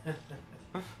Quiplash.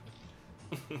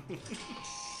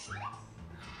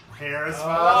 Harris Oh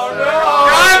Foster. no!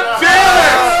 God damn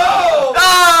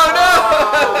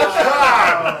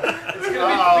it! It's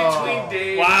gonna be between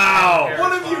Dave. Wow. And Harris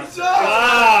What have you Foster. done?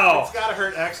 Wow. It's gotta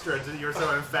hurt extra that you're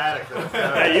so emphatic.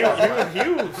 Yeah,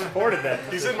 you supported that.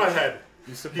 He's in my head.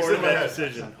 You supported in my that head.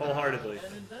 decision wholeheartedly.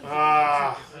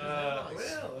 Ah. Well,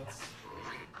 let's.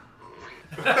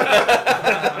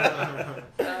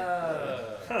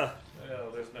 Huh.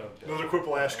 Well, there's no. Another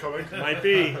Quiplash coming. Might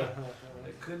be.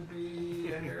 It could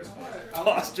be a Harris Foster.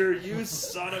 Foster, you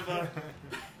son of a.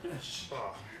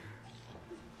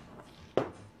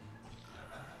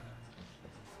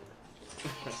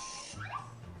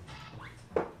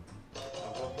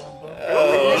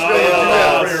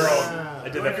 Oh. I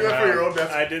did that Do that for your own.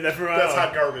 I did that for my That's own.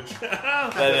 hot garbage.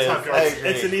 That is. not I garbage. agree.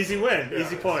 It's an easy win. Yeah.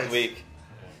 Easy points. Weak.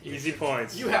 Easy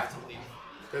points. You have to leave.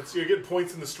 You're getting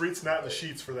points in the streets, not in the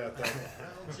sheets for that thing.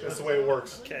 That's the way it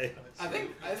works. Okay. I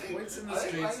think Points in the I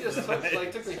think streets. mine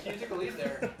just took a lead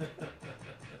there.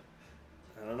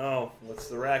 I don't know. What's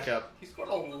the rack up? He scored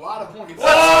a lot of points.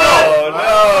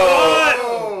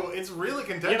 Oh, it's really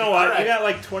contentious. You know what? All right. You got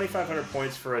like 2,500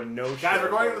 points for a no-show. Guys, we're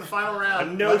going into the final a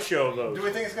round. no-show vote. Do we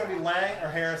think it's going to be Lang or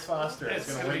Harris Foster? It's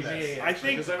going to gonna win be this. me. I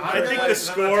think Because I'm I think not the too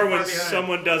score far when behind.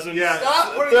 someone doesn't. Yeah.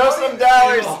 Stop putting Throw money some on the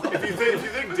dollars. table. If you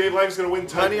think Dave Lang's going to win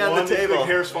type Money on the 1, if you table. think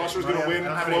Harris Foster's going to win I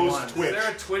don't have any closed ones. Is Twitch. there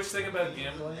a Twitch thing about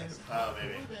gambling? Oh,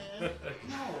 maybe.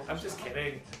 I'm just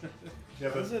kidding.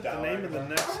 What is it? The name of the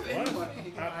next I don't have any one? money.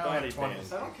 Hot I don't Body have 20. Band.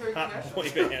 I don't carry cash. Hot Boy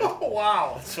Band. Oh,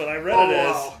 wow. That's what I read Oh, it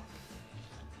as. wow.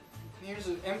 Here's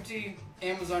an empty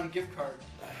Amazon gift card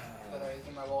that I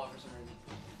in my wallet for some reason.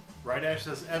 Right Ash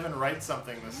says Evan write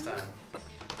something this time.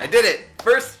 I did it.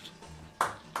 First.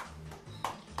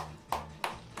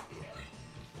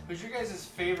 Who's your guys'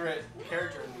 favorite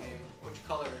character in the game? Which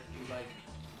color do you like?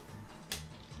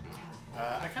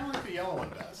 I kind of like the yellow one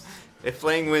best. If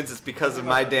Lang wins, it's because of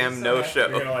my damn You're no-show.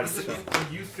 gonna like this one.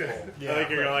 Youthful. I think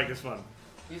you're gonna like this one.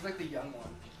 He's like the young one.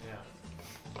 Yeah.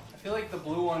 I feel like the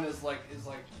blue one is like the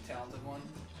talented one.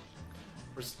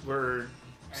 We're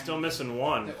still missing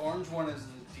one. The orange one is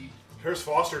the deep. Harris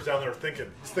Foster's down there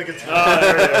thinking. He's thinking. Oh,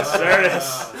 there it is. There it is.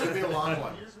 It's going to be a long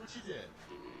one. Here's what you did.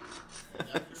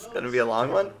 It's gonna be a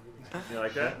long one. You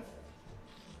like that?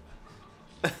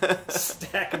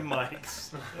 Stack of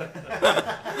mics. I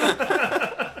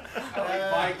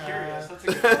like bi-curious. That's a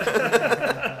good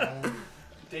one.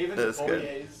 David's That's good.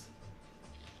 Oyes.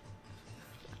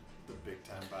 The big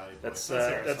time body That's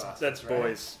right?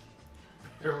 boys.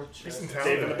 He's in town Dave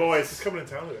today. and the boys. He's coming in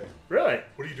town today. Really?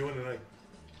 What are you doing tonight?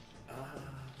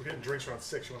 We're getting drinks around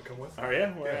 6. You want to come with? Are you?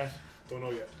 Where Yeah. Don't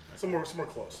know yet. Somewhere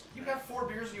close. You have 4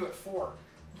 beers and you at 4.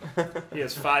 He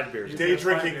has 5 beers. Day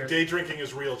drinking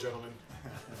is real, gentlemen.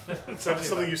 It's not just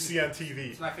something you see on TV.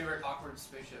 It's my favorite awkward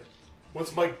spaceship.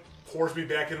 Once Mike pours me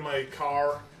back into my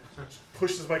car,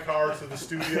 pushes my car to the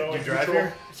studio. You drive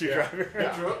here? You Yeah. drive here?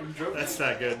 Yeah. You drove That's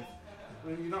not good.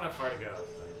 You don't have far to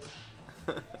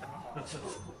go.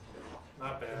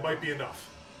 Not bad. It might be enough.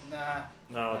 Nah,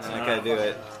 No, it's I not. gotta do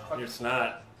it. It's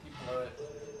not. you blow it.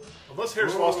 Unless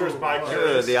Harris Foster is Ooh,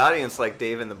 bi-curious. the audience like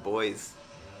Dave and the boys.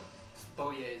 It's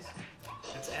Boyes.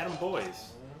 It's Adam Boys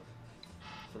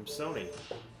from Sony.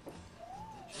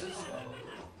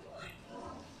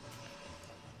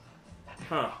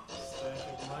 Huh.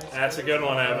 That's a good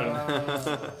one, Evan.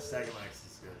 Stack of Mics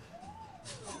is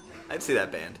good. I'd see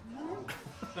that band.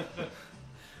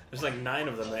 There's like 9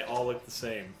 of them. They all look the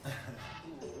same.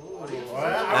 What?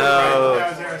 Oh. That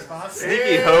was their response.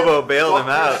 Sneaky hobo bailed him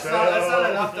out. That's not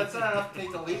enough. That's not enough to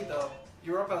take the lead, though.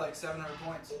 You were up by like 700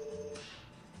 points.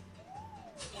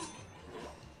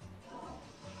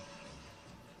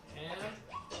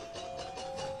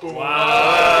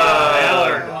 Wow.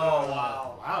 Taylor. Oh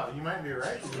wow. Wow, you might be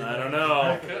right. I don't know.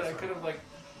 I could have like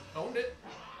owned it.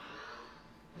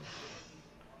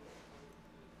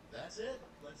 That's it.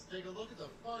 Let's take a look at the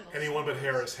final. Anyone but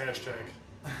Harris. Hashtag.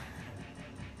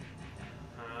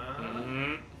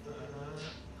 Mm.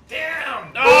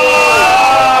 Damn! Oh!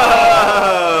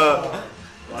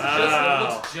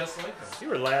 Wow. Looks just like him. You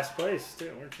were last place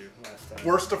too, weren't you? Last time.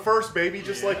 Worst to first, baby.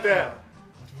 Just like that.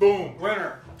 Boom.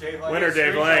 Winner, Dave Lang. Winner,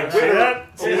 Dave Lang. See Winner. that?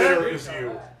 A See winner that? is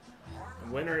you.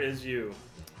 Winner is you.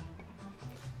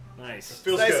 Nice.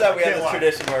 Feels It's nice good. that we have Can't this lie.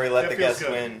 tradition where we let That the feels guest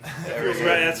good. win. feels every good. game.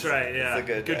 Right, that's right. Yeah. It's a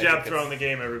good- Good I job think throwing the it's-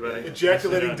 game, everybody.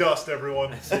 Ejaculating Nicely done. dust,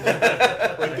 everyone. Nicely Right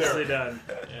there. done.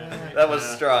 That was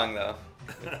strong, though.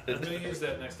 I'm going to use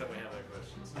that next time we have that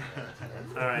questions.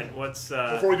 All right, what's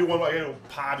Before we do one more, I gotta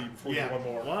potty before we do one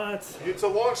more. what? It's a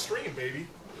long stream, baby.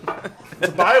 It's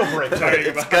a bio break.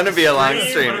 It's gonna be a long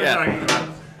stream, What are we yeah. talking about?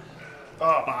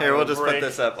 Oh, Here, we'll just break. put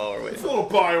this up while we're it's waiting. a little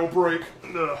bio break.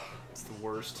 Ugh, it's the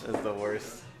worst. This is the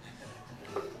worst.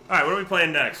 All right, what are we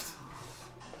playing next?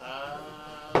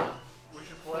 We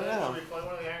should play. Wow. Should we play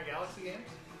one of the Iron Galaxy games?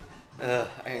 Iron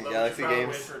Although we Galaxy should probably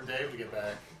games. Wait for Dave to get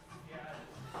back.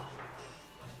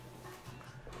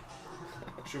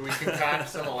 Should we concoct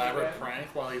some elaborate prank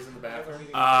while he's in the bathroom?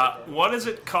 What is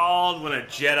it called when a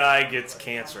Jedi gets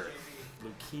cancer?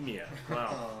 Leukemia.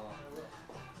 Wow.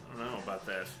 I don't know about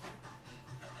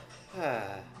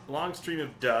that. Long stream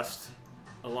of dust.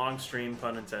 A long stream,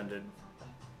 pun intended.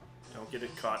 Don't get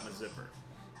it caught in a zipper.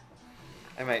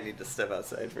 I might need to step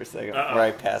outside for a second Uh-oh. before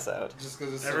I pass out. Just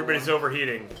because it's Everybody's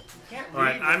overheating. Can't All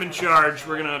right, read. I'm in charge.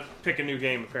 We're gonna pick a new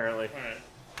game apparently. All right.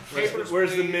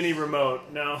 Where's the please. mini remote?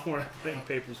 No, we're not playing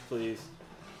Papers, Please.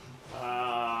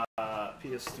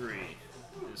 PS3.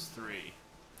 PS3.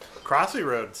 Crossy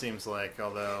Road seems like,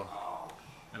 although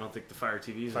I don't think the Fire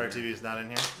TV's Fire in there. TV's not in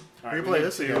here. All We right, play need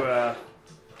this to, again.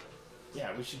 yeah,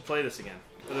 we should play this again.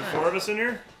 Are there 4 of us in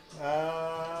here?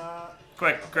 All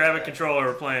Quick, grab a controller.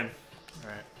 We're playing.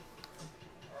 right.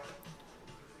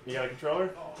 You got a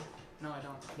controller? No, I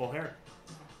don't. Well, here.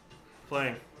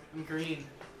 Playing. I'm green.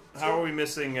 How are we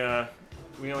missing?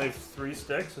 We only have 3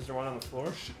 sticks. Is there one on the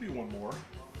floor? Should be one more.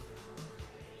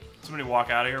 Somebody walk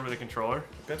out of here with a controller.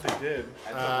 I bet they did.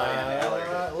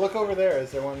 Look over there.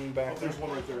 Is there one back Oh, there's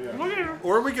one right there, yeah. Look at her.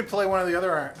 Or we could play one of the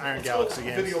other Iron Galaxy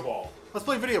games. Video ball. Let's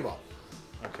play video ball.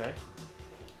 Okay.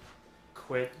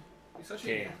 Quit. He's such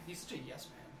Game. he's such a yes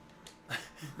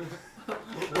man.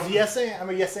 I'm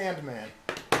a yes and man.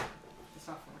 It's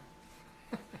not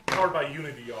funny. Powered by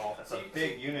Unity, y'all. That's a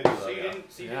big Unity So you didn't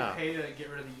Yeah. pay to get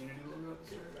rid of the Unity logo?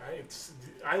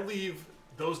 I leave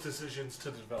those decisions to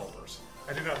the developers.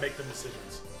 I do not make the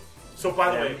decisions. So,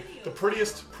 by the way, the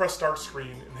prettiest press start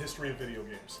screen in the history of video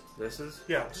games. This is.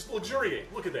 Yeah, just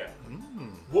luxuriate. Look at that.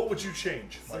 What would you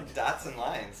change? Some dots and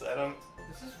lines. I don't.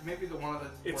 This is maybe the one of the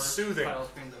It's worst soothing. title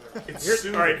screens I've ever It's Here's,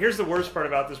 soothing. all right. Here's the worst part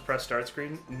about this press start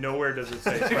screen. Nowhere does it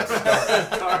say press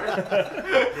start.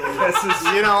 this is.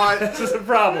 You know what? This is a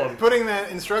problem. Putting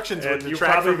that instructions would And you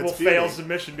detract probably from will its beauty. fail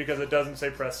submission because it doesn't say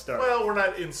press start. Well, we're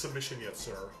not in submission yet,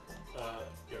 sir. Yeah,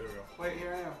 there we go. Wait,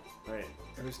 here I am. Right.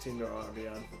 Whose team do I want to be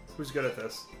on? Who's good at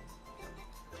this?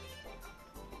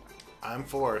 I'm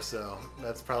 4, so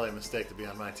that's probably a mistake to be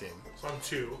on my team. So I'm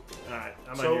 2. All right.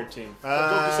 I'm So- on your team. Go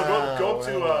up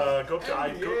to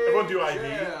everyone do ID.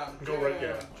 Yeah, And go right, yeah.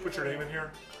 yeah, Put your name in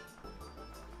here.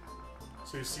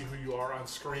 So you see who you are on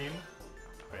screen.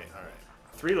 Wait, all right.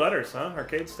 3 letters, huh?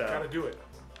 Arcade style. Gotta do it.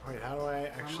 Wait, how do I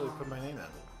actually put my name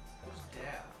in?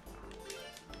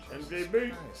 Yeah. MJB.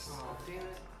 Nice. Oh, damn it.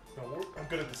 No, I'm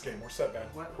good at this game. We're set, man.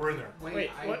 What? We're in there. Wait,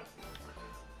 what?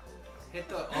 Hit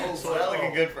the. Oh, So not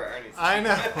looking good for Ernie's. I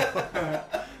know.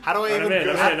 How do I I'm even? in,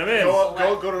 I'm in.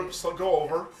 Go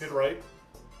over. Hit right.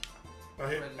 Now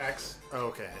hit X. Oh,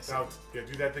 okay. I see. Now, yeah,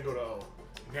 do that. Then go to O.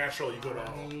 Naturally, you go to O.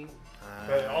 Oh.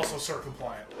 But also CERT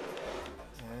compliant.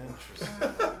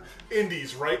 Interesting.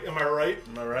 Indies, right? Am I right?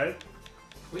 Am I right?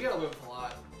 We gotta live a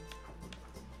lot.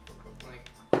 Like,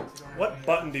 we don't have What any-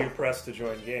 button do you press to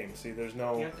join game? See, there's You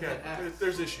no... have to Yeah, hit X.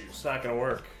 there's issues. It's not going to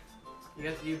work.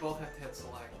 You both have to hit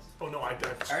select. Oh no, I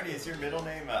Ernie, is your middle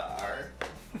name R?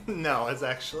 No, it's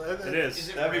actually. It is. Is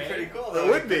it That'd be Ray? pretty cool. It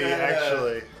Though. would We be could have a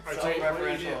actually. Alright,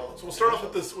 self-referential. So we'll start off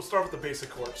with this. We'll start with the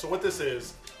basic core. So what this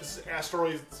is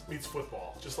asteroids meets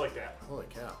football, just like that. Holy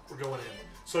cow! We're going in.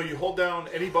 So you hold down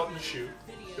any button to shoot.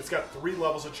 It's got 3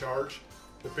 levels of charge.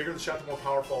 The bigger the shot, the more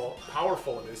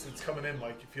powerful it is. It's coming in,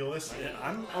 Mike. You feel this? Yeah,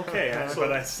 I'm okay, So-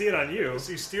 but I see it on you.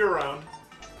 So you steer around.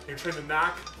 And you're trying to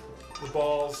knock the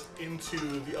balls into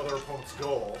the other opponent's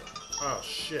goal. Oh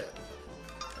shit!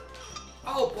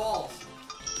 Oh, balls.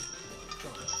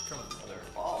 Come on. They're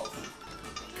balls.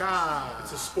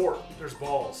 It's a sport. There's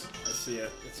balls. I see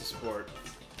it. It's a sport.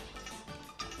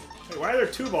 Hey, why are there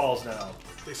 2 balls now?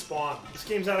 They spawn. This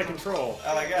game's out of control.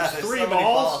 Oh my god, there's 3 so many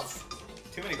balls?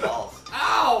 Too many balls.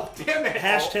 Ow! Damn it!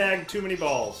 Hashtag too many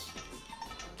balls.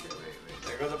 Wait.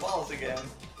 There go the balls again.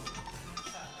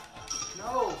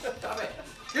 No! Stop it!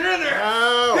 Get in there!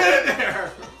 No! Get in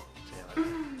there!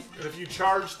 And if you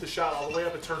charge the shot all the way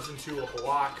up, it turns into a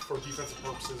block for defensive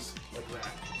purposes, like that.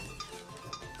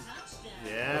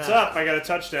 Yeah. What's up? I got a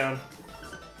touchdown.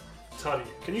 Tutty.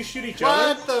 Can you shoot each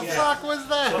other? What the fuck was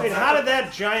that? Wait, how did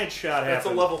that giant shot That's a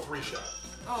happen? level 3 shot.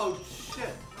 Oh, shit.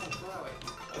 Oh, go that way.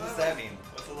 What does that mean?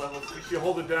 What's a level 3? If you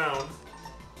hold it down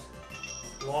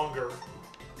longer.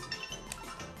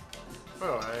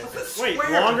 Oh, Wait,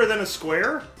 Square. longer than a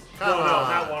square? No, on.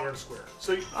 not longer than square.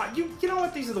 So You know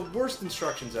what? These are the worst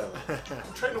instructions ever.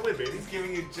 I'm trying to win, baby. He's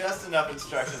giving you just enough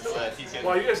instructions so that he can.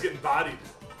 Wow, you guys getting bodied.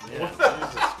 Yeah,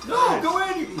 Jesus. No, go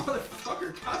in, you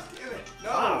motherfucker! God damn it! No!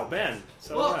 Oh, Ben.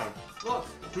 So Look! down. Look!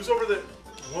 Who's over the...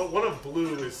 One of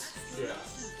blue is... Yeah.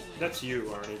 That's you,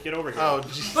 Arnie. Get over here. Oh,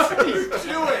 jeez. What are you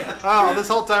doing? Oh, this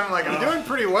whole time I'm like, I'm doing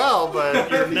pretty well,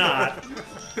 but You're not.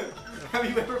 Have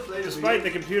you ever played Despite the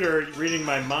computer reading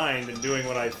my mind and doing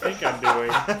what I think I'm doing.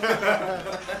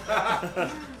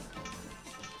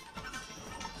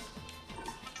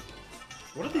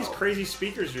 What are these crazy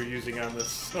speakers you're using on the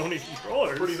Sony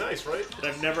controllers? Pretty nice, right? That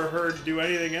I've never heard do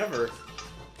anything ever.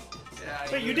 Yeah,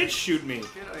 Wait, you did shoot me.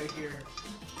 Get out of here.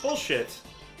 Bullshit.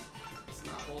 It's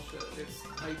not bullshit. It's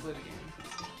how you play the game.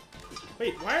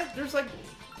 Wait, why? There's like.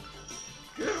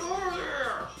 Get over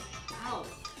there! Ow!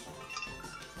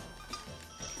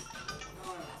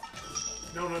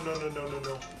 No. Look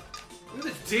at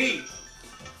this D!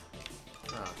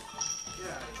 oh.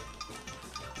 Yeah.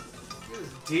 Look at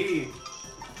this D.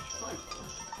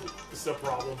 This is a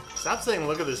problem. Stop saying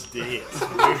look at this D. It's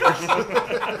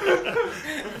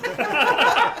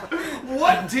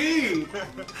What D?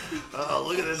 oh,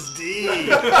 look at this D.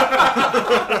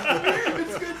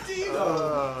 It's good D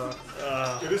though.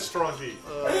 It is strong D.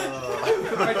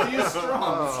 My D is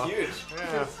strong. It's huge.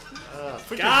 Yeah.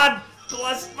 God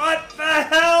bless. What the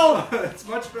hell? It's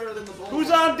much better than the ball.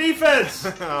 Who's on defense?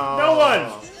 Oh. No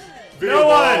one. Video No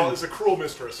ball one. is a cruel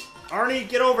mistress. Arnie,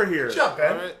 get over here. Good job,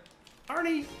 Ben. Alright.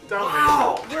 Arnie,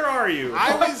 Domination. where are you?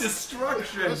 I What was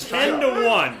destruction. 10 to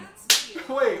 1.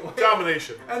 Wait.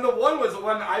 Domination. And the one was the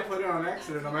one I put in on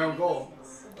accident on my own goal.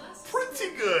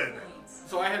 Pretty good.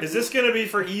 So I had. Is this gonna be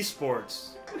for esports?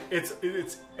 It's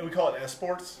we call it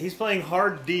esports. He's playing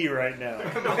hard D right now.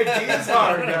 My D is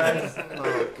hard, guys. oh,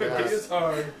 My D God. is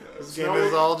hard. This game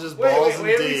is all just Wait, balls wait, and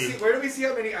where do we D. see? Where do we see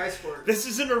how many ice work? This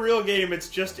isn't a real game, it's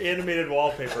just animated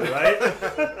wallpaper, right?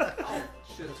 Oh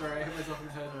shit! Sorry, I hit myself in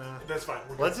the head. That's fine.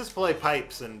 We're Let's just play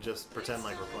pipes and just pretend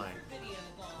like we're playing.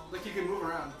 Look, you can move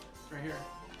around. It's right here.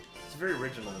 It's a very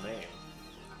original name.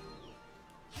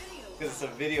 Because it's a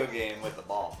video game with a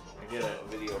ball. I get it. A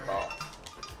video ball.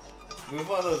 Move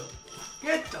one of those.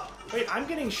 Get the. Wait, I'm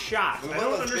getting shot. Move I on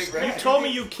don't those big understand. You red- told me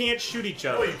you can't shoot each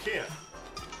No, other. you can't.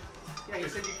 Yeah, you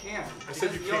said you can. I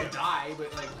said you You don't can't. die,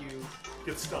 but like you.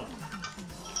 Get stunned.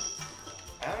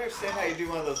 I don't understand how you do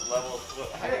one of those levels.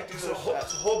 How do you do So those hold,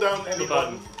 shots? so hold down any The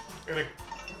button. and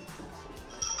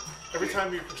every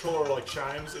time your controller like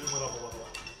chimes, it went up a level.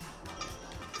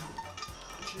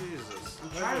 Jesus.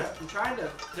 I'm trying to.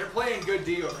 They're playing good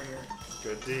D over here.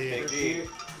 Good D. Big D.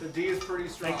 The D is pretty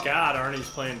strong. Thank God Arnie's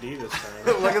playing D this time.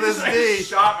 Look at this I D.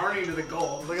 shot Arnie into the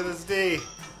goal. Look at this D.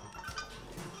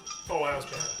 Oh, that was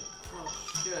bad. Oh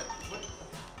shit! What?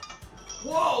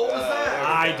 Whoa! What was that?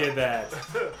 I did that.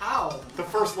 How? The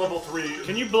first level 3.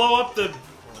 Can you blow up the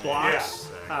blocks?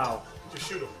 How? Just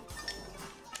shoot him.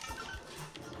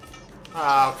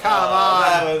 Oh, come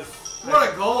That on. was.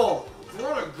 What a goal!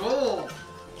 What a goal!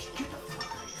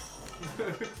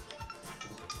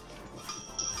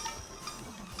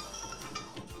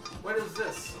 What is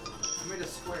this? I made a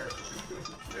square.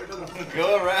 There, it doesn't-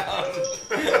 Go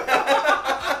around.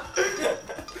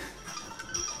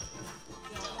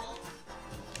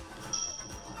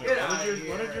 Get out of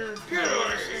What did your Get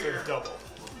out of It's here! a double.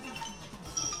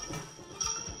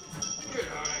 Get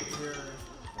out of here!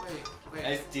 Wait.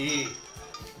 Nice D.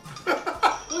 Look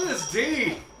at this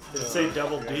D! did it say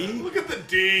double D? Look at the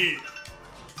D.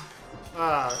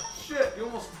 Shit, you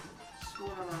almost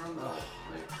scored on our own goal.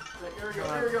 Wait, here we go,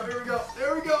 here we go, here we go,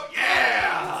 there we go!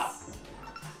 Yeah!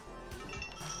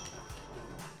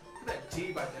 Look at that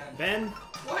D by Ben. Ben?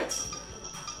 What?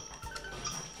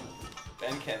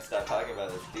 Ben can't stop talking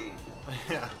about this D.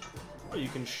 Yeah. Oh, you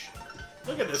can.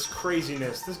 Look at this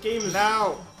craziness. This game is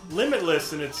No.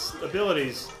 limitless in its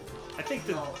abilities. I think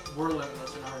that. No, we're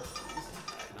limitless in ours.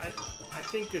 I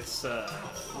think it's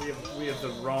we have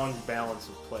the wrong balance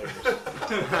of players.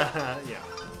 Yeah.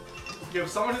 If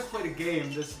someone has played a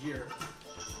game this year,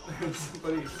 and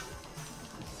somebody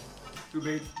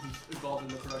who's involved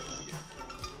in the production of the game,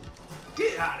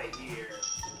 get out of here!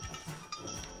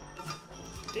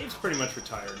 Dave's pretty much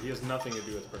retired. He has nothing to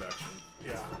do with production.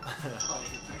 Yeah. Probably a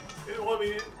good thing. Well, I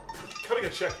mean, cutting a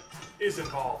check is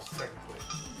involved, technically.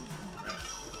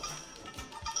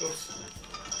 Oops.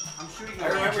 I'm shooting I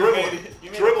at remember Dribbling.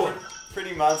 you made Dribbling. a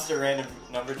pretty monster random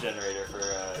number generator for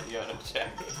Yona Check.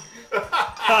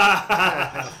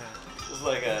 It was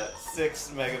like a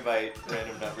 6 megabyte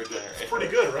random number generator. Pretty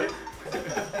good, right?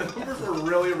 The numbers were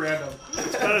really random.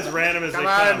 It's about as random as Come they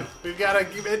on. come. We've got to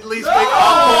at least No! make a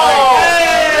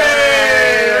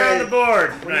Hey! You're on the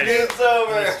board. Nice. It's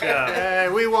over. Nice job. Hey,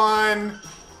 we won.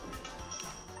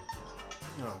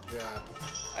 Oh, God.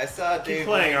 I saw Keep Dave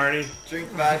playing, Lane Arnie. drink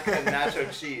vodka and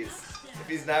nacho cheese. If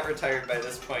he's not retired by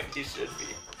this point, he should be.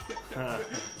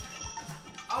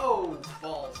 Oh,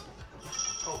 balls.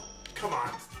 Oh, come on.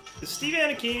 Is Steve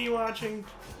Anacchini watching?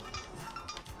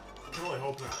 I can only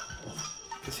hope not.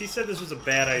 Because he said this was a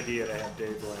bad idea to have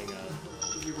Dave laying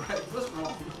on. You're right. What's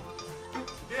wrong?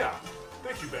 Yeah.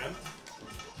 Thank you, Ben.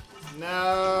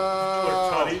 No.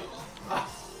 Look, Tutty.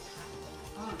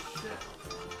 Oh,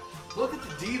 shit. Look at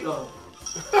the D, though.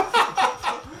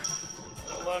 I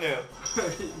don't want to.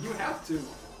 You have to.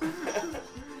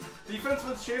 Defense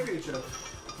wins championship.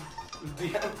 D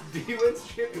wins Look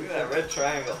at championship. that red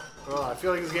triangle. Oh, I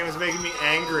feel like this game is making me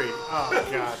angry. Oh,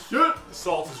 God. Shit.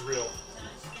 Salt is real.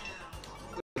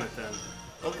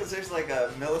 Well, because there's like a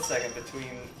millisecond between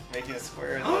making a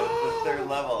square and the third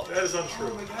level. That is Oh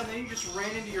untrue. my god, then you just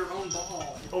ran into your own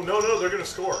ball. Oh, no, they're going to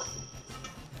score.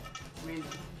 I mean,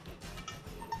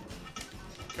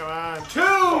 Come on.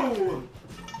 2!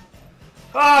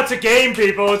 Oh, it's a game,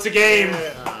 people. It's a game.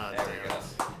 Ah, There we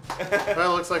damn. go.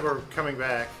 Well, it looks like we're coming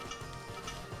back.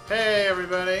 Hey,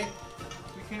 everybody.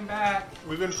 We came back.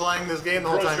 We've been playing this game the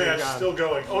whole Grudge time you've match gone. still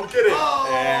going. Oh, get it. Oh!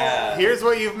 Yeah. Here's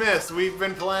what you've missed. We've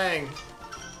been playing.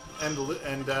 And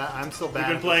I'm still bad. We've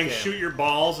been at playing this game. Shoot Your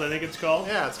Balls, I think it's called.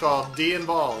 Yeah, it's called D and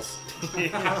Balls.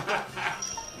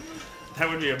 That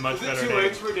would be a much Is it better too name.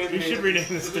 late to rename the You should game? rename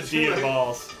this Is to it D too and late?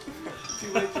 Balls.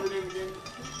 Too late to rename the game.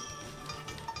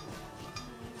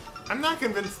 I'm not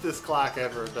convinced this clock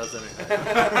ever does anything.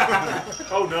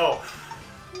 Oh, no.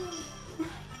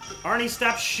 Arnie,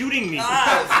 stop shooting me.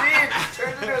 Ah, see?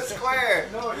 Turned into a square.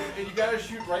 No, and you gotta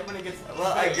shoot right when it gets.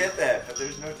 Well, I get that, but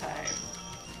there's no time.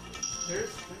 There's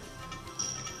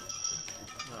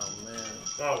Oh, man.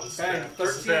 Oh, this is bang, bad. This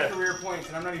is 13 bad. career points,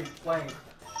 and I'm not even playing.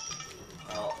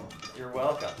 Well, you're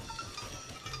welcome.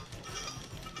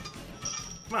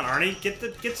 Come on, Arnie,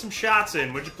 get some shots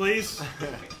in, would you please?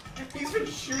 He's been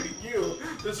shooting you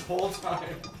this whole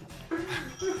time.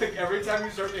 Like every time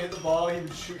you start to hit the ball, he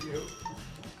would shoot you.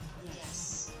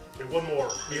 Okay, one more.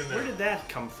 Be in Where there. did that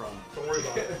come from? Don't worry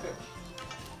about it.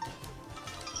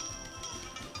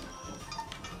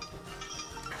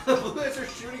 You guys are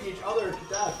shooting each other to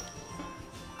death.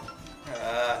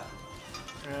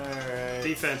 Alright.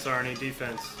 Defense, Arnie,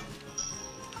 defense.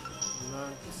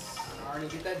 Arnie,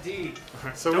 get that D.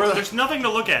 So There's nothing to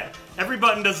look at. Every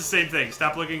button does the same thing.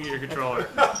 Stop looking at your controller.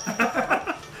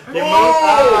 You move,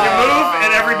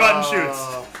 and every button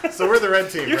shoots. So we're the red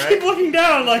team, You right? keep looking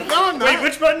down like, No, I'm not. wait,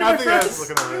 which button do I we think I was press?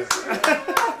 looking at it.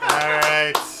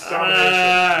 Alright.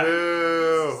 Domination.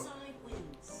 Boo.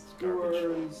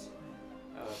 Scores.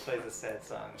 Oh, it plays a sad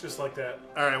song. Just like that.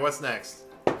 All right, what's next?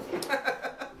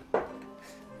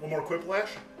 One more Quiplash?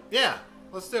 Yeah,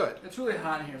 let's do it. It's really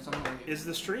hot in here, so I'm gonna leave. Is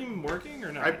the stream working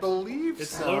or not? I believe it's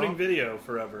so. loading video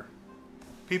forever.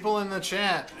 People in the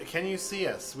chat, can you see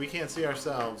us? We can't see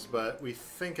ourselves, but we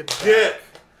think it's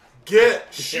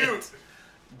Shoot!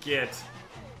 Get.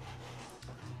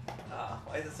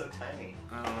 Why is it so tiny?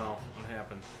 I don't know what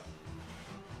happened.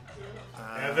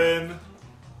 Evan.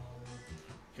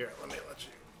 Here, let me let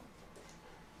you.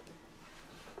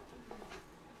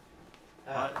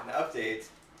 An update.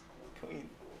 Can we...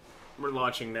 We're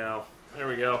launching now. There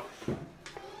we go.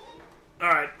 All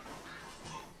right.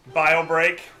 Bio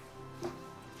break.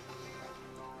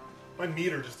 My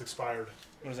meter just expired.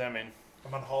 What does that mean?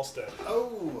 I'm on Halstead.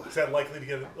 Oh. Is that likely to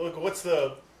get it? Look, what's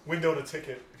the window to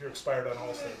ticket if you're expired on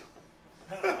Halstead?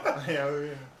 Yeah.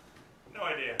 No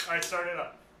idea. All right, start it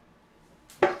up.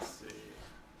 Let's see.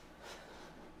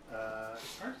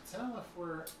 It's hard to tell if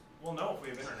we're... We'll know if we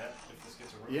have internet, if this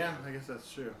gets a room. Yeah, I guess that's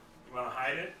true. You want to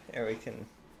hide it? Here we can...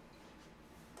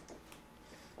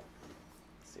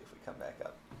 see if we come back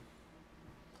up.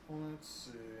 Let's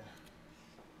see.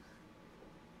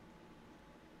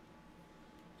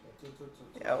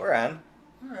 Yeah, we're on.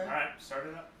 All All right. right, start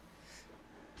it up.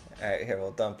 Alright, here,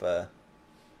 we'll dump a...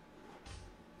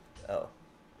 Oh.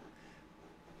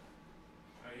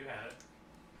 Oh, you had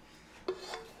it.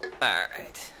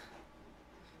 Alright.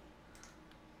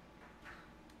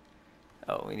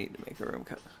 Oh, we need to make a room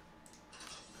cut.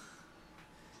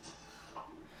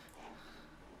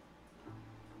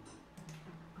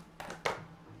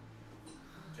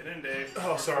 Get in, Dave.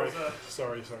 Oh, sorry. What's up?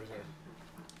 Sorry.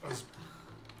 I was...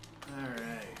 All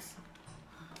right.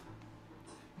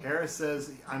 Harris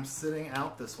says, I'm sitting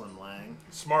out this one, Lang.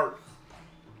 Smart.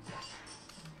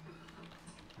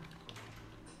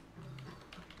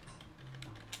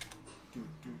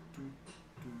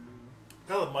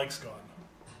 Now that Mike's gone,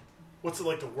 what's it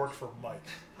like to work for Mike?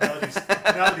 Now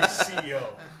that he's CEO.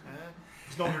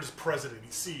 He's no longer just president,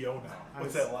 he's CEO now.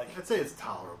 What's that like? I'd say it's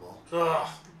tolerable. Ugh.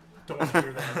 Don't want to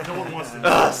hear that. No one wants to hear Oh,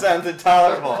 that. sounds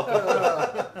intolerable.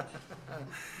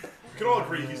 We can all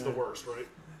agree he's the worst, right?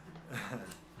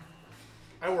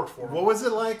 I worked for him. What was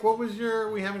it like? What was your...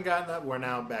 We haven't gotten that. We're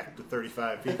now back to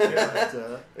 35 people.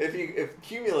 But, If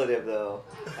cumulative, though,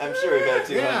 I'm sure we got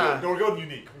 200. Yeah. No, we're going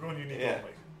unique. We're going unique Yeah.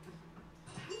 only.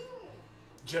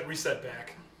 Jet reset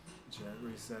back. Jet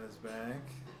reset is back.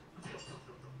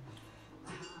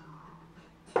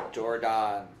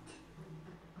 Jordan.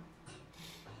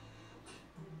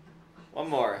 One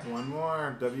more. One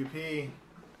more. WP.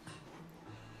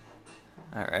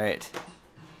 All right.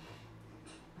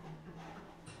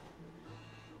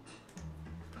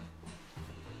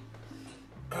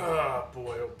 Ah,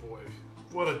 boy, oh boy.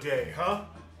 What a day, huh?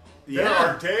 Yeah. There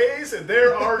are days and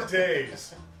there are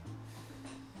days.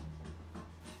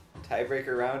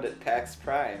 Tiebreaker round at PAX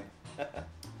Prime.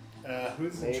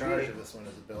 Who's Maybe. in charge of this one?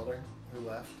 Is it Builder? Who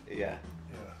left? Yeah.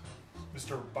 Yeah.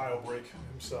 Mr. BioBreak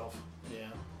himself. Yeah.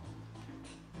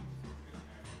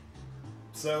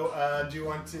 So, do you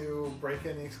want to break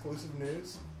any exclusive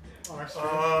news on our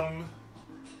stream?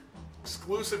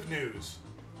 Exclusive news.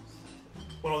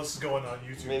 Well, this is going on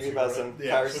YouTube. Maybe too, about right? some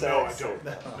Yeah, car So no, I sex. don't.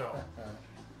 or- No.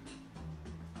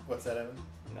 What's that, Evan?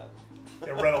 No.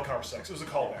 Yeah, rental car sex. It was a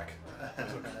callback.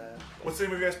 What's the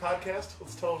name of your guys' podcast?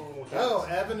 Let's tell everyone what that Oh, is.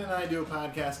 Evan and I do a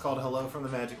podcast called Hello from the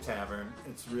Magic Tavern.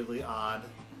 It's really odd.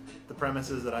 The premise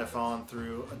is that I've fallen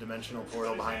through a dimensional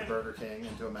portal behind the Burger King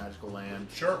into a magical land.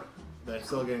 Sure. But I'm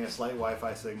still getting a slight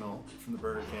Wi-Fi signal from the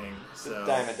Burger King. So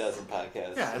Dime a dozen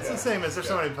podcasts. yeah, it's Yeah. the same as there's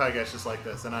so Yeah. many podcasts just like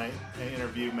this, and I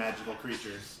interview magical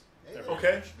creatures.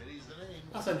 Okay.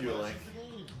 I'll send you a link.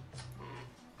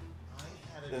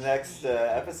 The next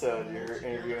episode, you're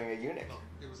interviewing a eunuch.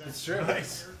 It's true.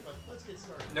 Nice.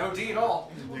 No D at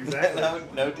all. Exactly.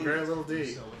 No D. Very little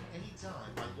D.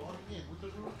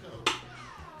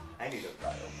 I need a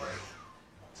bio break.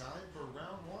 Time for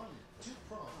round one. Two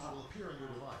prompts will appear on your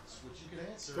device, which you can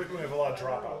answer. I feel like we have a lot of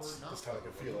dropouts this time. I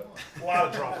can feel it. A lot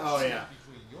of dropouts. Oh yeah.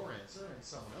 Between your answer and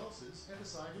someone else's, and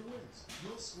decide who wins.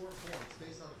 You'll score points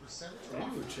based on the percentage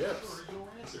of Ooh, chips. for your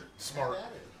answer. Smart. Have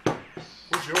at it.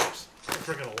 What's yours? I'm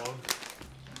drinking alone.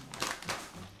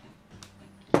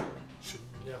 Should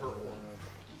never won.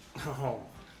 Oh,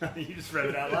 you just read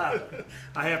it out loud.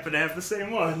 I happen to have the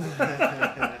same one.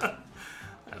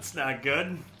 That's not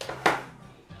good.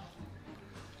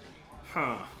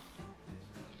 Huh.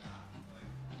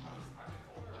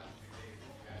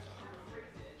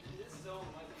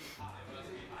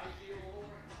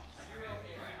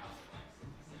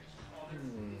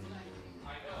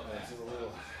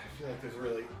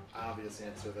 obvious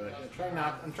answer though.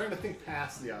 I'm trying to think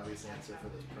past the obvious answer for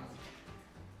this prompt.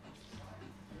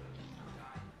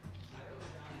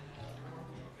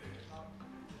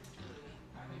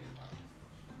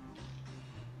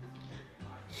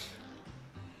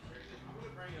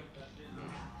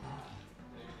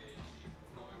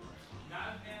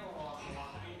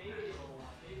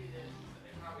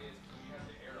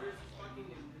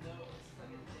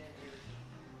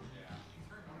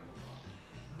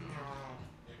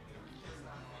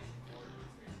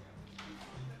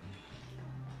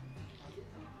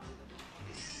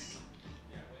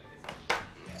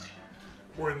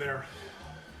 We're in there.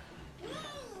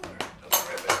 That's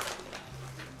right there.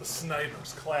 The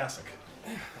Snyder's classic.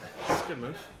 That's a good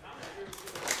move.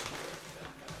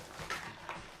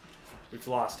 We've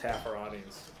lost half our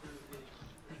audience.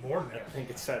 More than I that.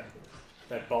 think it's that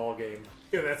ball game.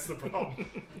 Yeah, that's the problem.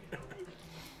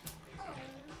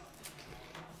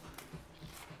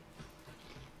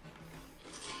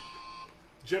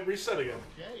 Jet reset again.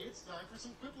 Okay, it's time for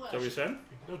some Quiplash. Is that what you said?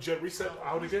 No, Jet reset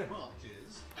out again. Prompt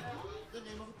is the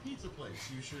name of a pizza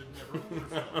place you should never order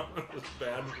from. That's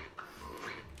bad.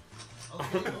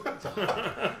 Okay, open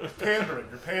time. Pandering.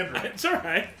 You're pandering. It's all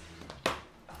right.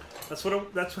 That's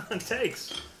what it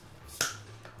takes.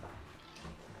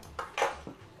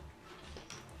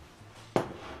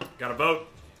 Got a vote.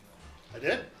 I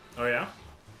did? Oh yeah.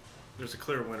 There's a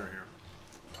clear winner here.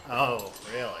 Oh,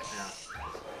 really?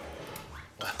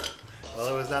 Yeah. Well,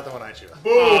 it was not the one I chose.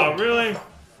 Oh really?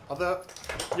 Although,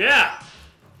 Yeah.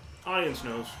 Audience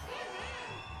knows.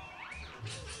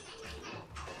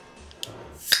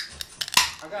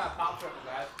 I got a pop shot for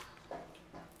that.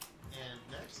 And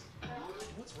next,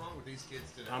 what's wrong with these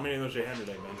kids today? How many of those you had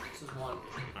today, Ben? This is one. All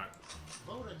right.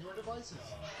 Vote on your devices.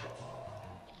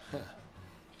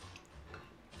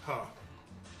 Huh.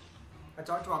 I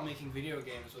talked about making video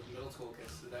games with middle school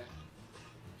kids today.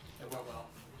 It went well.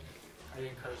 I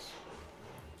didn't curse.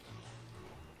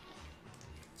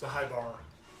 It's a high bar.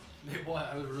 It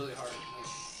was really hard.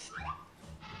 Like,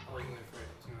 I wasn't afraid.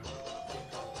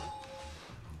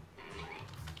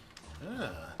 I was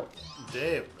gonna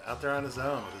Dave, out there on his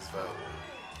own with his vote.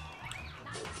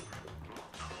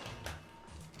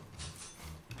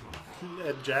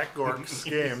 Jackbox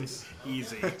games.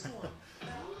 Easy. Next one.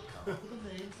 Come up with a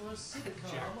name for a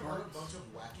sitcom about a bunch of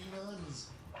wacky nuns.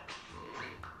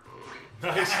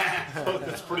 Nice. Oh,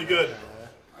 that's pretty good.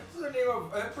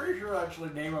 I'm pretty sure actually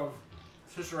name of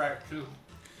Sister Act 2.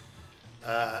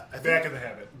 I think Back in the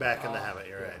habit. Back in the habit,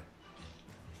 you're right.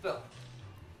 Still.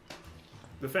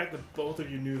 The fact that both of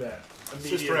you knew that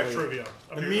immediately. Sister Act trivia.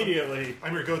 Immediately.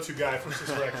 I'm your go-to guy for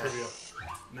Sister Act trivia.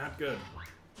 Not good.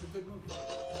 It's a good movie.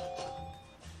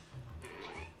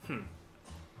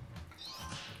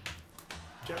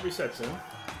 Jet resets in.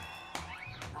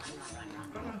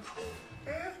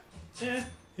 Yeah,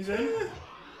 he's in.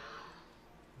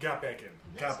 Got back in.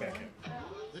 Got back in.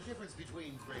 The difference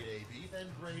between grade A beef and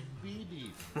grade B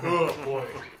beef. Oh boy.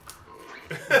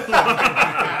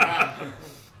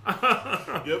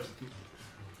 Yep.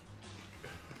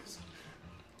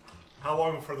 How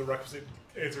long before the requisite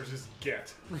answers is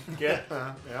get? Get?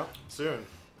 Yeah, soon.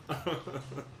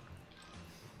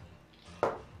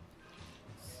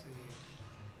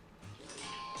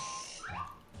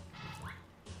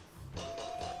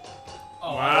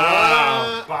 Oh,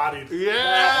 Wow. Bodied.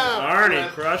 Yeah! Arnie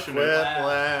crushing it.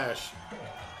 Quiplash.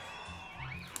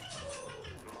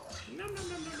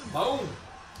 Boom.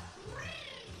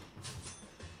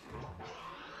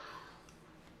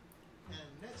 And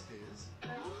next is,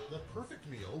 the perfect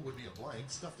meal would be a blank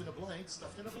stuffed in a blank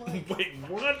stuffed in a blank. Wait,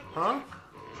 what? Huh?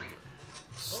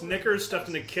 Snickers stuffed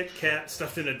in a Kit Kat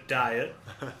stuffed in a diet.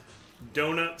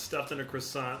 Donut stuffed in a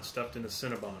croissant stuffed in a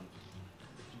Cinnabon.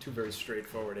 Two very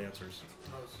straightforward answers.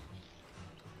 Gross.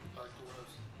 Like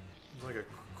gross. It's like a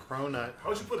cronut. How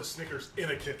would you put a Snickers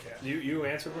in a Kit Kat? You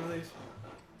answered one of these?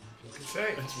 You can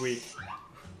say. It's weak.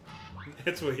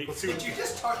 It's weak. Let's see Did what you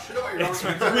just talk shit about your own It's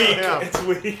weak. Yeah. It's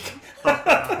weak.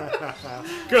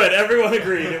 Good. Everyone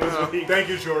agreed it was weak. Thank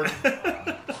you, Jordan.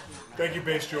 Thank you,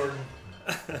 Base Jordan.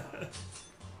 Coming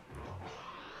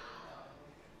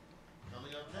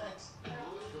up next,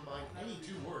 combine any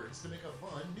two words to make a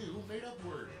fun new made-up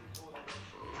word.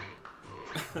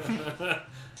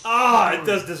 Ah, it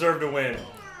does deserve to win.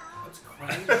 That's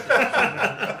crazy.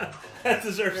 That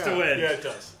deserves to win. Yeah, it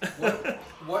does.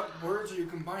 What words are you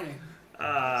combining?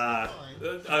 A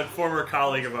former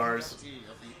colleague of ours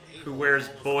who wears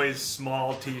boys'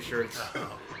 small T-shirts.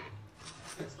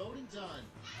 It's voting time.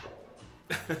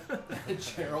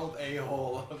 Gerald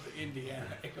A-hole of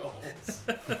Indiana A-holes.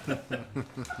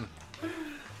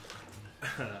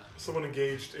 Someone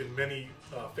engaged in many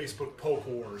Facebook poke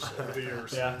wars over the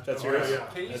years. Yeah, that's Oh, yours. yeah.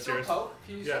 Can you That's still yours. poke?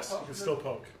 Can you Yes, still you poke? can still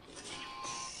poke.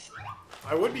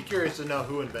 I would be curious to know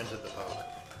who invented the poke.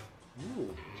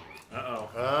 Ooh. Uh-oh.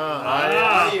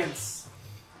 Ah. Audience.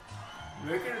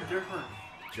 Make it different.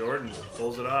 Jordan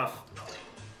pulls it off.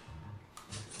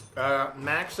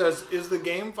 Max says, "Is the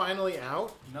game finally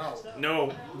out?" No.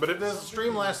 No. But if this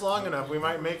stream lasts long enough, we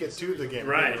might make it to the game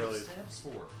Right. release. Stamps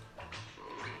for.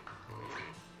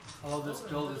 Although this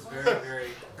build is very, very,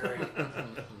 very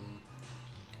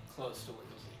close to what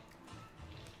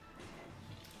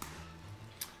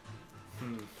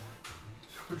you'll see.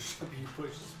 George W.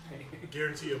 Bush's painting.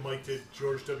 Guarantee you Mike did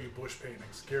George W. Bush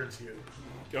paintings. Guarantee it.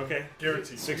 Okay.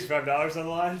 Guaranteed. $65 on the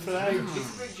line for that? He's a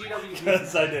big GW.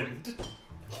 Because I didn't.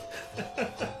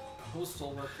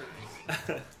 Postal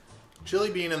workers.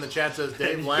 Chili Bean in the chat says,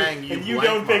 "Dave Lang, you and you blank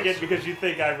don't pick monster." it because you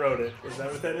think I wrote it. Is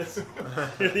that what that is?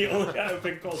 You're the only guy who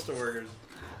picked postal workers.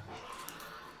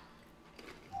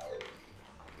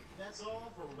 That's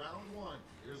all for round one.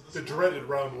 Here's The score. dreaded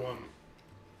round one.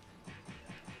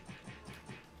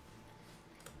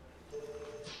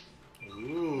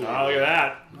 Ooh, Oh, look at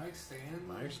that. Mike Stan.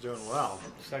 Mike's doing well.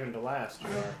 Second to last. You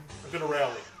are. I'm gonna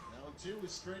rally. Round two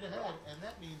is straight ahead, and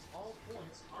that means all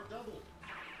points are doubled.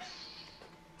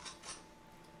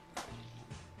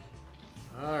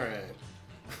 All right.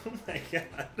 Oh my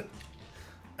god.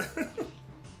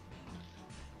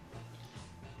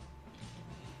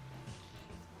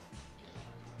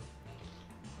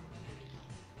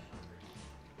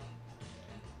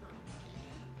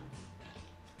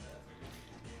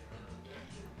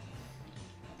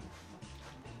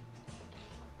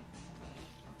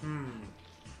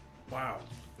 Wow.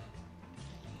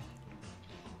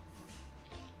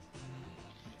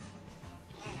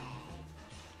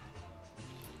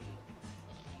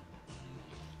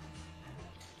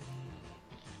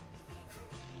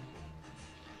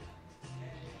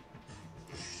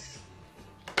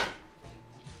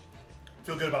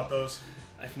 Feel good about those.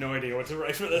 I have no idea what to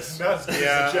write for this. Not as good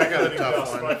Yeah, as the Jack I got a Living tough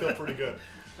Dust, one. but I feel pretty good.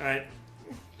 Alright.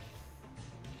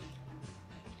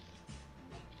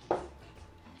 You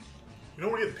know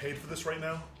we're getting paid for this right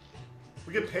now?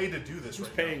 We get paid to do this Who's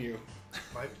right paying you?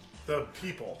 now. The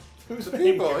people. Who's The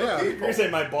paying people, you? yeah. You're gonna say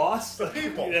my boss? The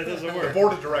people. That doesn't The work.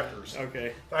 board of directors.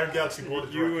 Okay. The Iron Galaxy board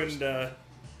of You directors.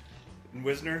 and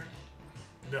Wisner?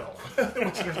 No.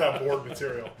 What's in that board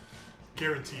material?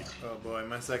 Guaranteed. Oh boy,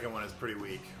 my second one is pretty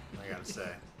weak, I gotta say.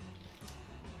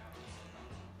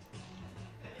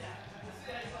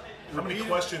 How many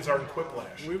questions are in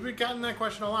Quiplash? We've gotten that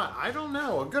question a lot. I don't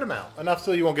know, a good amount. Enough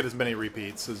so you won't get as many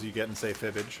repeats as you get in, say,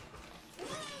 Fibbage.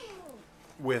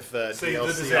 With Say the DLC.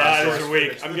 disaster. Those are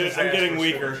weak. The I'm getting disastrous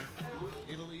weaker. finish.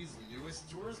 Italy's newest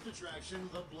tourist attraction,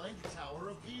 the Blank Tower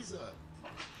of Pisa.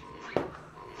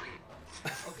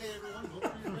 Okay, everyone,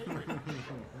 vote for your favorite.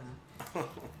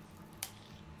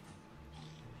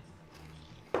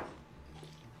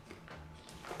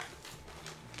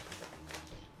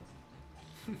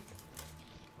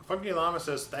 Funky Llama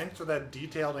says, "Thanks for that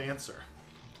detailed answer."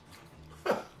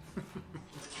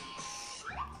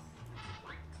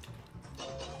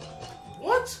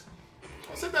 What?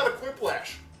 I said that a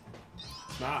Quiplash.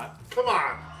 It's not. Come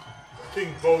on,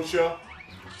 King Bocha.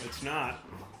 It's not.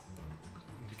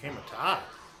 It became a tie.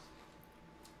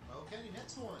 Okay,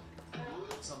 next one.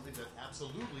 Something that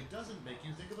absolutely doesn't make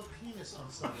you think of a penis on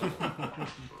some level.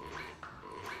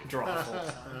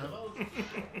 Drawful. Time to vote.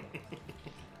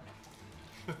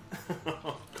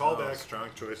 Call Oh, back. strong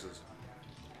choices.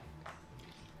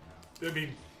 I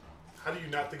mean, how do you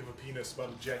not think of a penis about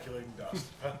ejaculating dust?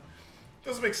 Huh?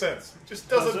 Doesn't make sense. It just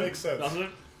doesn't make sense. Does it?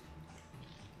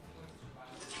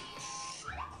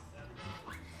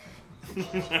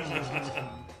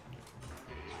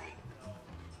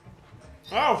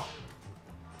 Oh!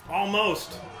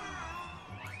 Almost.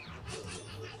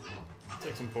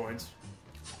 Take some points.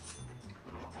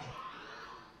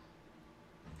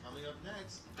 Coming up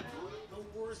next,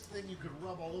 the worst thing you could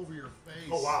rub all over your face.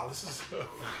 Oh wow, this is.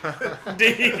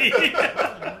 D.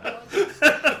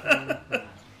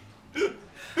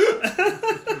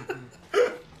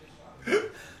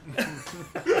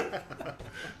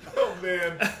 Oh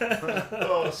man.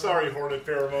 Oh, sorry, Hornet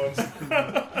pheromones.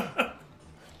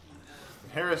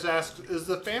 Harris asked, "Is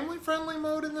the family-friendly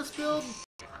mode in this build?"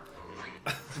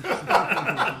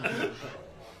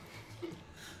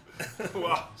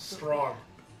 Wow, strong.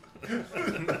 Don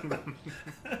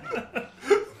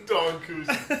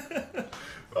Koozie.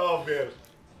 Oh man,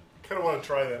 kind of want to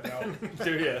try that now.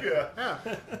 Do ya? Yeah, Yeah.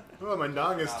 Oh, my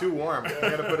dong is too warm. I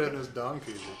gotta put it in this dong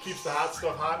koozie. keeps the hot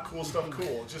stuff hot, cool stuff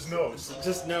cool. It just knows.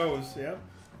 Just knows, yep.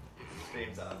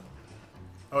 Stream's on.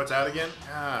 Oh, it's out again?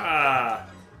 Ah.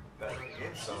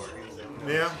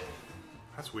 Yeah.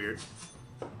 That's weird.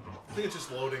 I think it's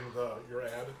just loading your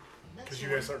ad because you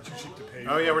guys aren't too cheap to pay.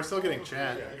 Oh, yeah, we're still getting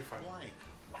chat. Yeah, you're fine. Blank.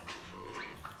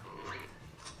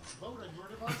 Vote on your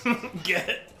device. Get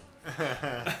it.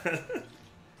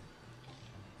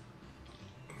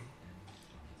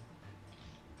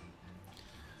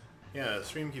 Yeah, the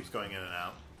stream keeps going in and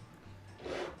out. Do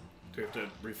we have to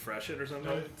refresh it or something?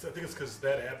 No, I think it's because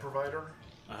that ad provider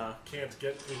Uh-huh. can't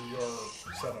get to your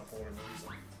setup for whatever reason.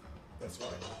 That's why.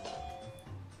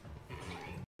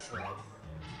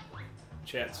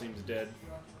 Chat seems dead.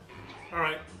 All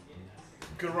right.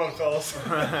 Good run, fellas.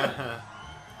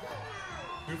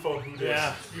 New phone, who dis?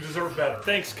 Yeah. You deserve better.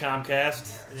 Thanks,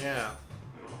 Comcast. Yeah.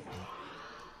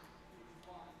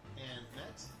 And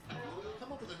next,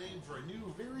 come up with a name for a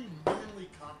new, very manly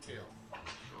cocktail.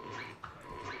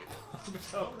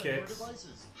 Vote on your Okay.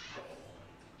 devices.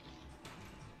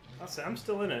 I'll say I'm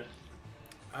still in it.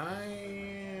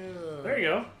 There you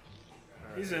Go. go.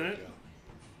 He's in it.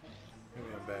 Maybe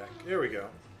I'm back. There we go.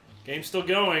 Game's still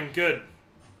going. Good.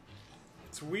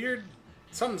 It's weird.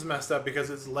 Something's messed up because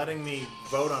it's letting me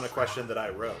vote on a question that I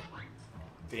wrote.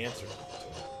 The answer.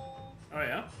 Oh,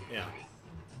 yeah? Yeah.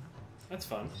 That's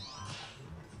fun.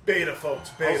 Beta, folks.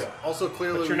 Beta. Also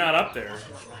clearly. But you're not up there,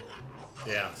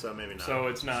 Yeah, so maybe not. so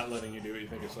it's not letting you do what you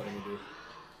think it's letting you do.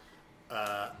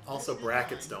 Also,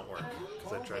 brackets don't work because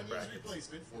Call I tried Benny's brackets.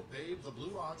 replacement for Babe the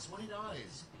Blue Ox when he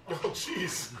dies. Oh,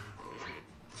 jeez.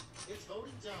 It's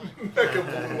voting time. Mega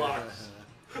Blue Ox.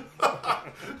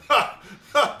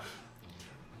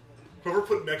 Whoever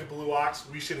put Mega Blue Ox,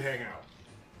 we should hang out.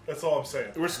 That's all I'm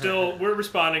saying. We're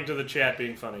responding to the chat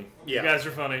being funny. Yeah. You guys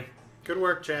are funny. Good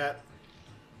work, chat.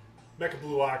 Mega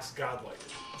Blue Ox, godlike.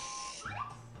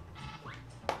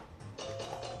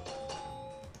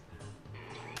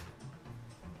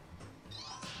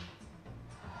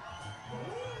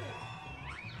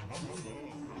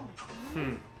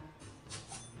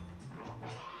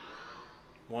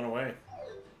 One away.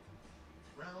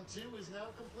 Round 2 is now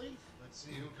complete. Let's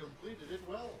see who completed it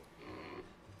well.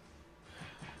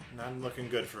 Not looking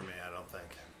good for me, I don't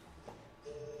think.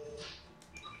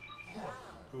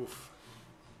 Oof.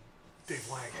 Dave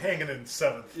Lang hanging in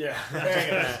 7th. Yeah.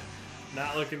 Hanging in.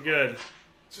 Not looking good.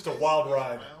 It's just a wild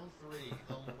ride. Round 3,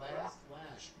 the last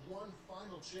flash. One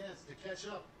final chance to catch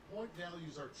up. Point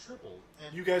values are tripled.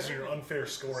 And You guys are your unfair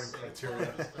scoring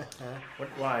criteria.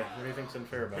 Why? What do you think's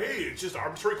unfair about it? Hey, it's just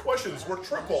arbitrary questions. We're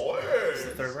triple. It's the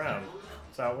Hey. third round.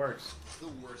 That's how it works. The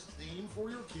worst theme for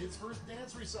your kid's first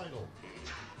dance recital.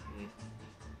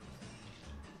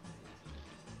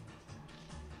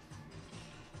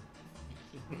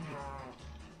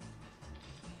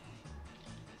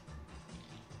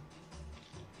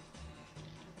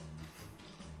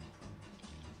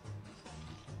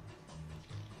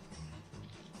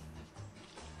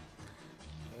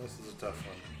 This is a tough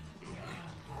one.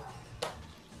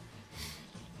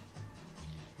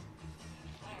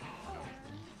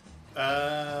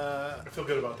 I feel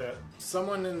good about that.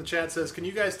 Someone in the chat says, "Can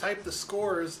you guys type the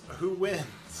scores? Who wins?"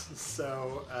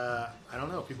 So I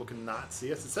don't know. People cannot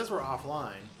see us. It says we're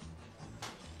offline,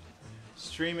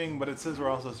 streaming, but it says we're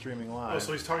also streaming live. Oh,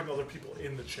 so he's talking to other people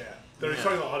in the chat. He's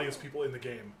talking to the audience people in the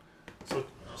game. So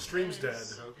stream's dead,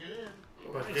 Soak it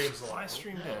in. but game's Why alive.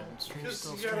 stream dead? Stream's Just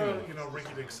still you gotta, streaming.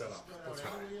 rinky-dink setup. That's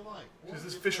Whatever right. you like. There's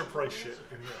this Fisher Price shit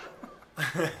in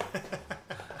here.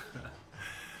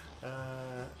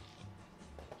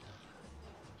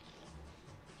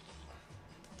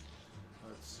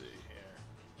 Let's see here.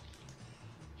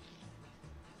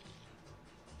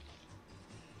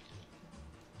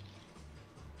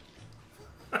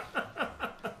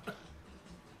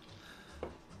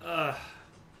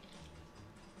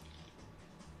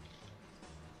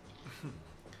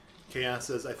 Chaos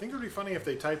says, "I think it would be funny if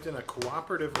they typed in a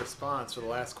cooperative response for the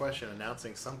last question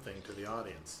announcing something to the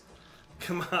audience."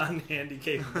 Come on, Andy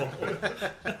Capable.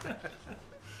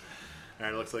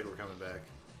 Alright, looks like we're coming back.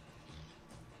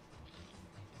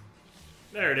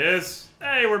 There it is.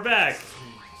 Hey, we're back.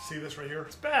 See this right here?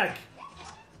 It's back.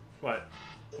 What?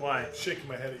 Why? Shaking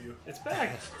my head at you. It's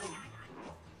back.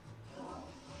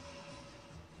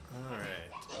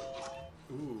 Alright.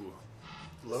 Ooh.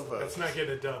 Low vote. That's not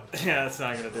getting it done. Yeah, that's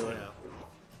not gonna do it.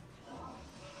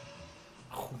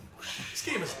 Yeah. This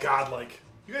game is godlike.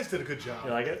 You guys did a good job.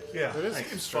 You like it? Yeah, It is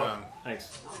game's strong. fun.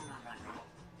 Thanks.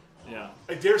 Yeah.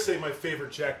 I dare say my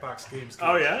favorite Jackbox games.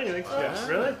 Oh yeah, you think so? Yes.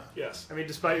 Really? Yes. I mean,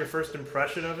 despite your first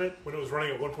impression of it. When it was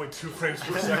running at 1.2 frames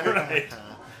per second, Right.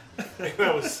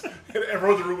 and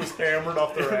everyone in the room was hammered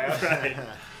off their ass. Right.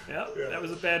 Yep. Yeah. That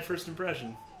was a bad first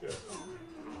impression. Yeah.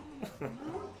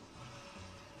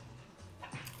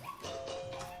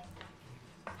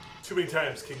 Too many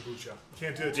times, King Bucha. You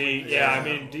can't do it. Too D. many Yeah, I times.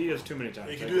 mean D is too many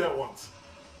times. You can do that once.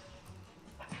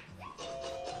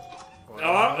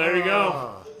 Oh, there you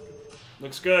go.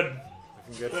 Looks good.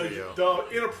 Good for you. The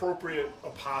inappropriate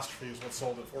apostrophe is what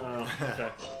sold it for me. Oh, okay.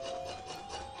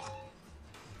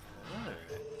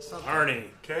 Alright. Arnie.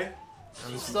 Okay.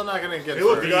 I'm still not gonna get. Hey,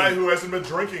 look, the three. guy who hasn't been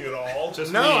drinking at all.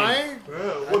 Just No, me. I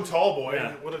One tall boy.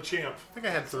 Yeah. What a champ. think I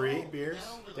had 3 beers.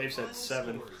 Dave said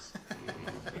 7. You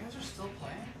guys are still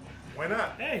playing? Why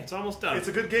not? Hey, it's almost done. It's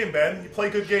a good game, Ben. You play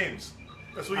good games.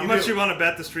 That's what How you much do. you want to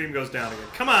bet the stream goes down again?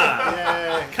 Come on.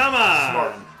 Yay. Come on.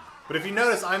 Smart. But if you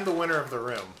notice, I'm the winner of the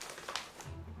room.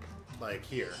 Like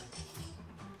here.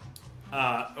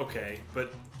 Okay,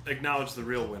 but acknowledge the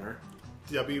real winner.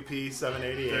 WP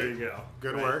 788. There you go.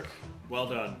 Good Right. work. Well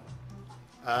done.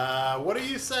 What do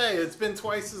you say? It's been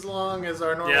twice as long as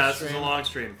our normal Yeah, this stream. is a long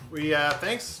stream. We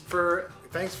thanks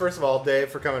first of all, Dave,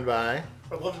 for coming by.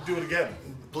 I'd love to do it again.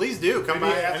 Please do come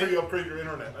Maybe by. after you upgrade your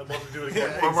internet, I'd love to do it again.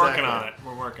 Yeah. We're working Exactly. on it.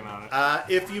 We're working on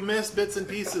it. If you missed bits and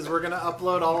pieces, we're going to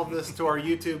upload all of this to our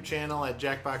YouTube channel at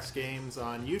Jackbox Games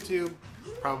on YouTube,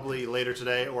 probably later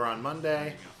today or on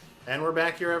Monday. And we're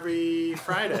back here every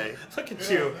Friday. Look at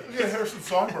you. Look at Harrison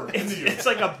Songbird into you. It's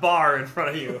like a bar in front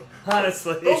of you.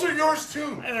 Honestly. Those are yours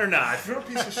too. They're not. You're a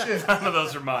piece of shit. None of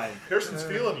those are mine. Harrison's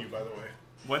feeling you, by the way.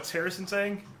 What's Harrison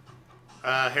saying?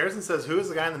 Harrison says, "Who is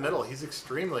the guy in the middle? He's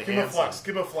extremely Give him a handsome." flex.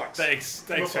 Give him a flex. Thanks,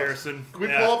 Give him a flex. Harrison. Can we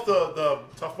Yeah. pull up the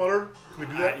Tough Mudder? Can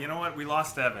we do that? You know what? We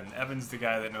lost Evan. Evan's the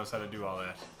guy that knows how to do all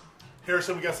that.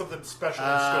 Harrison, we got something special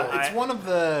in store. It's one of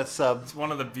the subs. It's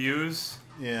one of the views.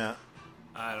 Yeah,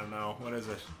 I don't know. What is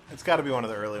it? it's got to be one of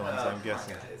the early ones. I'm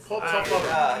guessing. Pull up Tough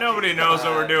Mudder. Nobody knows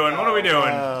what we're doing. What are we doing?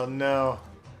 Oh no!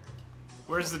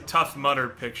 Where's the Tough Mudder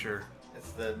picture? It's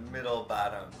the middle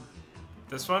bottom.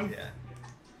 This one? Yeah.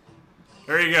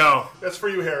 There you go. That's for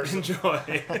you, Harrison. Enjoy.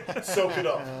 Soak it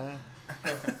up.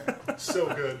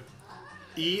 So good.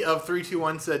 E of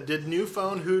 321 said, "Did new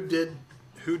phone who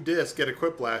dis get a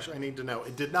Quiplash? I need to know."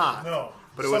 It did not. No.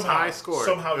 But it was Somehow. high score.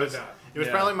 Somehow it was, did not. It was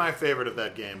Yeah. probably my favorite of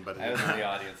that game, but it I did was in not. the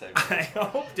audience. I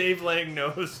hope Dave Lang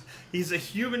knows he's a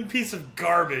human piece of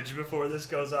garbage before this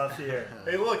goes off the air.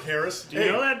 Hey, look, Harris. Do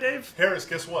you know that, Dave? Harris,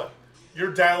 guess what?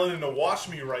 You're dialing into Watch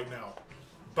Me right now.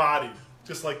 Bodied.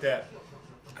 Just like that.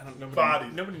 I don't. Body.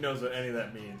 Nobody knows what any of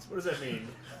that means. What does that mean?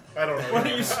 I don't know. What are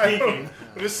you I don't- speaking?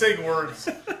 I'm just saying words.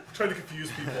 trying to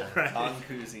confuse people. Don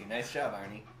Koozie. Nice job,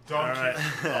 Arnie. Donkey. All right.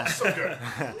 Oh, so good.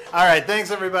 All right,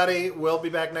 thanks everybody. We'll be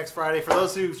back next Friday. For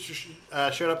those who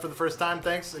showed up for the first time,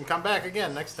 thanks, and come back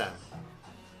again next time.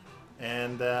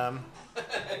 And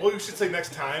Well, you should say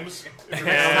next times. If you're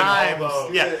Next gonna times, all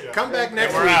the- yeah, come back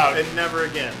next we're week out. and never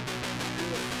again.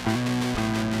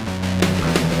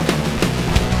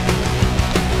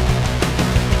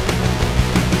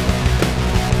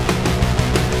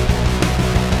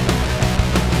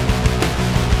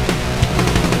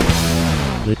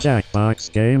 The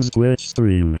Jackbox Games Twitch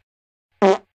stream.